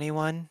tells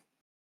anyone.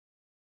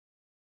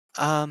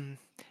 And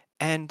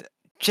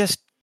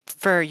just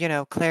for,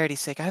 clarity's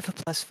sake, I have a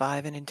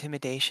 +5 in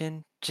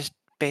intimidation just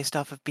based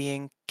off of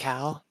being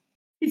Cal.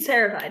 He's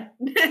terrified.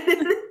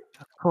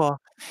 Cool.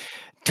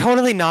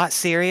 Totally not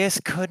serious.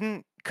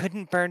 Couldn't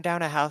burn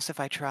down a house if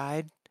I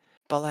tried,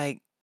 but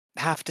like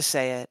have to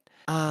say it.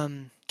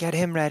 Get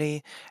him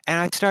ready, and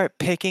I start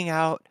picking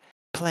out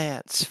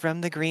plants from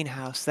the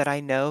greenhouse that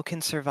I know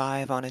can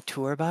survive on a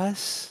tour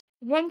bus.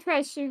 one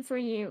question for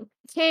you.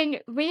 Can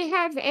we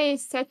have a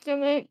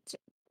succulent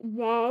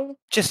wall?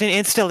 Just an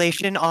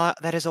installation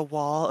that is a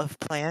wall of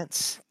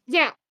plants.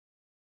 Yeah.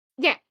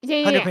 Yeah.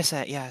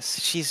 100%,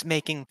 yes. She's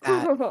making Cool,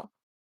 that. cool, cool.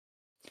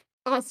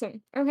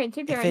 Awesome. Okay,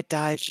 keep If going. it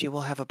dies, she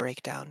will have a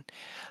breakdown.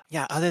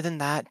 Yeah, other than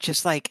that,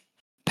 just like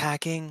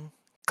packing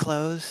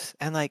clothes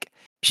and like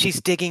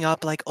she's digging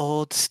up like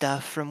old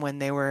stuff from when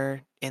they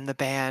were in the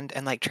band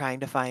and like trying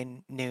to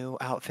find new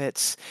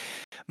outfits,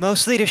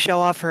 mostly to show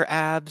off her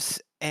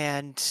abs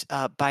and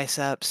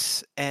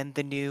biceps and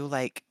the new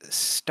like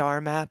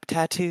star map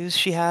tattoos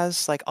she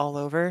has like all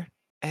over.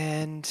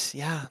 And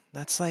yeah,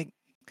 that's like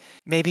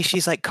maybe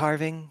she's like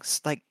carving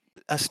like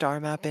a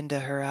star map into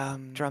her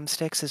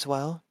drumsticks as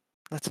well.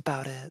 That's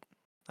about it.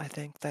 I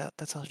think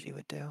that's all she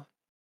would do.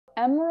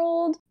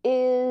 Emerald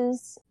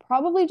is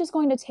probably just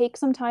going to take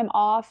some time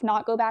off,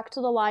 not go back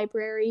to the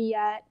library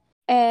yet.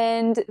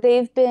 And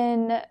they've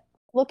been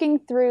looking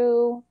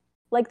through,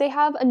 like, they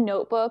have a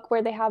notebook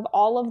where they have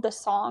all of the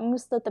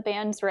songs that the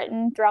band's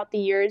written throughout the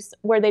years,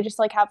 where they just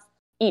like have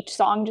each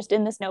song just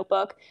in this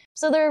notebook.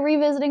 So they're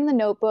revisiting the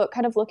notebook,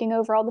 kind of looking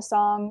over all the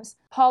songs,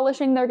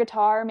 polishing their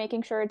guitar,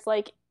 making sure it's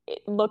like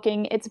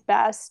looking its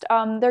best.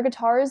 Their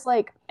guitar is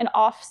like an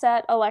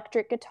offset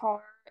electric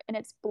guitar and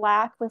it's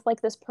black with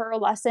like this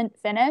pearlescent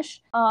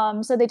finish.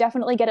 So they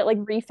definitely get it like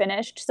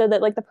refinished so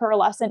that like the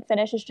pearlescent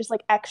finish is just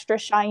like extra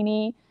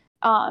shiny.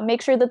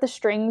 Make sure that the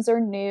strings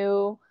are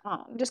new.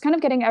 Just kind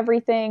of getting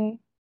everything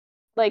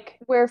like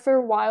where for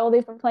a while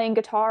they've been playing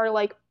guitar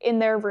like in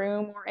their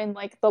room or in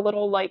like the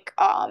little like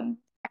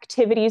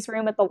activities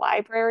room at the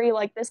library.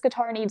 Like this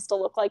guitar needs to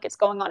look like it's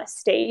going on a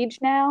stage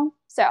now.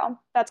 So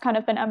that's kind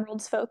of been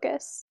Emerald's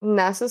focus.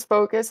 Nessa's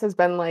focus has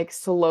been like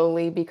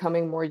slowly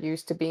becoming more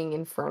used to being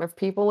in front of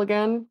people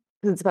again.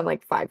 'Cause it's been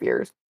like 5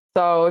 years.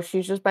 So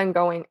she's just been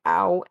going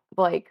out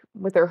like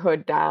with her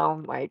hood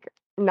down, like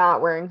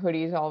not wearing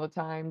hoodies all the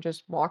time,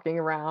 just walking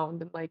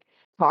around and like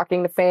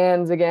talking to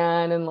fans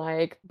again and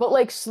like but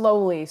like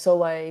slowly. So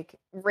like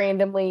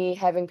randomly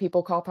having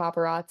people call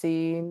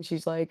paparazzi and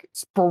she's like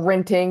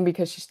sprinting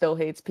because she still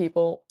hates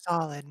people.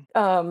 Solid.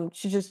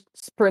 She just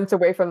sprints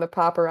away from the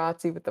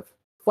paparazzi with the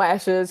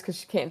flashes because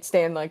she can't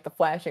stand like the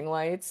flashing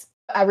lights.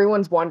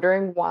 Everyone's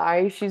wondering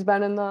why she's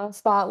been in the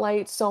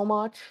spotlight so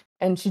much,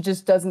 and she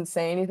just doesn't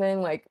say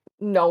anything. Like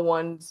no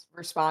one's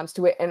responds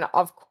to it, and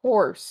of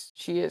course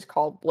she is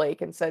called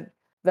Blake and said,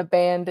 "The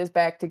band is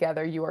back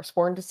together. You are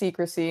sworn to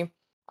secrecy.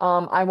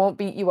 I won't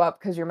beat you up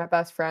because you're my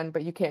best friend,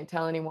 but you can't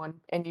tell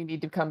anyone, and you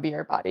need to come be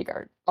our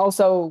bodyguard.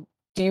 Also,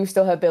 do you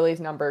still have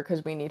Billy's number?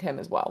 Because we need him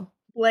as well."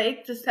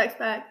 Blake just texts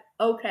back,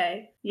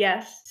 okay,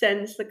 yes,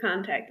 sends the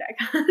contact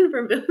icon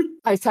from Billy.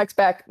 I text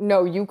back,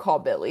 "No, you call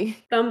Billy."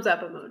 Thumbs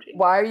up emoji.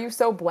 Why are you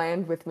so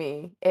bland with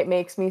me? It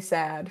makes me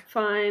sad.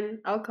 Fine,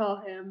 I'll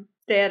call him.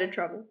 Stay out of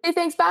trouble. Hey,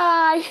 thanks,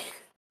 bye.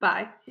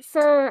 Bye.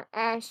 For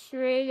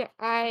Astrid,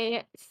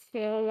 I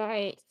feel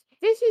like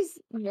this is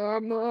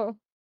normal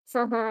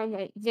for her,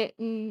 like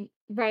getting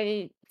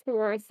ready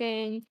for a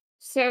thing.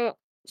 So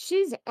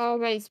she's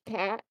always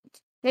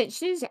packed. Like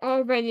she's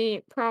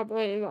already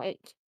probably like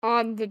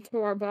on the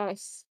tour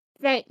bus.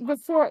 Like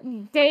before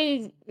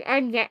days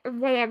and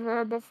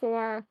whatever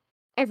before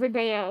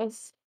everybody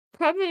else.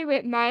 Probably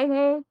with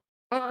Milo.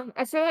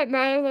 I feel like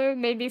Milo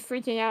may be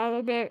freaking out a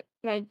little bit,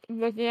 like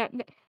looking at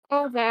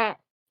all that.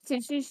 So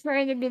she's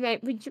trying to be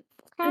like, would you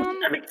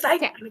I'm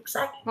excited. I'm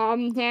excited.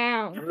 calm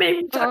down? I'm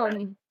maybe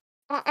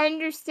I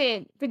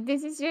understand, but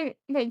this is your,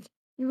 like,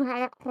 you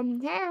gotta calm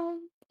down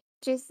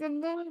just a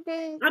little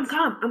bit. I'm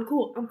calm. I'm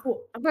cool. I'm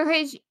cool.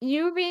 Because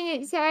you being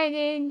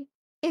excited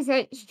is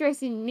like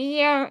stressing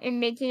me out and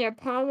making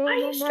Apollo Why are a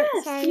you little more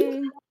stressed?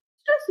 excited.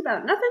 Stressed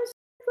about nothing's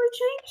really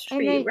changed for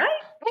And you, then,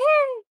 right?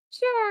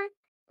 sure.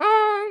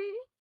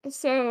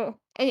 So,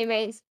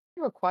 anyways,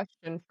 I have a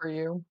question for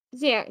you.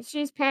 yeah,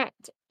 she's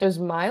packed. Does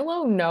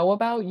Milo know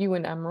about you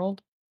and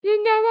Emerald?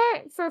 You know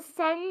what? For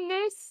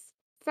funsies,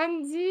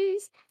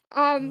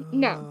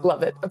 no.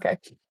 Love it. Okay.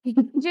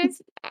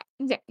 Just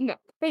yeah, no.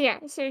 But yeah,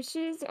 so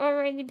she's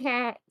already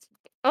packed.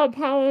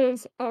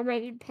 Apollo's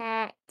already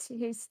packed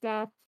his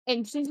stuff,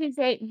 and she's just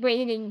like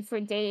waiting for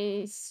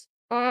days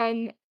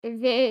on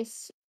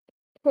this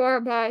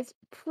tour bus,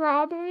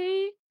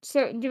 probably.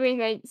 So doing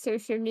like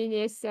social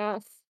media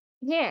stuff.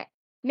 Yeah,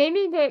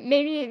 maybe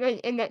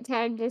like in that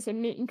time there's a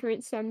meet and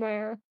greet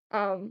somewhere.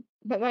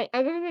 But like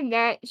other than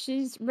that,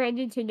 she's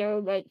ready to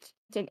go like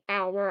an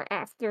hour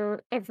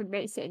after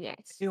everybody said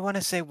yes. Do you want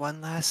to say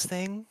one last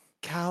thing?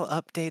 Cal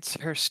updates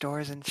her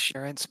store's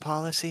insurance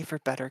policy for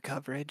better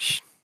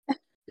coverage.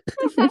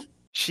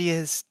 She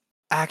is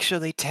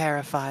actually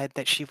terrified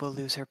that she will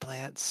lose her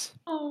plants.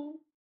 Oh.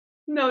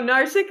 No,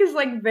 Narsik is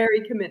like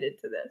very committed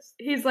to this.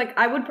 He's like,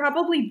 I would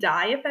probably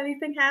die if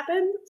anything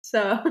happened.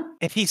 So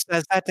If he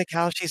says that to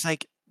Cal, she's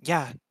like,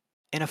 yeah,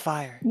 in a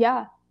fire.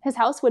 Yeah, his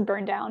house would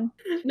burn down.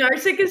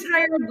 Narsik has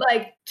hired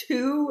like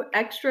 2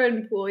 extra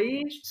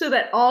employees so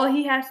that all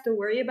he has to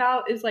worry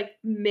about is like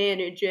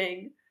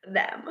managing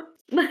them.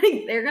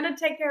 Like they're gonna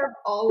take care of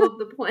all of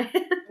the plants.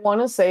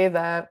 Want to say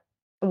that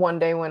one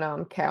day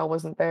when Cal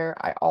wasn't there,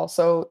 I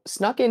also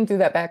snuck in through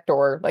that back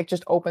door, like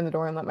just opened the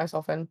door and let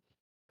myself in.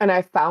 And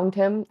I found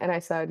him and I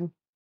said,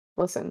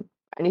 "Listen,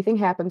 anything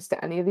happens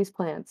to any of these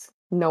plants,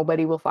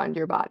 nobody will find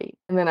your body."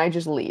 And then I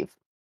just leave.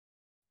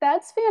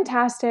 That's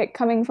fantastic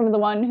coming from the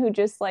one who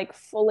just like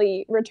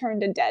fully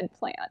returned a dead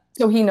plant.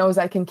 So he knows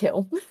I can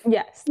kill.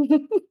 Yes.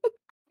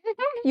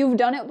 You've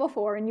done it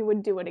before and you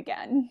would do it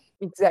again.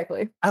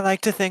 Exactly. I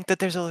like to think that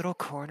there's a little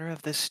corner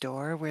of the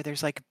store where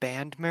there's like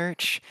band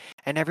merch,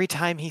 and every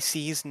time he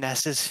sees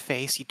Nessa's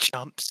face, he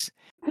jumps.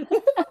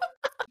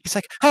 He's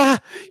like, ah,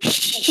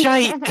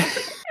 shite.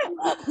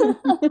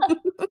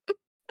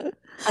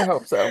 I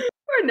hope so.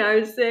 Poor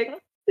Narsik.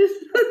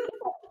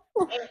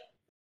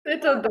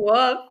 It's a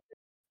dwarf.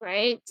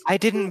 Right? I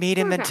didn't meet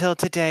him Poor guy. until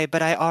today,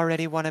 but I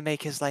already want to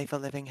make his life a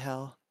living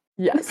hell.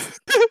 Yes.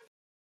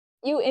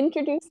 You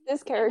introduced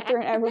this character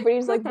and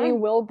everybody's like, we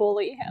will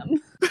bully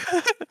him.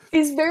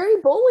 He's very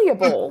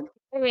bullyable.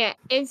 Oh yeah,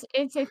 it's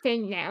a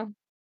thing now.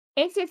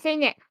 It's a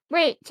thing now.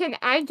 Wait, can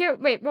I do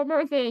wait, one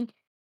more thing.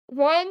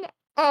 One,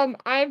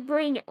 I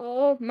bring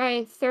all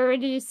my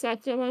 30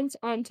 succulents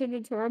onto the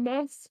tour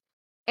bus,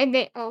 and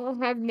they all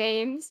have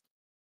names.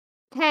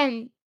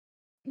 10.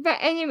 But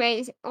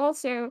anyways,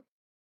 also,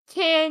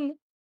 can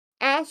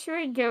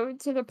Astrid go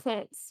to the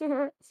plant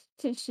store?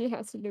 Because she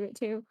has to do it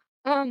too.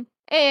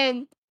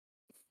 And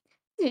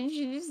can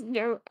she just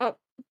go up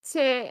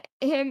to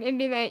him and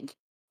be like,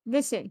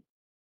 listen,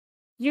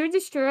 you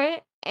destroy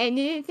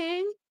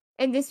anything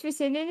in this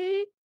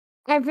vicinity,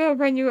 I will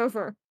run you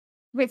over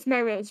with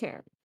my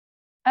wheelchair.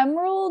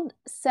 Emerald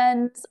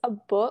sends a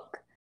book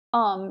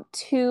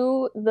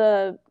to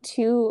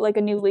like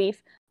a new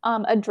leaf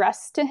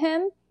addressed to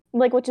him,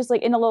 like which is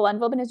like in a little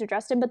envelope and is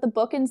addressed to him, but the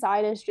book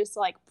inside is just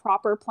like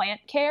proper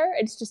plant care.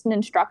 It's just an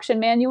instruction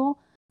manual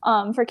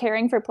for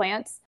caring for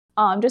plants.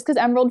 Just because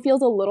Emerald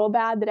feels a little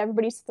bad that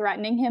everybody's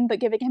threatening him but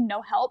giving him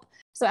no help.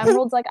 So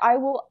Emerald's like,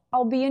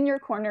 I'll be in your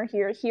corner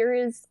here. Here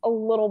is a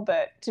little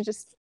bit to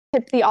just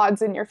tip the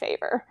odds in your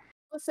favor.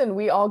 Listen,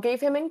 we all gave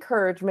him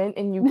encouragement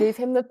and you gave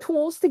him the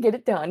tools to get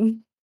it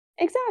done.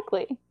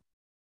 Exactly.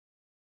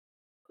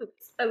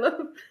 I love.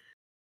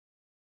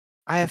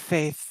 I have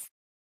faith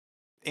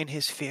in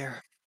his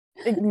fear.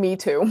 Me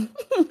too.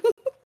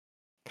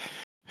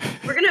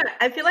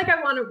 I feel like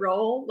I want to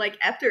roll like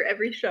after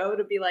every show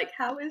to be like,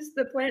 how is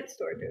the plant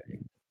store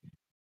doing?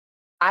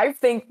 I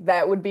think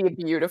that would be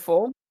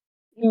beautiful.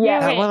 Yeah.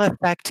 That Do will it.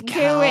 affect Do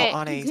Cal it.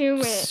 on a Do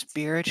it.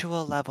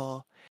 spiritual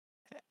level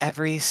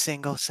every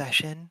single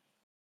session.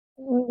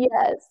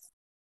 Yes.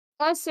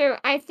 Also,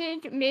 I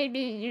think maybe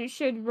you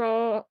should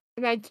roll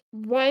like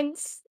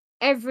once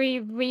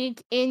every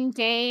week in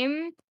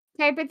game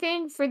type of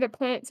thing for the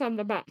plants on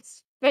the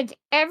bus. Like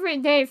every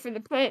day for the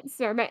plants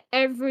store, but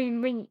every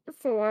week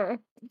for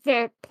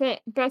the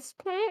bus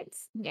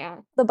plants. Yeah.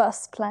 The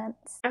bus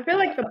plants. I feel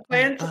like the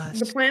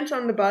bus. plants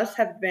on the bus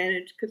have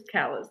advantage because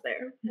Cal is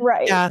there.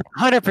 Right. Yeah,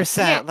 100%.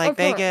 Yeah, Like of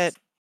they course. get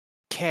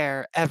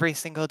care every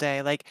single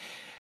day. Like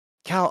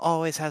Cal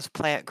always has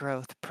plant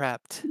growth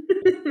prepped.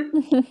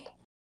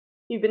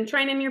 You've been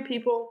training your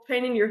people,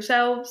 training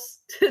yourselves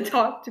to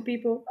talk to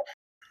people.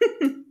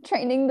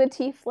 Training the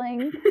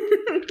tiefling.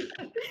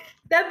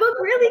 That book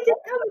really did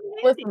come in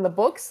handy. Listen, the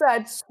book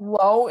said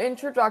slow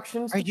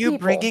introductions Are to you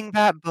people. bringing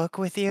that book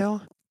with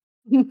you?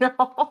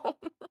 No.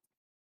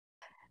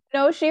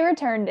 No, she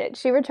returned it.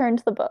 She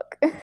returned the book.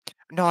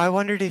 No, I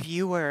wondered if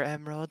you were,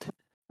 Emerald.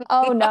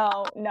 Oh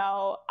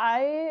no.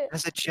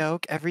 As a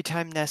joke, every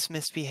time Ness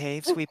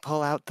misbehaves, we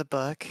pull out the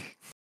book.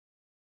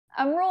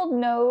 Emerald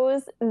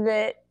knows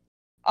that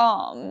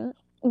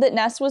that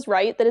Ness was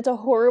right, that it's a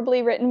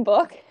horribly written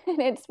book and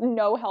it's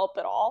no help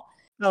at all.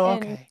 Oh,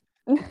 And okay.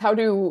 How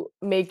to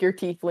make your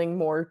tiefling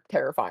more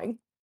terrifying.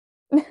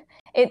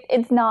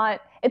 it's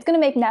gonna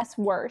make Ness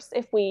worse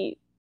if we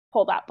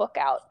pull that book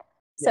out.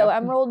 So Yeah.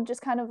 Emerald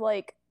just kind of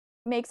like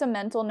makes a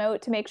mental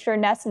note to make sure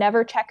Ness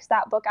never checks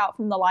that book out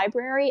from the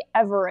library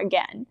ever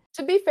again.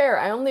 To be fair,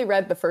 I only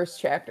read the first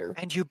chapter.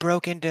 And you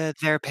broke into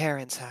their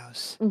parents'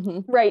 house.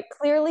 Mm-hmm. Right.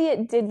 Clearly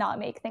it did not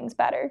make things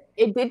better.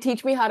 It did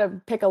teach me how to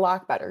pick a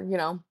lock better, you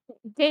know?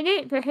 Did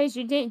it because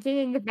you didn't get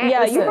in the back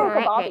Yeah, you Listen. broke a door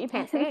at bobby that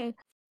pin. cafe.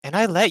 And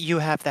I let you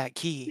have that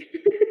key.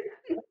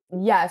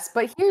 Yes,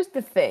 but here's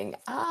the thing.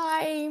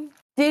 I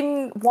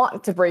didn't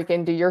want to break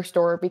into your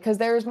store because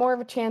there was more of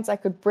a chance I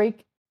could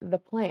break the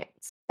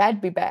plants.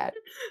 That'd be bad.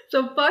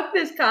 So fuck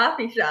this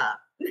coffee shop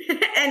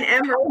and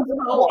Emerald's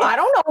Well, home. I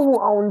don't know who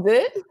owns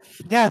it.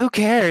 Yeah, who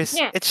cares?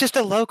 Yeah. It's just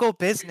a local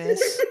business.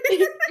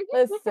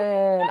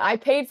 Listen, I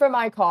paid for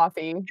my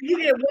coffee. If you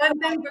get one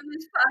thing from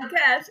this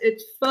podcast,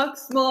 it's fuck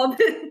small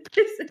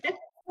businesses.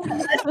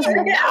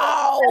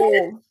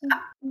 No!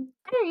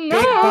 Big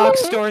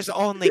box stores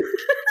only.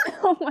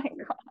 Oh my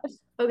gosh.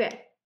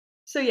 Okay,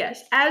 so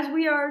yes, as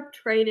we are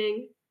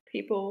training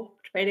people,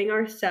 training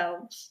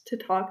ourselves to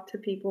talk to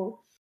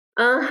people,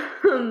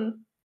 the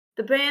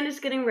band is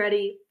getting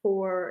ready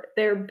for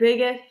their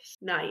biggest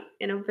night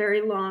in a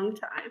very long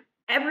time.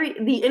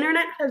 The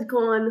internet has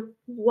gone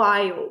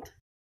wild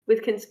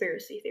with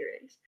conspiracy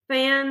theories.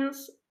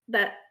 Fans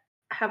that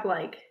have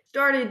like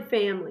started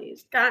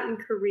families, gotten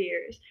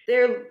careers.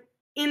 They're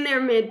in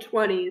their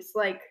mid-20s,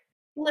 like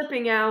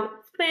flipping out,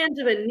 fans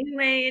of a new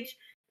age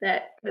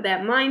that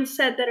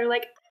mindset that are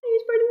like, "Oh,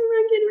 he's part of the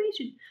wrong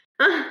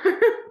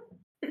generation."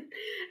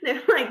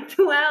 They're like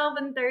 12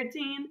 and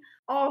 13,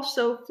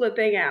 also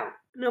flipping out.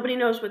 Nobody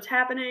knows what's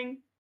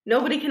happening.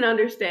 Nobody can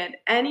understand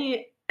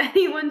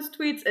anyone's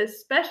tweets,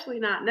 especially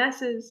not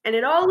Ness's. And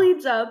it all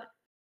leads up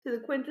to the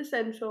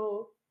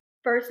quintessential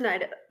first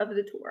night of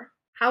the tour.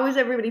 How is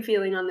everybody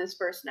feeling on this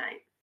first night?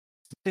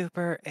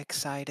 Super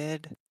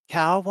excited.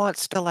 Cal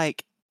wants to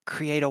like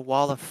create a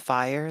wall of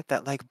fire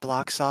that like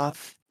blocks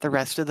off the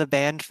rest of the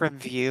band from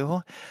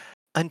view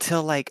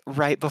until like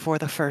right before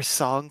the first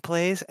song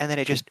plays and then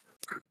it just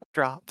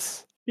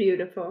drops.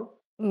 Beautiful.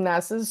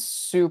 Ness is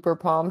super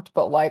pumped,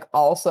 but like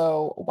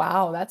also,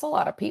 wow, that's a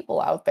lot of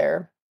people out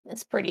there.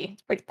 It's pretty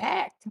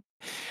packed.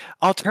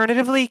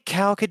 Alternatively,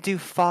 Cal could do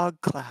fog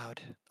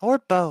cloud or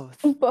both.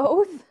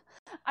 Both.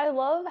 I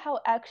love how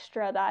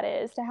extra that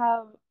is to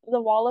have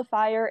the wall of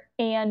fire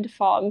and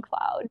fog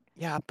cloud.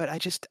 Yeah, but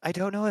I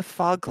don't know if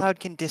fog cloud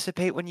can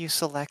dissipate when you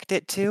select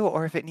it to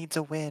or if it needs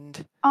a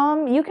wind.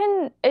 You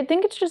can. I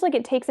think it's just like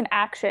it takes an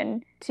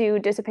action to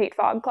dissipate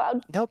fog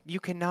cloud. Nope, you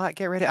cannot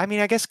get rid of I mean,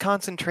 I guess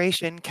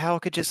concentration, Cal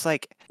could just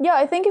like Yeah,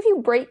 I think if you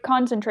break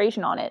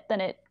concentration on it,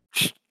 then it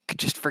could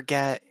just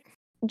forget.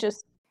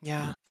 just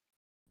Yeah.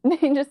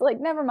 just like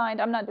never mind.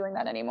 I'm not doing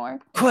that anymore.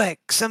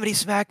 Quick, somebody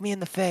smack me in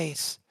the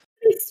face.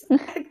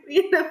 Smack me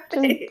in the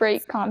Just face.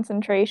 break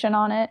concentration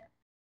on it.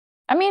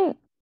 I mean,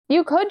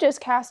 you could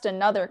just cast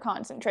another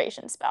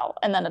concentration spell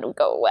and then it'll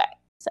go away.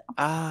 So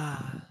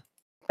Ah.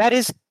 That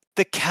is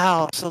the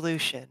Cal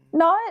solution.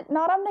 not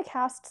I'm gonna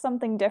cast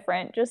something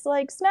different. Just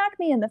like smack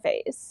me in the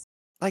face.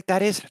 Like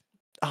that is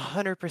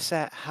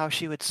 100% how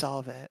she would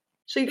solve it.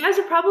 So you guys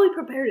have probably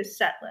prepared a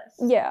set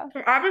list. Yeah.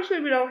 So obviously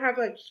we don't have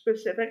like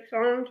specific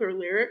songs or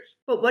lyrics,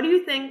 but what do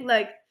you think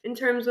like in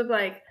terms of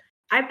like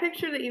I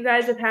picture that you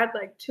guys have had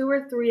like 2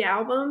 or 3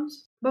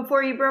 albums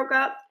before you broke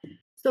up.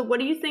 So what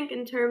do you think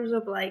in terms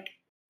of like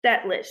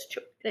set list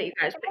that you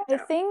guys picked I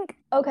out? think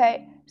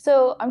okay,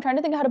 so I'm trying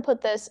to think how to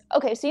put this.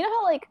 Okay, so you know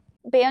how like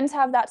bands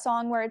have that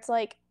song where it's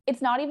like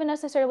it's not even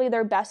necessarily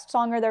their best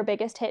song or their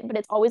biggest hit, but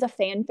it's always a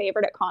fan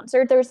favorite at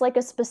concert. There's like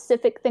a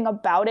specific thing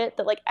about it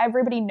that like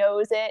everybody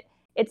knows it.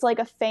 It's like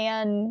a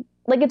fan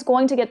like it's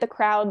going to get the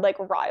crowd like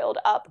riled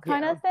up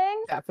kind Yeah. of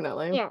thing.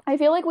 Definitely. Yeah. I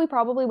feel like we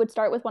probably would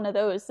start with one of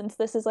those since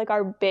this is like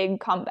our big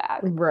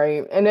comeback.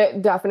 Right. And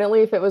it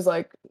definitely, if it was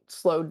like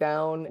slowed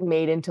down,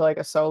 made into like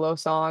a solo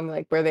song,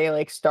 like where they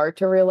like start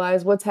to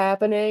realize what's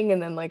happening.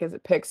 And then like as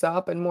it picks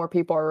up and more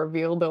people are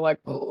revealed, they're like,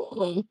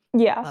 oh.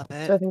 Yeah. Love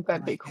it. So I think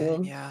that'd be Like it,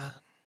 cool. yeah.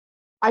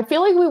 I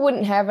feel like we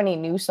wouldn't have any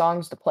new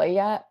songs to play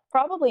yet.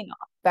 Probably not.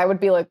 That would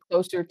be like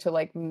closer to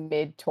like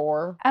mid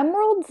tour.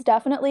 Emerald's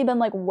definitely been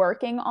like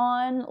working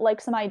on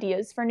like some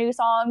ideas for new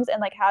songs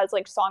and like has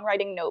like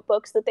songwriting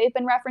notebooks that they've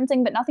been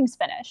referencing, but nothing's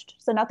finished.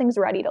 So nothing's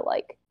ready to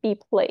like be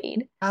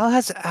played. Al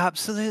has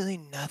absolutely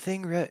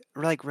nothing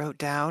like wrote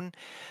down,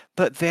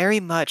 but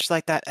very much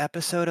like that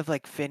episode of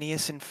like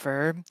Phineas and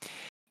Ferb.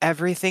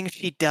 Everything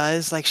she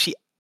does, like she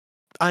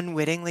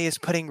unwittingly is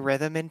putting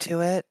rhythm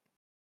into it.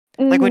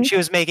 Like when Mhm. she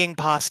was making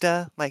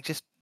pasta, like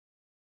just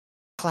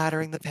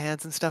clattering the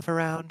pans and stuff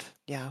around.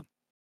 Yeah.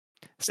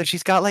 So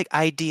she's got like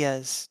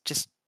ideas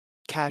just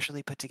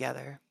casually put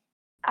together.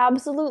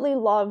 Absolutely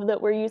love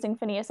that we're using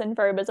Phineas and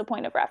Ferb as a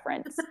point of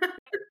reference.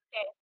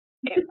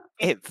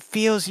 It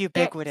feels Same.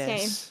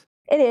 ubiquitous.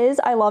 It is.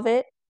 I love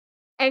it.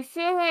 I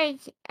feel like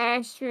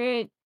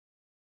Astrid,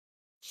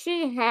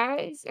 she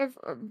has,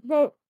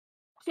 well,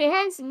 she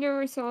has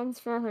newer songs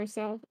for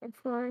herself, of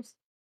course.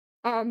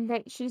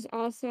 But she's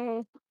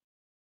also,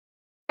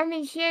 I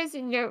mean, she has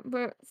a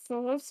notebook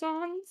full of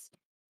songs.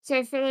 So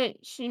I feel like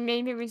she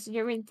maybe was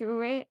going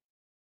through it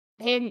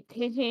and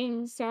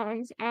picking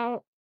songs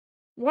out.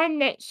 One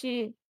that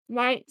she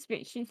likes,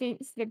 but she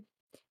thinks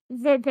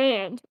the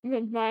band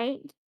would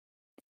like.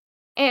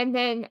 And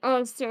then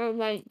also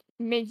like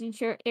making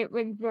sure it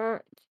would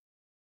work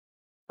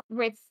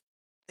with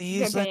the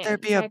Please let there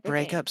band be a type of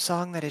breakup thing.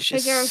 song that is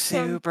Because just there are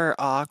some super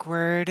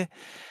awkward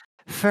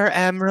for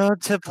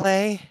Emerald to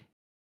play.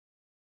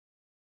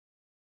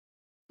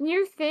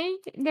 you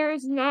think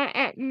there's not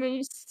at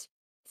least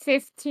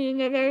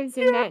 15 of those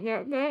in that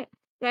notebook?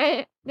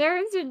 Right? There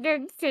is a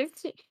good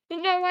 15.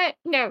 You know what?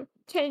 No,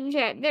 change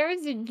that. There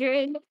is a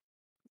good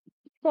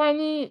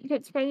 20 to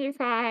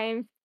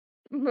 25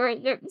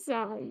 breakup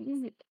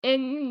songs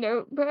in the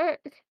notebook.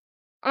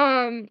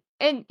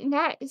 And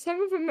not some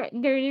of them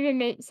don't even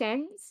make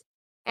sense.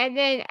 And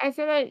then I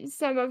feel like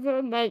some of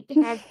them like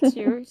have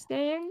tear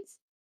stains.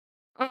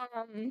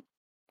 Um,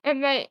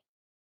 and like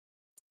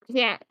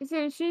yeah,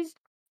 so she's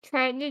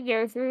trying to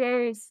go through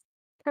those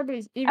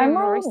probably even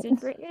more Emerald.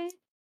 secretly.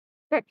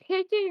 But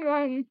picking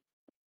one,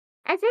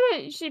 I feel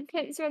like she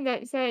picks one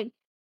that's like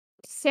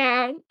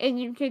sad and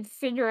you could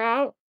figure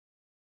out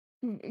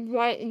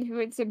what and who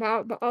it's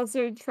about, but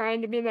also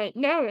trying to be like,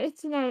 no,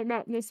 it's not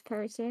about this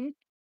person.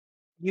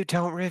 You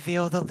don't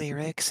reveal the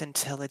lyrics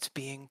until it's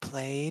being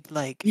played.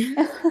 Like,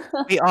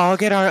 we all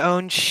get our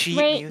own sheet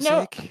Wait, no,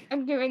 music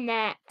I'm doing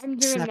that. I'm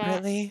doing that.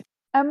 separately.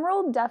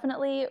 Emerald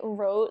definitely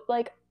wrote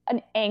like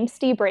an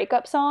angsty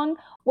breakup song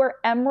where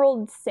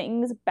Emerald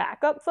sings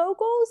backup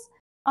vocals,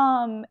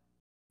 and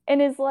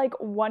is like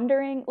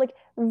wondering, like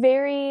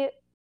very,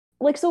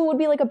 like, so it would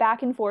be like a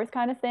back and forth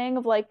kind of thing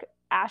of like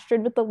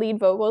Astrid with the lead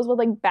vocals with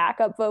like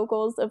backup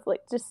vocals of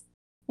like just,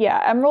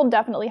 yeah, Emerald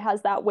definitely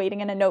has that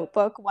waiting in a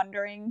notebook,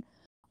 wondering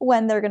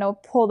when they're gonna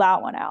pull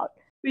that one out.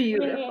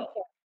 Beautiful.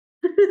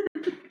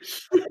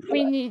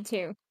 We need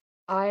to.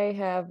 I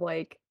have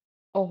like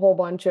a whole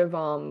bunch of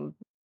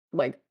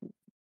like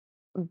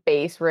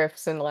bass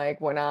riffs and like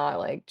whatnot,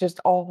 like just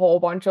a whole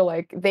bunch of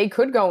like they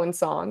could go in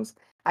songs.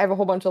 I have a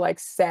whole bunch of like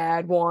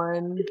sad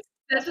ones.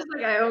 That's just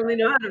like I only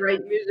know how to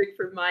write music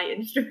for my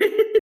instrument.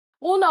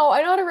 Well, no,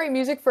 I know how to write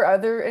music for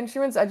other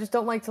instruments. I just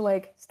don't like to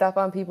like step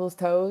on people's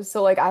toes.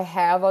 So like I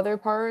have other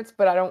parts,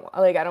 but I don't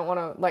want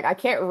to like I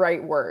can't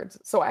write words.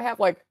 So I have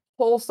like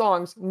whole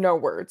songs, no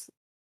words.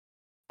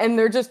 And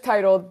they're just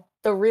titled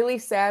the really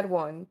sad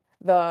one.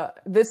 The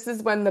This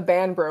is when the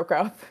band broke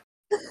up.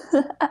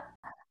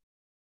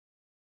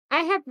 I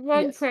have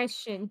one Yes.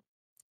 question.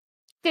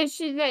 Does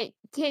she like?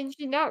 Can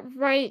she not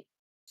write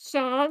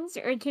songs,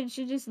 or can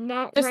she just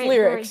not Just write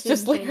lyrics, words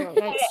just in general?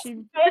 Like lyrics. she.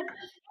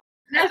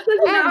 Ness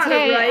doesn't know how to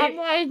Okay, write. I'm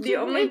like The just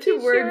only two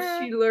making words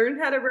sure. she learned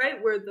how to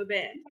write were the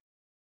band.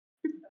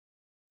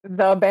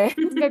 The band.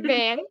 The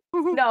band.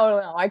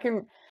 No, I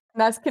can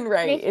Ness can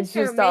write. Making It's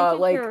sure. just Making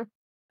like sure.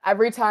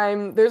 every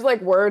time there's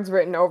like words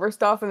written over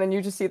stuff and then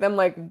you just see them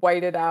like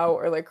whited out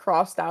or like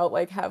crossed out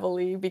like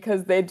heavily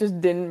because they just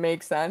didn't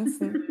make sense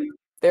and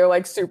they're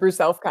like super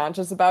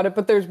self-conscious about it.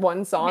 But there's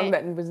one song Okay.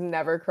 that was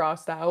never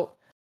crossed out.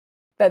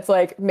 That's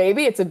like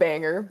maybe it's a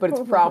banger, but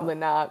it's probably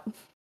not.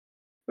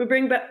 We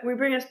bring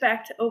us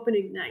back to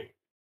opening night.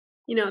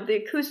 You know, the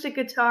acoustic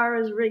guitar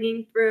is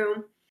ringing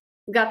through.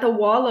 We got the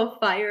wall of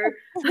fire.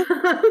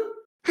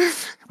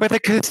 With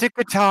acoustic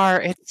guitar,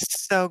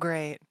 it's so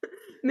great.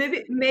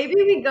 maybe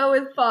we go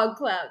with fog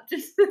cloud.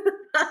 Just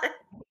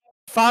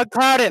Fog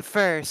cloud at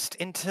first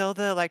until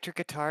the electric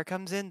guitar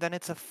comes in, then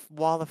it's a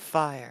wall of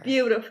fire,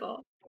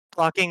 beautiful.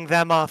 blocking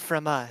them off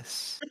from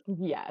us.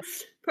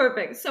 Yes.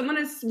 Perfect. Someone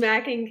is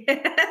smacking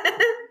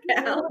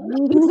Cal.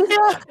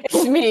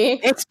 It's me.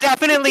 It's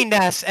definitely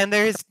Ness, and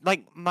there's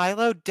like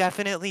Milo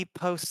definitely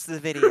posts the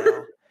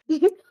video.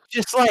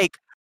 Just like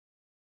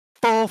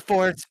full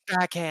force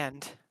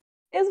backhand.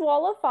 Is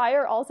Wall of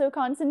Fire also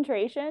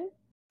concentration?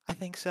 I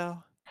think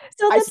so.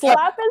 So I the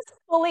slap is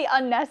fully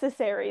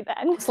unnecessary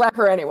then. Slap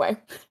her anyway.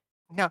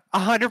 No,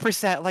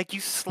 100%. Like you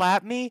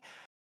slap me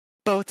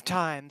both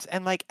times,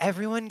 and like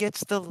everyone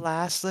gets the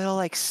last little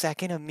like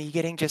second of me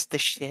getting just the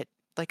shit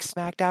like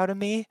smacked out of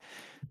me.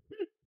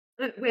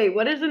 Wait,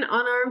 what is an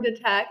unarmed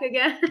attack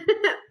again?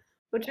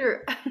 What's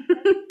your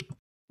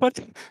But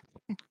You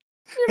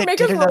it make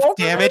did us enough roll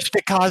for damage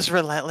to cause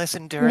relentless Yeah,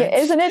 endurance.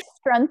 isn't it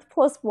strength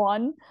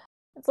 +1?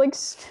 It's like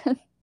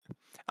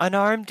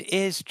Unarmed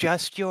is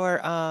just your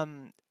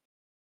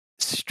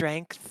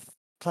strength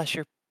plus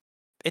your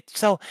it's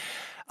so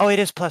oh it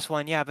is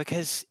 +1, yeah,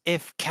 because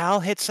if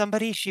Cal hits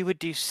somebody, she would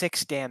do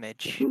 6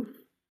 damage.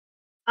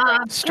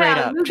 Straight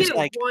Cal, up. you Just get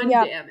like 1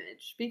 Yeah.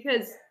 damage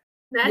because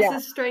Yeah.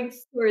 Ness's strength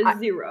score is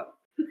 0.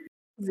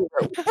 0.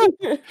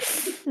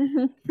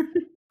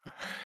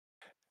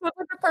 Look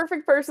like the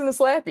perfect person to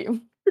slap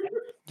you.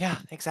 yeah,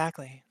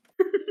 exactly.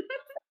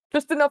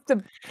 Just enough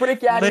to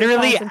break you out of your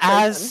Literally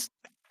concentration.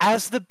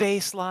 as the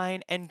bass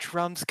line and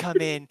drums come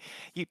in,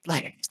 you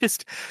like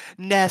just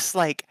Ness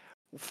like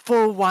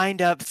full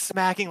wind up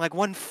smacking, like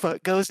one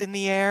foot goes in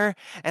the air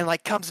and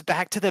like comes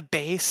back to the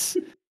bass.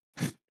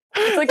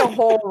 It's like a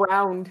whole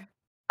round.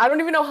 I don't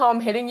even know how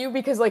I'm hitting you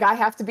because like I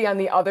have to be on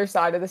the other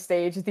side of the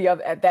stage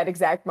at that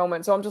exact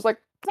moment. So I'm just like,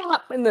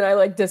 "Plop," and then I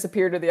like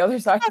disappear to the other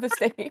side of the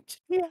stage.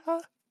 Yeah.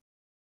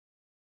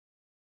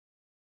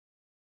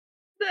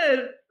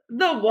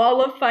 The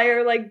wall of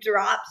fire like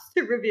drops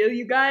to reveal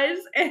you guys,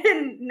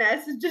 and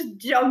Ness is just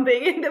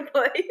jumping into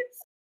place.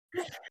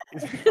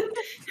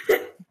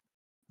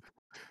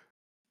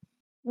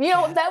 You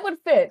know, Yeah, that would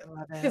fit I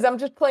love because it. I'm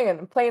just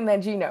playing that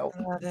G note.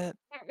 I love it.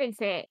 That was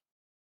it.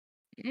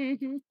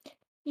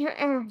 You're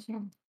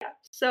awesome.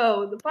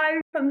 So the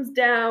fire comes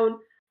down.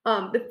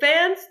 The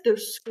fans, they're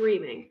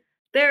screaming.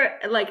 They're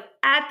like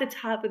at the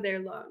top of their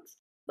lungs.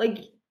 Like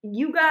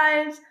you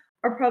guys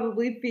are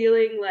probably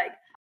feeling like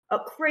a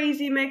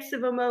crazy mix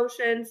of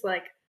emotions,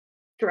 like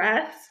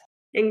stress,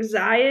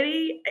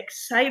 anxiety,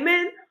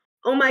 excitement.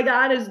 Oh my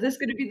god, is this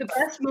gonna be the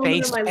best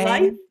moment of Face my life?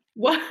 pain.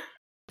 What?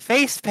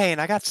 Face pain.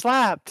 I got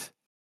slapped.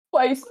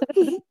 Twice.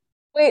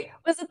 Wait,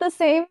 was it the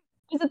same?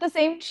 Was it the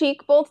same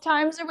cheek both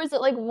times, or was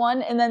it like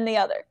one and then the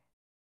other?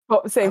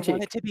 Oh, I same want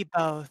cheek. it to be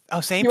both. Oh,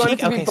 same You want it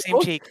cheek? to be Okay, same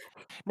both? cheek.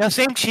 No,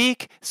 same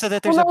cheek so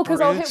that Well, there's a no,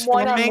 because I'll hit bruise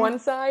one on forming. one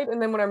side,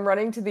 and then when I'm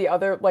running to the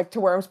other, like to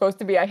where I'm supposed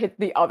to be, I hit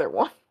the other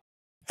one.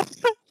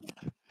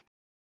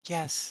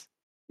 Yes.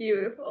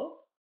 Beautiful.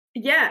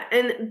 Yeah,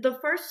 and the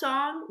first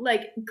song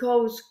like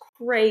goes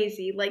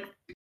crazy. Like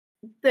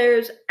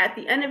there's at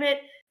the end of it,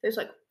 there's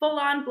like full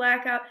on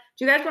blackout.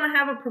 Do you guys want to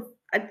have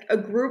a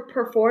group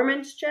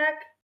performance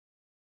check?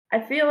 I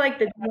feel like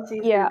the DC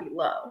is Yeah. gonna be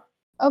low.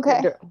 Okay.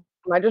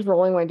 Am I just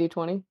rolling my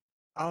d20?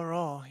 I'll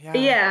roll. Yeah.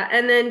 Yeah,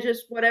 and then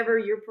just whatever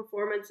your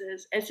performance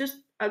is. It's just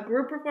a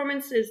group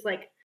performance is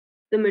like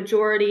the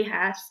majority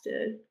has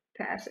to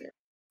pass it.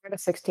 I got a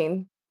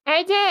 16.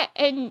 I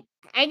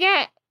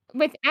get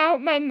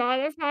without my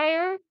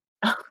modifier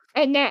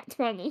a nat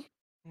 20.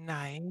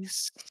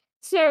 Nice.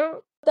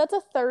 So That's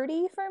a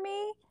 30 for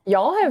me.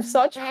 Y'all have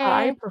such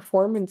high Uh,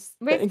 performance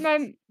with things.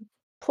 my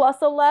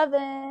Plus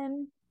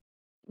 11.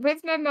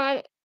 with my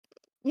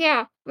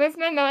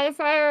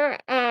modifier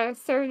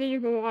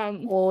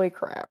 31. Holy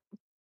crap.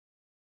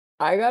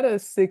 I got a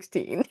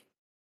 16.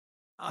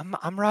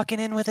 I'm rocking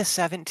in with a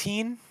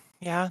 17.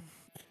 Yeah.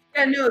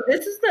 Yeah, no,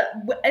 this is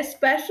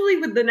especially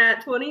with the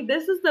nat 20,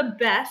 this is the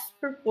best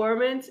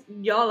performance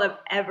y'all have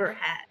ever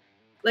had.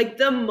 Like,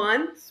 the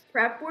month's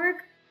prep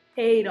work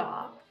paid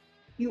off.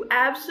 You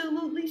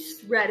absolutely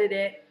shredded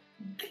it,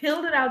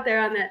 killed it out there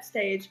on that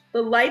stage.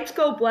 The lights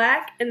go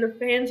black, and the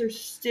fans are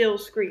still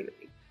screaming.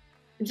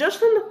 Just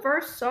from the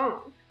first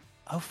song.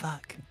 Oh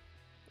fuck.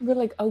 We're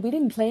like, oh, we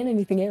didn't plan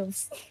anything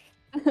else.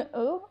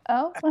 Oh.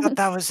 I thought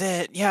that was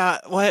it. Yeah.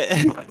 What?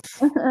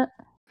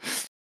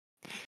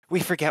 We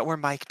forget we're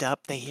mic'd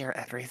up. They hear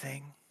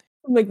everything.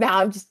 I'm like, nah,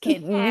 I'm just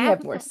kidding. We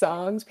have more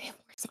songs. We have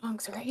more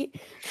songs, right?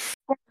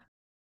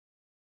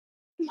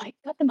 Mic,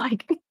 got the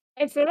mic.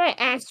 I feel like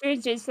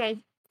Astrid just like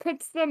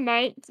puts the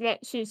mic that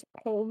she's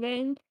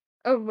holding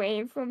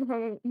away from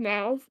her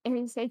mouth and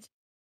it's like,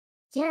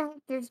 yeah,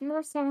 there's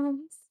more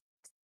songs.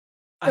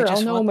 I Sure, I'll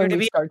just know want when there to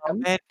we be start a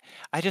them. moment.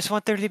 I just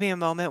want there to be a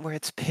moment where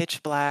it's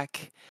pitch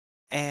black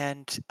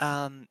and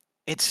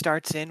it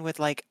starts in with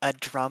like a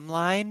drum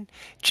line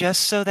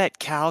just so that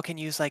Cal can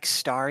use like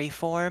starry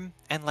form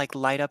and like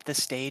light up the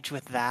stage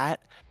with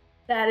that.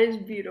 That is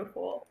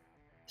beautiful.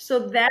 So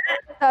That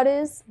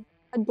is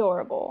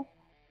adorable.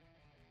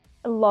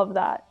 I love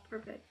that.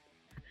 perfect.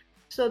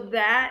 So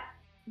that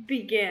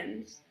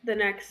begins the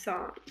next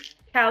song.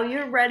 Cal,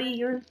 you're ready,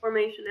 you're in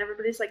formation.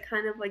 Everybody's like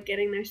kind of like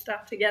getting their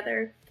stuff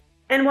together.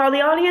 And while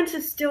the audience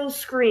is still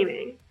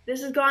screaming,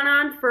 this has gone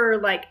on for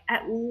like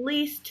at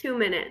least 2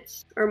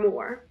 minutes or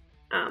more.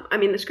 I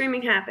mean, the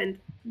screaming happened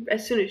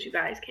as soon as you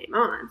guys came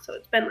on, so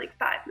it's been like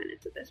 5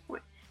 minutes at this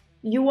point.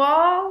 You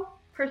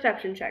all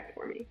perception check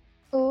for me.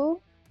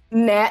 Ooh.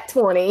 Nat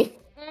 20.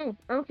 Oh,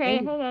 okay,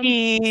 hold on.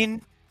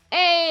 18.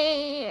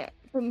 Hey,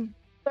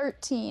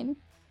 13.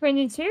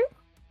 22?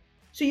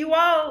 So you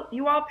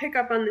all pick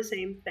up on the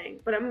same thing,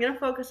 but I'm gonna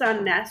focus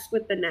on Ness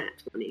with the nat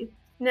 20.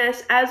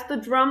 Ness, as the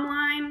drum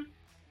line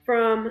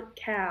from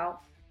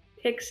Cal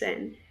kicks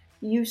in,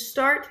 you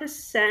start to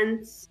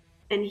sense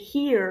and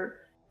hear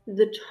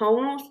the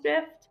tonal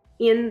shift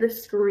in the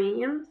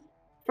screams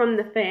from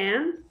the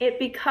fans. It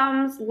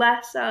becomes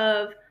less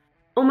of,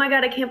 oh my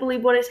god, I can't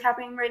believe what is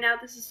happening right now.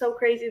 This is so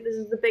crazy. This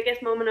is the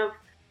biggest moment of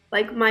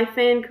like my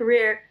fan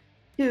career,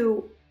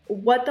 to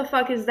what the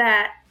fuck is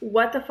that?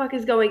 What the fuck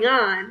is going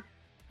on?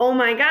 Oh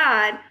my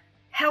god,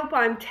 help,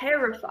 I'm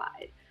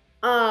terrified.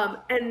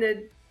 And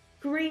the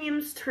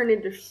screams turn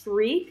into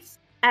shrieks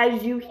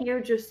as you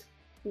hear just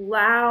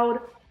loud,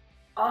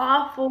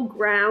 awful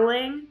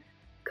growling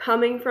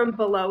coming from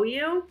below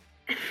you.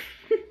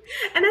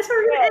 And that's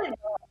where we're gonna end.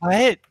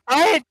 What?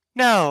 What?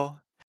 No.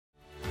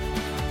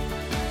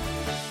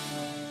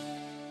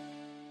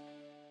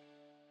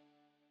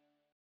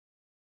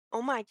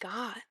 Oh my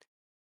god.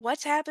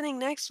 What's happening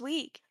next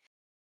week?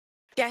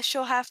 Guess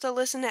you'll have to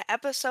listen to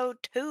episode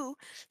 2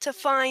 to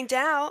find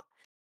out.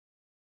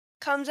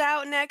 Comes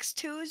out next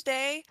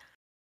Tuesday,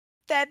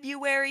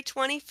 February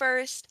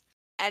 21st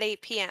at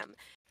 8 p.m.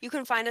 You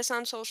can find us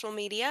on social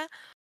media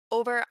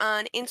over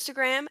on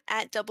Instagram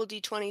at Double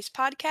D20s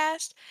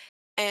Podcast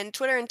and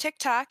Twitter and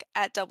TikTok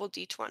at Double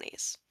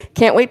D20s.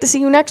 Can't wait to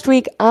see you next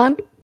week on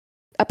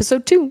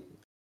episode 2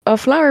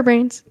 of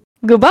Flowerbrains.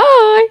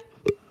 Goodbye!